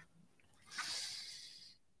 wow.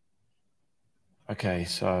 Okay,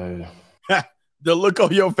 so the look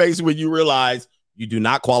on your face when you realize you do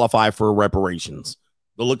not qualify for reparations.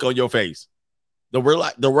 The look on your face.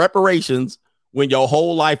 The reparations when your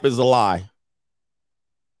whole life is a lie.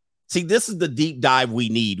 See, this is the deep dive we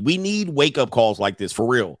need. We need wake-up calls like this, for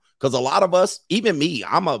real. Because a lot of us, even me,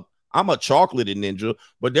 I'm a chocolated ninja,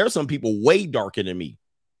 but there's some people way darker than me.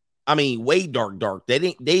 I mean, way dark.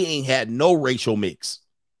 They ain't had no racial mix.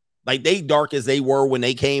 Like, they dark as they were when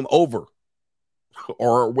they came over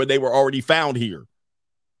or when they were already found here.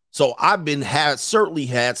 So I've certainly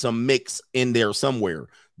had some mix in there somewhere.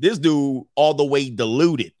 This dude all the way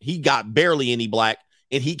diluted. He got barely any black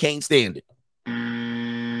and he can't stand it.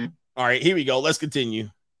 All right, here we go. Let's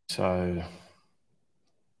continue. So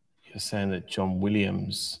you're saying that John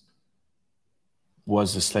Williams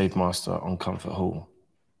was the slave master on Comfort Hall?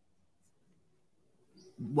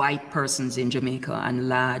 White persons in Jamaica and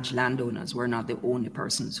large landowners were not the only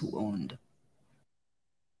persons who owned.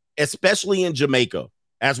 Especially in Jamaica.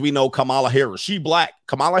 As we know, Kamala Harris, she black.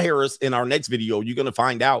 Kamala Harris, in our next video, you're going to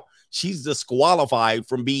find out she's disqualified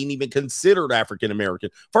from being even considered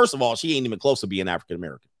African-American. First of all, she ain't even close to being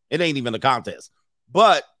African-American. It ain't even a contest.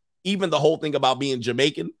 But even the whole thing about being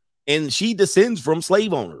Jamaican, and she descends from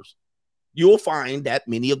slave owners. You'll find that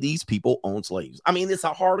many of these people own slaves. I mean, it's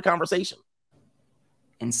a hard conversation.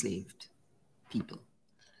 Enslaved people.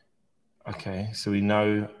 Okay, so we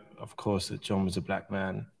know, of course, that John was a black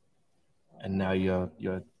man, and now you're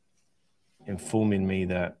informing me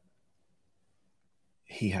that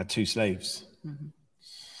he had 2 slaves. Mm-hmm.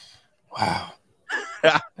 Wow.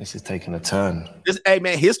 This is taking a turn. Hey,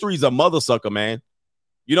 man, history's a mother sucker, man.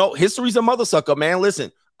 You know, history's a mother sucker, man.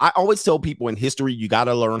 Listen, I always tell people in history, you got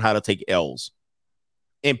to learn how to take L's.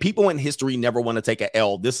 And people in history never want to take an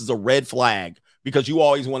L. This is a red flag because you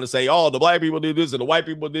always want to say, oh, the black people did this and the white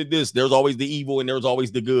people did this. There's always the evil and there's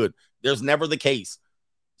always the good. There's never the case.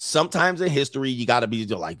 Sometimes in history, you got to be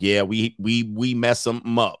like, yeah, we messed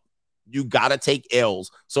something up. You got to take L's.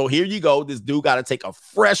 So here you go. This dude got to take a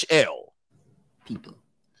fresh L. People.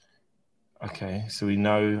 Okay, so we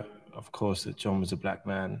know, of course, that John was a black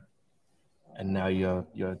man, and now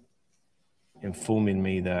you're informing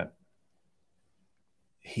me that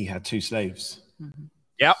he had 2 slaves. Mm-hmm.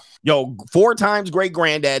 Yep. Yo, 4 times great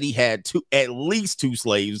granddaddy had at least 2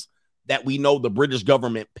 slaves that we know the British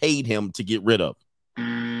government paid him to get rid of.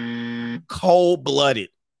 Cold-blooded.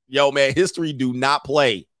 Yo, man, history do not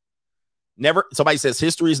play. Never. Somebody says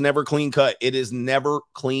history is never clean cut. It is never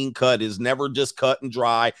clean cut. It is never just cut and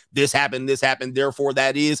dry. This happened, therefore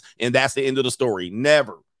that is, and that's the end of the story.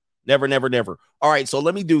 Never. Never, never, never. All right, so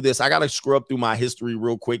let me do this. I got to scrub through my history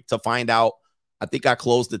real quick to find out. I think I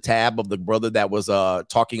closed the tab of the brother that was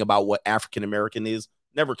talking about what African-American is.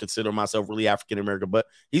 Never consider myself really African-American, but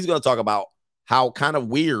he's going to talk about how kind of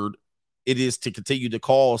weird it is to continue to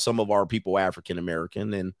call some of our people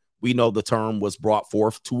African-American. And we know the term was brought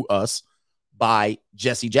forth to us by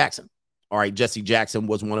Jesse Jackson. All right, Jesse Jackson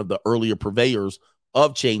was one of the earlier purveyors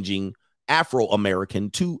of changing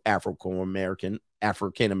Afro-American to African-American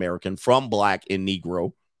from black and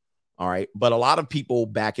Negro. All right, but a lot of people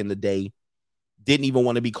back in the day didn't even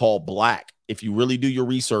want to be called black. If you really do your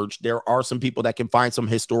research, there are some people that can find some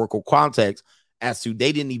historical context as to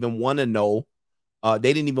they didn't even want to know.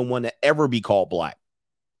 They didn't even want to ever be called black.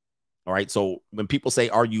 All right, so when people say,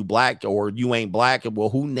 are you black or you ain't black? Well,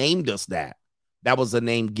 who named us that? That was a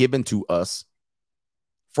name given to us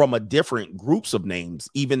from a different groups of names,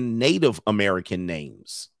 even Native American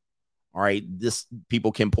names. All right, this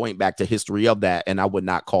people can point back to history of that, and I would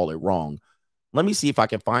not call it wrong. Let me see if I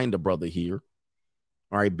can find a brother here.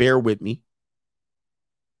 All right, bear with me.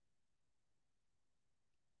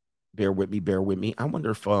 Bear with me. I wonder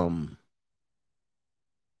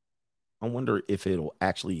if it'll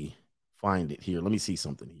actually find it here. Let me see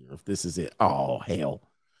something here. If this is it. Oh, hell.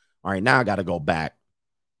 All right, now I got to go back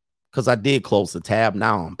because I did close the tab.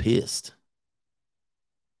 Now I'm pissed.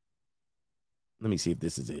 Let me see if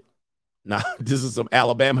this is it. Nah, this is some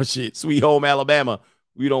Alabama shit. Sweet home Alabama.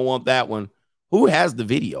 We don't want that one. Who has the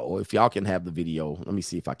video? If y'all can have the video, let me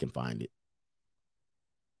see if I can find it.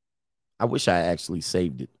 I wish I actually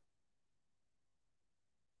saved it.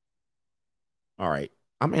 All right.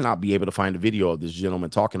 I may not be able to find a video of this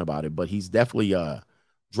gentleman talking about it, but he's definitely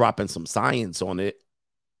dropping some science on it.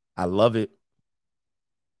 I love it.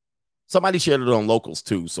 Somebody shared it on Locals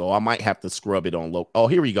too, so I might have to scrub it on local. Oh,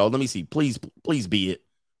 here we go. Let me see. Please be it.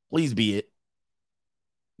 Please be it.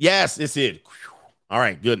 Yes, it's it. All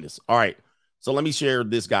right, goodness. All right. So let me share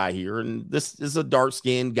this guy here. And this is a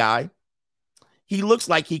dark-skinned guy. He looks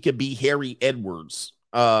like he could be Harry Edwards.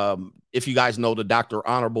 If you guys know the Dr.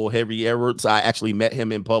 Honorable Harry Edwards, I actually met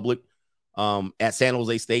him in public at San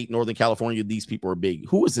Jose State, Northern California. These people are big.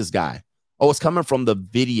 Who is this guy? Oh, it's coming from the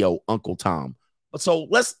video, Uncle Tom. So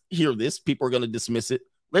let's hear this. People are going to dismiss it.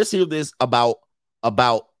 Let's hear this about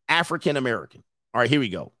African American. All right, here we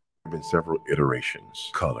go. There have been several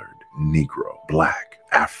iterations: colored, Negro, black,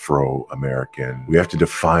 Afro-American. We have to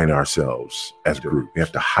define ourselves as a group. We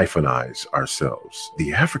have to hyphenize ourselves.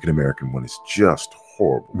 The African-American one is just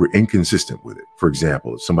horrible. We're inconsistent with it. For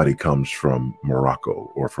example, if somebody comes from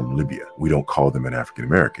Morocco or from Libya, we don't call them an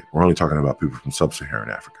African-American. We're only talking about people from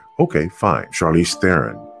sub-Saharan Africa. Okay, fine. Charlize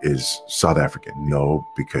Theron is South African. No,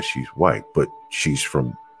 because she's white, but she's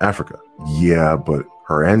from Africa. Yeah, but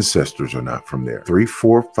her ancestors are not from there. 3,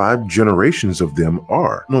 4, 5 generations of them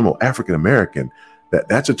are. No, African-American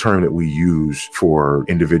That's a term that we use for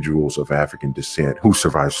individuals of African descent who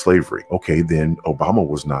survived slavery. Okay, then Obama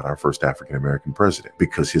was not our first African American president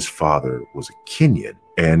because his father was a Kenyan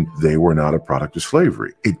and they were not a product of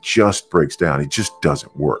slavery. It just breaks down. It just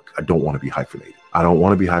doesn't work. I don't want to be hyphenated. I don't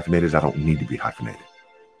want to be hyphenated. I don't need to be hyphenated.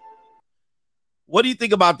 What do you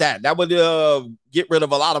think about that? That would get rid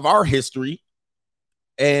of a lot of our history.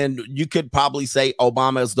 And you could probably say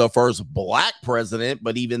Obama is the first black president,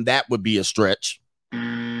 but even that would be a stretch.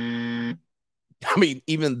 I mean,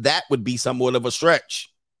 even that would be somewhat of a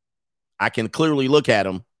stretch. I can clearly look at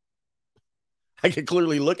him. I can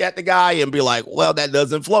clearly look at the guy and be like, well, that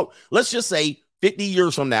doesn't float. Let's just say 50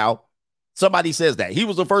 years from now, somebody says that he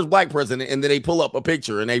was the first black president, and then they pull up a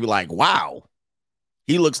picture and they be like, wow,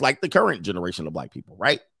 he looks like the current generation of black people,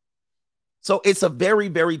 right? So it's a very,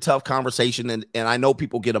 very tough conversation, and I know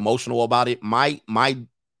people get emotional about it. My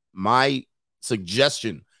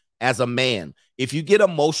suggestion as a man, if you get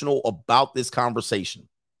emotional about this conversation,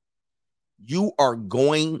 you are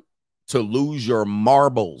going to lose your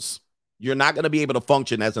marbles. You're not going to be able to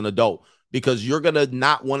function as an adult because you're going to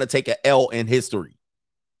not want to take an L in history.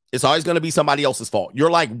 It's always going to be somebody else's fault. You're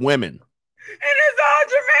like women. And it's all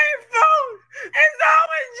Jermaine's fault. It's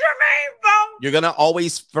always Jermaine's fault. You're going to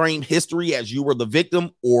always frame history as you were the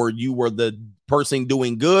victim or you were the person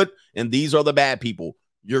doing good, and these are the bad people.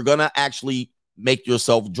 You're going to actually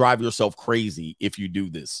drive yourself crazy if you do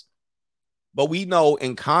this. But we know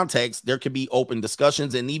in context, there can be open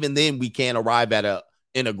discussions, and even then we can't arrive at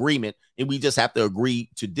an agreement, and we just have to agree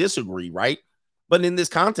to disagree, right? But in this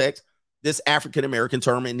context, this African-American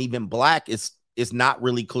term and even black is not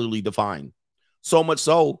really clearly defined. So much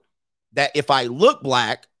so that if I look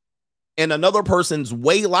black and another person's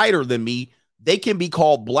way lighter than me, they can be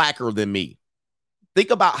called blacker than me. Think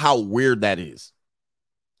about how weird that is.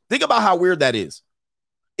 Think about how weird that is.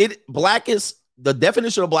 The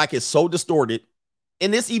definition of black is so distorted,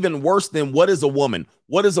 and it's even worse than what is a woman?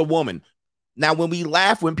 What is a woman? Now, when we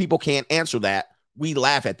laugh, when people can't answer that, we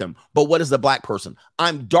laugh at them. But what is a black person?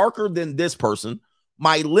 I'm darker than this person.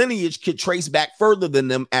 My lineage could trace back further than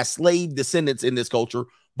them as slave descendants in this culture.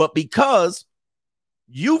 But because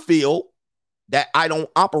you feel that I don't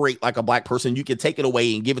operate like a black person, you can take it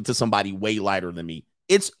away and give it to somebody way lighter than me.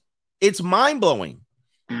 It's mind-blowing.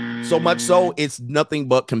 So much so, it's nothing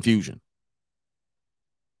but confusion.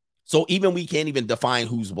 So even we can't even define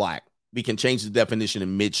who's black. We can change the definition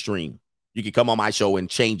in midstream. You can come on my show and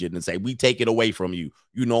change it and say, we take it away from you.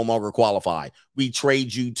 You no longer qualify. We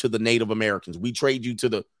trade you to the Native Americans. We trade you to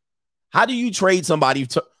the... How do you trade somebody?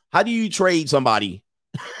 How do you trade somebody?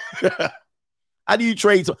 How do you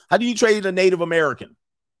trade a Native American?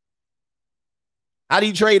 How do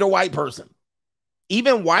you trade a white person?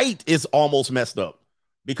 Even white is almost messed up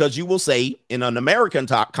because you will say in an American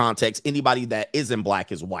context, anybody that isn't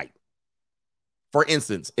black is white. For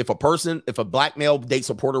instance, if a black male dates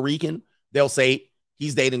a Puerto Rican, they'll say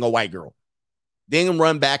he's dating a white girl. Then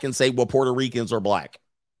run back and say, well, Puerto Ricans are black.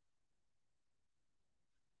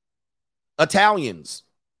 Italians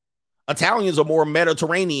are more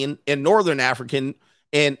Mediterranean and Northern African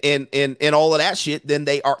and all of that shit than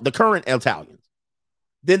they are the current Italians.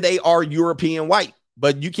 Then they are European white.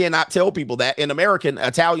 But you cannot tell people that in American,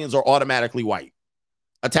 Italians are automatically white.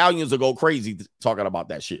 Italians will go crazy talking about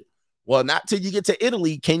that shit. Well, not till you get to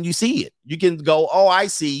Italy can you see it. You can go, oh, I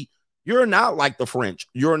see. You're not like the French.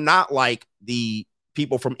 You're not like the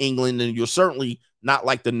people from England, and you're certainly not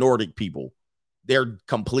like the Nordic people. They're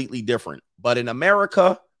completely different. But in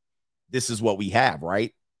America, this is what we have,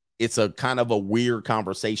 right? It's a kind of a weird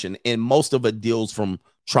conversation, and most of it deals from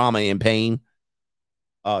trauma and pain,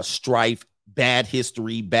 strife, bad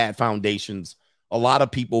history, bad foundations. A lot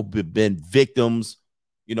of people have been victims.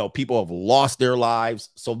 You know, people have lost their lives.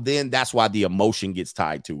 So then that's why the emotion gets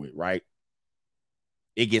tied to it, right?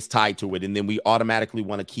 It gets tied to it. And then we automatically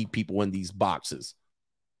want to keep people in these boxes.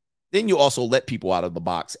 Then you also let people out of the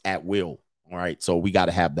box at will. All right. So we got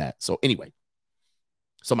to have that. So anyway,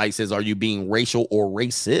 somebody says, are you being racial or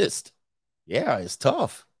racist? Yeah, it's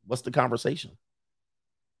tough. What's the conversation?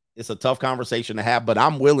 It's a tough conversation to have, but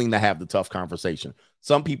I'm willing to have the tough conversation.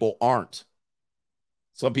 Some people aren't.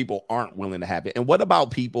 Some people aren't willing to have it. And what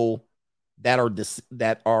about people that are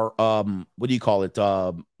what do you call it?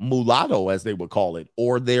 Mulatto, as they would call it,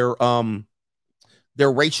 or they're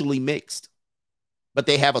racially mixed, but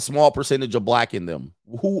they have a small percentage of black in them.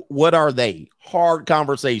 What are they? Hard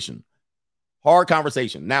conversation. Hard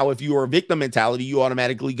conversation. Now, if you are a victim mentality, you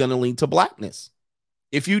automatically going to lean to blackness.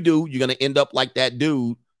 If you do, you're going to end up like that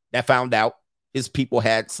dude that found out his people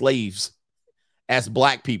had slaves as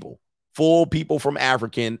black people, full people from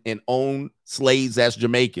African, and owned slaves as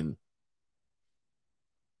Jamaican.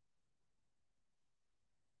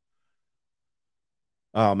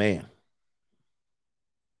 Oh man.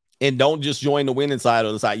 And don't just join the winning side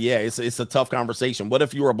or the side. Yeah, it's a tough conversation. What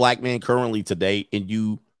if you're a black man currently today and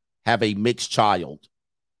you have a mixed child?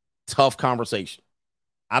 Tough conversation.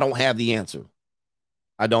 I don't have the answer.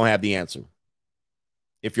 I don't have the answer.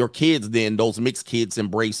 If your kids, then those mixed kids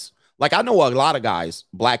embrace, like I know a lot of guys,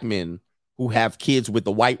 black men, who have kids with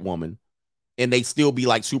the white woman and they still be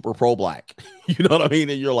like super pro-black. You know what I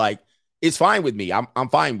mean? And you're like, it's fine with me. I'm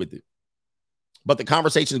fine with it. But the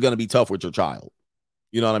conversation is going to be tough with your child.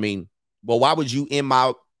 You know what I mean? Well, why would you in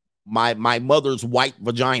my mother's white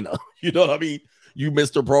vagina? You know what I mean? You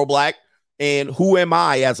Mr. Pro-Black. And who am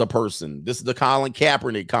I as a person? This is the Colin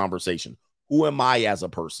Kaepernick conversation. Who am I as a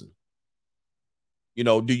person? You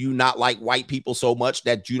know, do you not like white people so much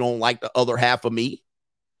that you don't like the other half of me?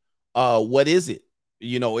 What is it?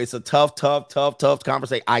 You know, it's a tough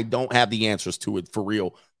conversation. I don't have the answers to it for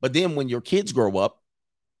real. But then when your kids grow up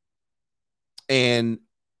and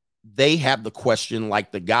they have the question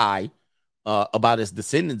like the guy about his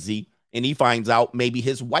descendancy, and he finds out maybe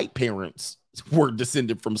his white parents were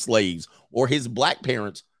descended from slaves or his black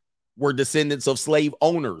parents were descendants of slave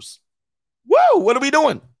owners. Whoa, what are we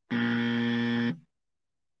doing?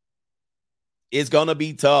 It's going to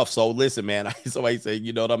be tough. So listen, man, somebody said,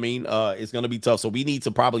 you know what I mean? It's going to be tough. So we need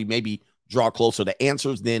to probably maybe draw closer to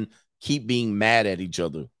answers than keep being mad at each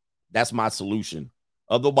other. That's my solution.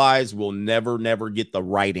 Otherwise, we'll never get the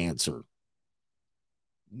right answer.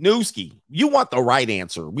 Newski, you want the right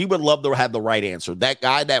answer. We would love to have the right answer. That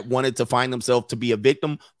guy that wanted to find himself to be a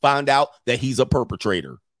victim found out that he's a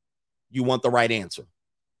perpetrator. You want the right answer.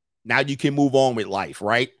 Now you can move on with life,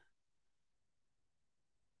 right?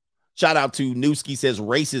 Shout out to Newski, says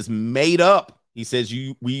race is made up. He says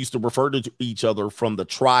we used to refer to each other from the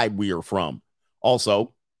tribe we are from.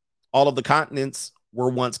 Also, all of the continents were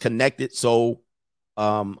once connected, so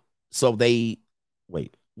they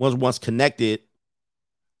was once connected.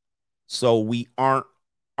 So we aren't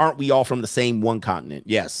we all from the same one continent?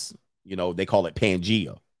 Yes. You know, they call it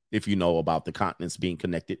Pangea. If you know about the continents being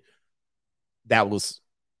connected, that was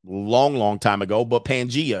long time ago, but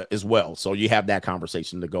Pangea as well. So you have that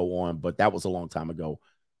conversation to go on, but that was a long time ago.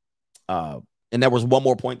 And there was one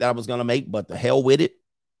more point that I was going to make, but the hell with it.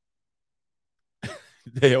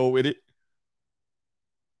 The hell with it.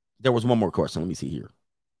 There was one more question. Let me see here.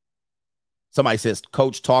 Somebody says,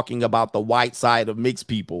 Coach talking about the white side of mixed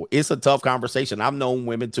people. It's a tough conversation. I've known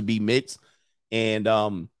women to be mixed. And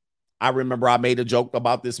I remember I made a joke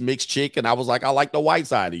about this mixed chick, and I was like, I like the white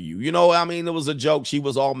side of you. You know, I mean, it was a joke. She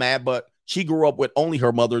was all mad, but she grew up with only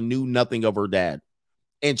her mother, knew nothing of her dad.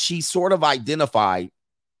 And she sort of identified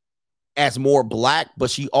as more black, but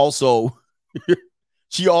she also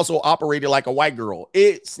operated like a white girl.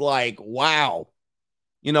 It's like, wow.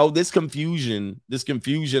 You know, this confusion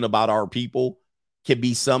about our people can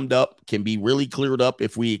be summed up, can be really cleared up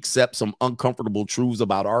if we accept some uncomfortable truths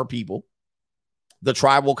about our people. The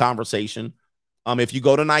tribal conversation. If you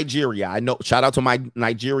go to Nigeria, I know, shout out to my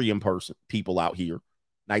Nigerian people out here.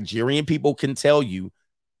 Nigerian people can tell you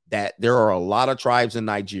that there are a lot of tribes in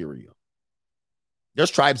Nigeria.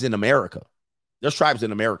 There's tribes in America. There's tribes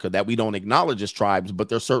in America that we don't acknowledge as tribes, but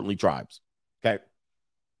they're certainly tribes. Okay.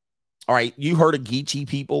 All right. You heard of Geechee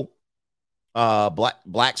people,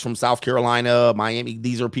 blacks from South Carolina, Miami.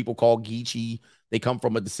 These are people called Geechee. They come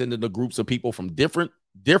from a descendant of groups of people from different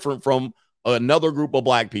from another group of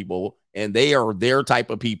black people, and they are their type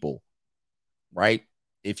of people, right?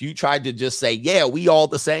 If you tried to just say, yeah, we all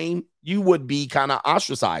the same, you would be kind of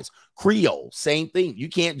ostracized. Creole, same thing. You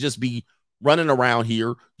can't just be running around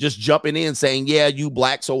here just jumping in saying, yeah, you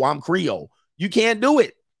black, so I'm Creole. You can't do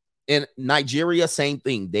it. In Nigeria, same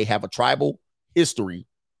thing. They have a tribal history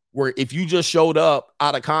where if you just showed up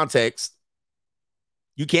out of context,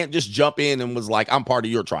 you can't just jump in and was like, I'm part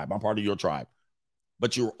of your tribe. I'm part of your tribe.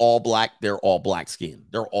 But you're all black. They're all black skin.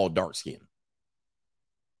 They're all dark skin.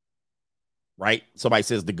 Right? Somebody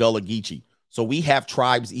says the Gullah Geechee. So we have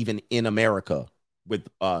tribes even in America with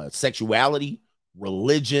sexuality,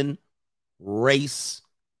 religion, race,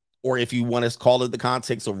 or if you want to call it the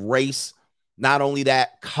context of race. Not only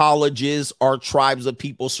that, colleges are tribes of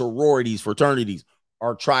people, sororities, fraternities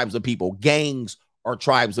are tribes of people, gangs are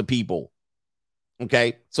tribes of people.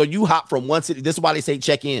 Okay? So you hop from one city. This is why they say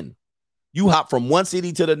check in. You hop from one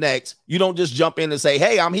city to the next. You don't just jump in and say,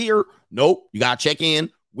 hey, I'm here. Nope. You got to check in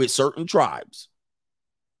with certain tribes.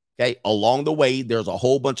 Okay. Along the way, there's a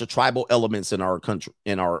whole bunch of tribal elements in our country,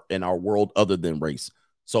 in our world other than race.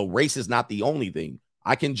 So race is not the only thing.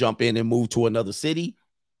 I can jump in and move to another city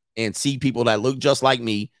and see people that look just like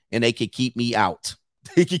me, and they could keep me out.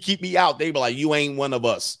 They could keep me out. They be like, you ain't one of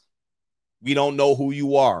us. We don't know who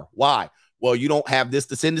you are. Why? well, you don't have this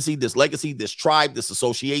descendancy, this legacy, this tribe, this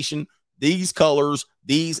association, these colors,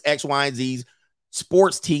 these X, Y, and Z's.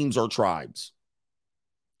 Sports teams are tribes.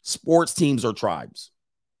 Sports teams are tribes.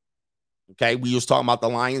 Okay, we was talking about the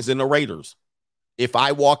Lions and the Raiders. If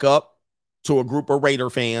I walk up to a group of Raider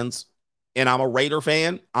fans and I'm a Raider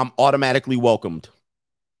fan, I'm automatically welcomed.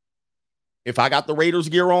 If I got the Raiders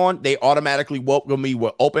gear on, they automatically welcome me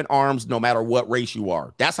with open arms no matter what race you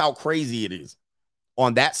are. That's how crazy it is.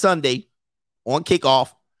 On that Sunday, on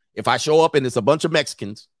kickoff, if I show up and it's a bunch of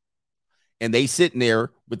Mexicans and they sitting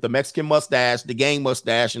there with the Mexican mustache, the gang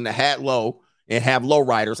mustache, and the hat low and have low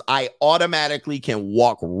riders, I automatically can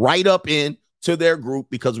walk right up in to their group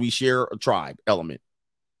because we share a tribe element.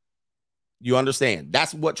 You understand?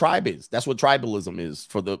 That's what tribe is. That's what tribalism is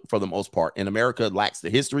for the most part. And America lacks the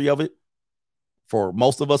history of it for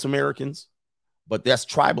most of us Americans, but that's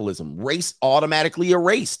tribalism. Race automatically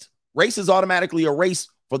erased. Race is automatically erased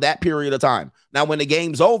for that period of time. Now, when the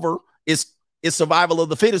game's over, it's survival of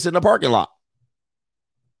the fittest in the parking lot.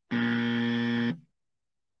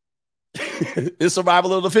 It's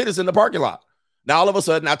survival of the fittest in the parking lot. Now, all of a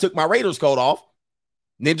sudden, I took my Raiders coat off.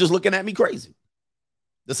 Ninjas looking at me crazy.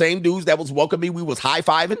 The same dudes that was welcoming me, we was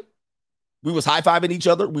high-fiving. We was high-fiving each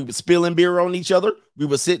other. We was spilling beer on each other. We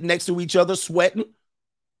was sitting next to each other, sweating.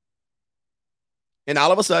 And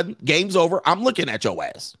all of a sudden, game's over. I'm looking at your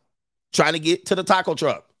ass, trying to get to the taco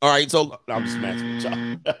truck. All right, so I'm just messing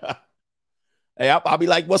with y'all. Hey, I'll be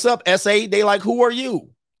like, what's up, SA? They like, who are you?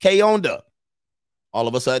 K-Onda. All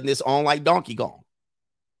of a sudden, it's on like Donkey Kong.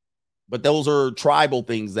 But those are tribal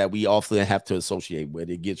things that we often have to associate with.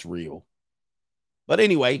 It gets real. But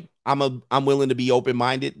anyway, I'm willing to be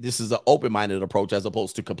open-minded. This is an open-minded approach as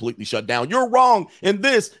opposed to completely shut down. You're wrong in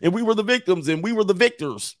this, and we were the victims, and we were the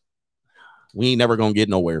victors. We ain't never going to get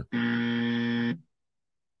nowhere.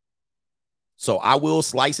 So I will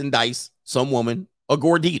slice and dice some woman, a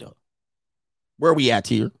gordita. Where are we at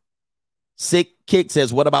here? Sick Kick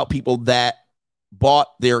says, what about people that bought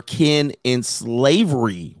their kin in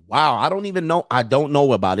slavery? Wow, I don't even know. I don't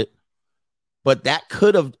know about it. But that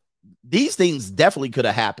could have, these things definitely could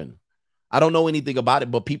have happened. I don't know anything about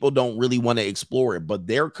it, but people don't really want to explore it. But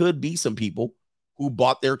there could be some people who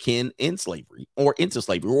bought their kin in slavery or into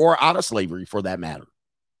slavery or out of slavery for that matter.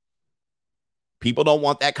 People don't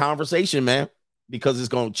want that conversation, man, because it's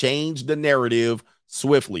going to change the narrative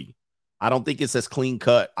swiftly. I don't think it's as clean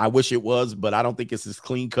cut. I wish it was, but I don't think it's as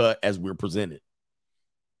clean cut as we're presented.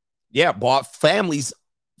 Yeah, bought families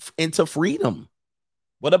into freedom.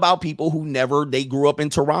 What about people who they grew up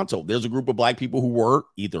in Toronto? There's a group of black people who were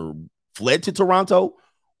either fled to Toronto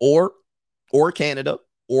or Canada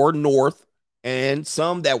or North, and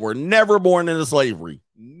some that were never born into slavery.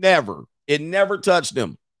 Never. It never touched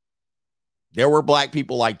them. There were black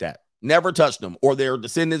people like that. Never touched them. Or their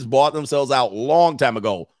descendants bought themselves out a long time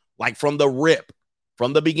ago, like from the rip,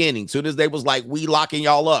 from the beginning. Soon as they was like, we locking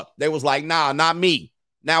y'all up, they was like, nah, not me.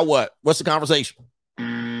 Now what? What's the conversation?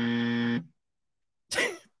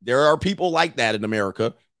 There are people like that in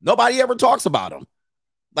America. Nobody ever talks about them.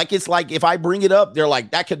 Like, it's like if I bring it up, they're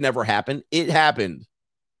like, that could never happen. It happened.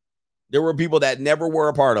 There were people that never were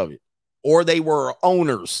a part of it, or they were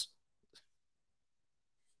owners.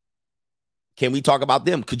 Can we talk about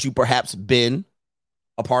them? Could you perhaps been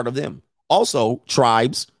a part of them? Also,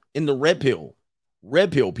 tribes in the red pill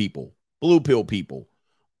people, blue pill people.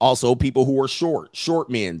 Also, people who are short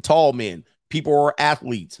men, tall men, people who are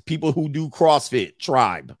athletes, people who do CrossFit,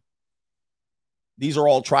 tribe. These are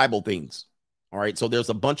all tribal things. All right. So there's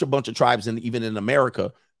a bunch of tribes, even in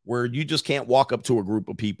America, where you just can't walk up to a group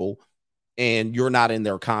of people and you're not in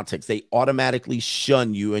their context. They automatically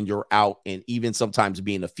shun you and you're out. And even sometimes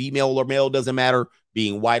being a female or male doesn't matter.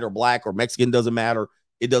 Being white or black or Mexican doesn't matter.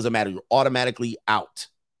 It doesn't matter. You're automatically out.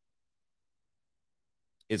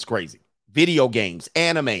 It's crazy. Video games,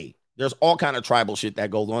 anime. There's all kind of tribal shit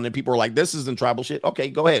that goes on. And people are like, this isn't tribal shit. Okay,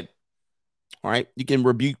 go ahead. All right. You can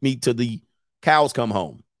rebuke me till the cows come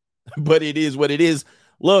home. But it is what it is.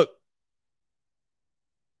 Look,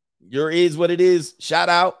 is what it is. Shout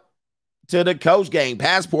out to the Coach Gang.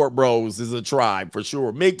 Passport Bros is a tribe for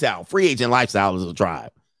sure. MGTOW, Free Agent Lifestyle is a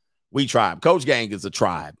tribe. We tribe. Coach Gang is a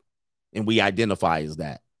tribe. And we identify as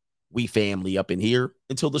that. We family up in here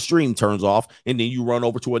until the stream turns off. And then you run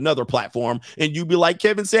over to another platform and you be like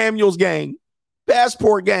Kevin Samuels Gang,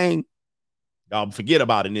 Passport Gang. Y'all forget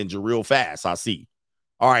about a ninja real fast. I see.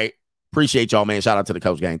 All right. Appreciate y'all, man. Shout out to the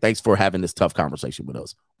Coach Gang. Thanks for having this tough conversation with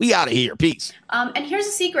us. We out of here. Peace. And here's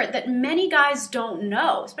a secret that many guys don't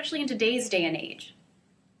know, especially in today's day and age,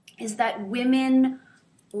 is that women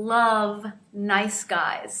love nice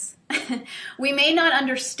guys. We may not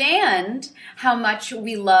understand how much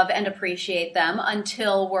we love and appreciate them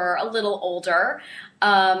until we're a little older,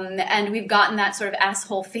 and we've gotten that sort of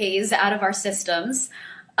asshole phase out of our systems.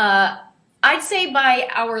 I'd say by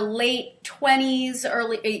our late 20s,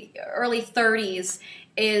 early 30s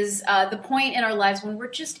is the point in our lives when we're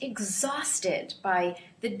just exhausted by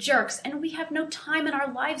the jerks and we have no time in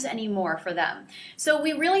our lives anymore for them. So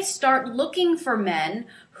we really start looking for men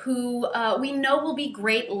who we know will be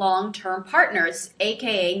great long-term partners,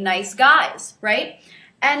 aka nice guys, right?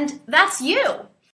 And that's you.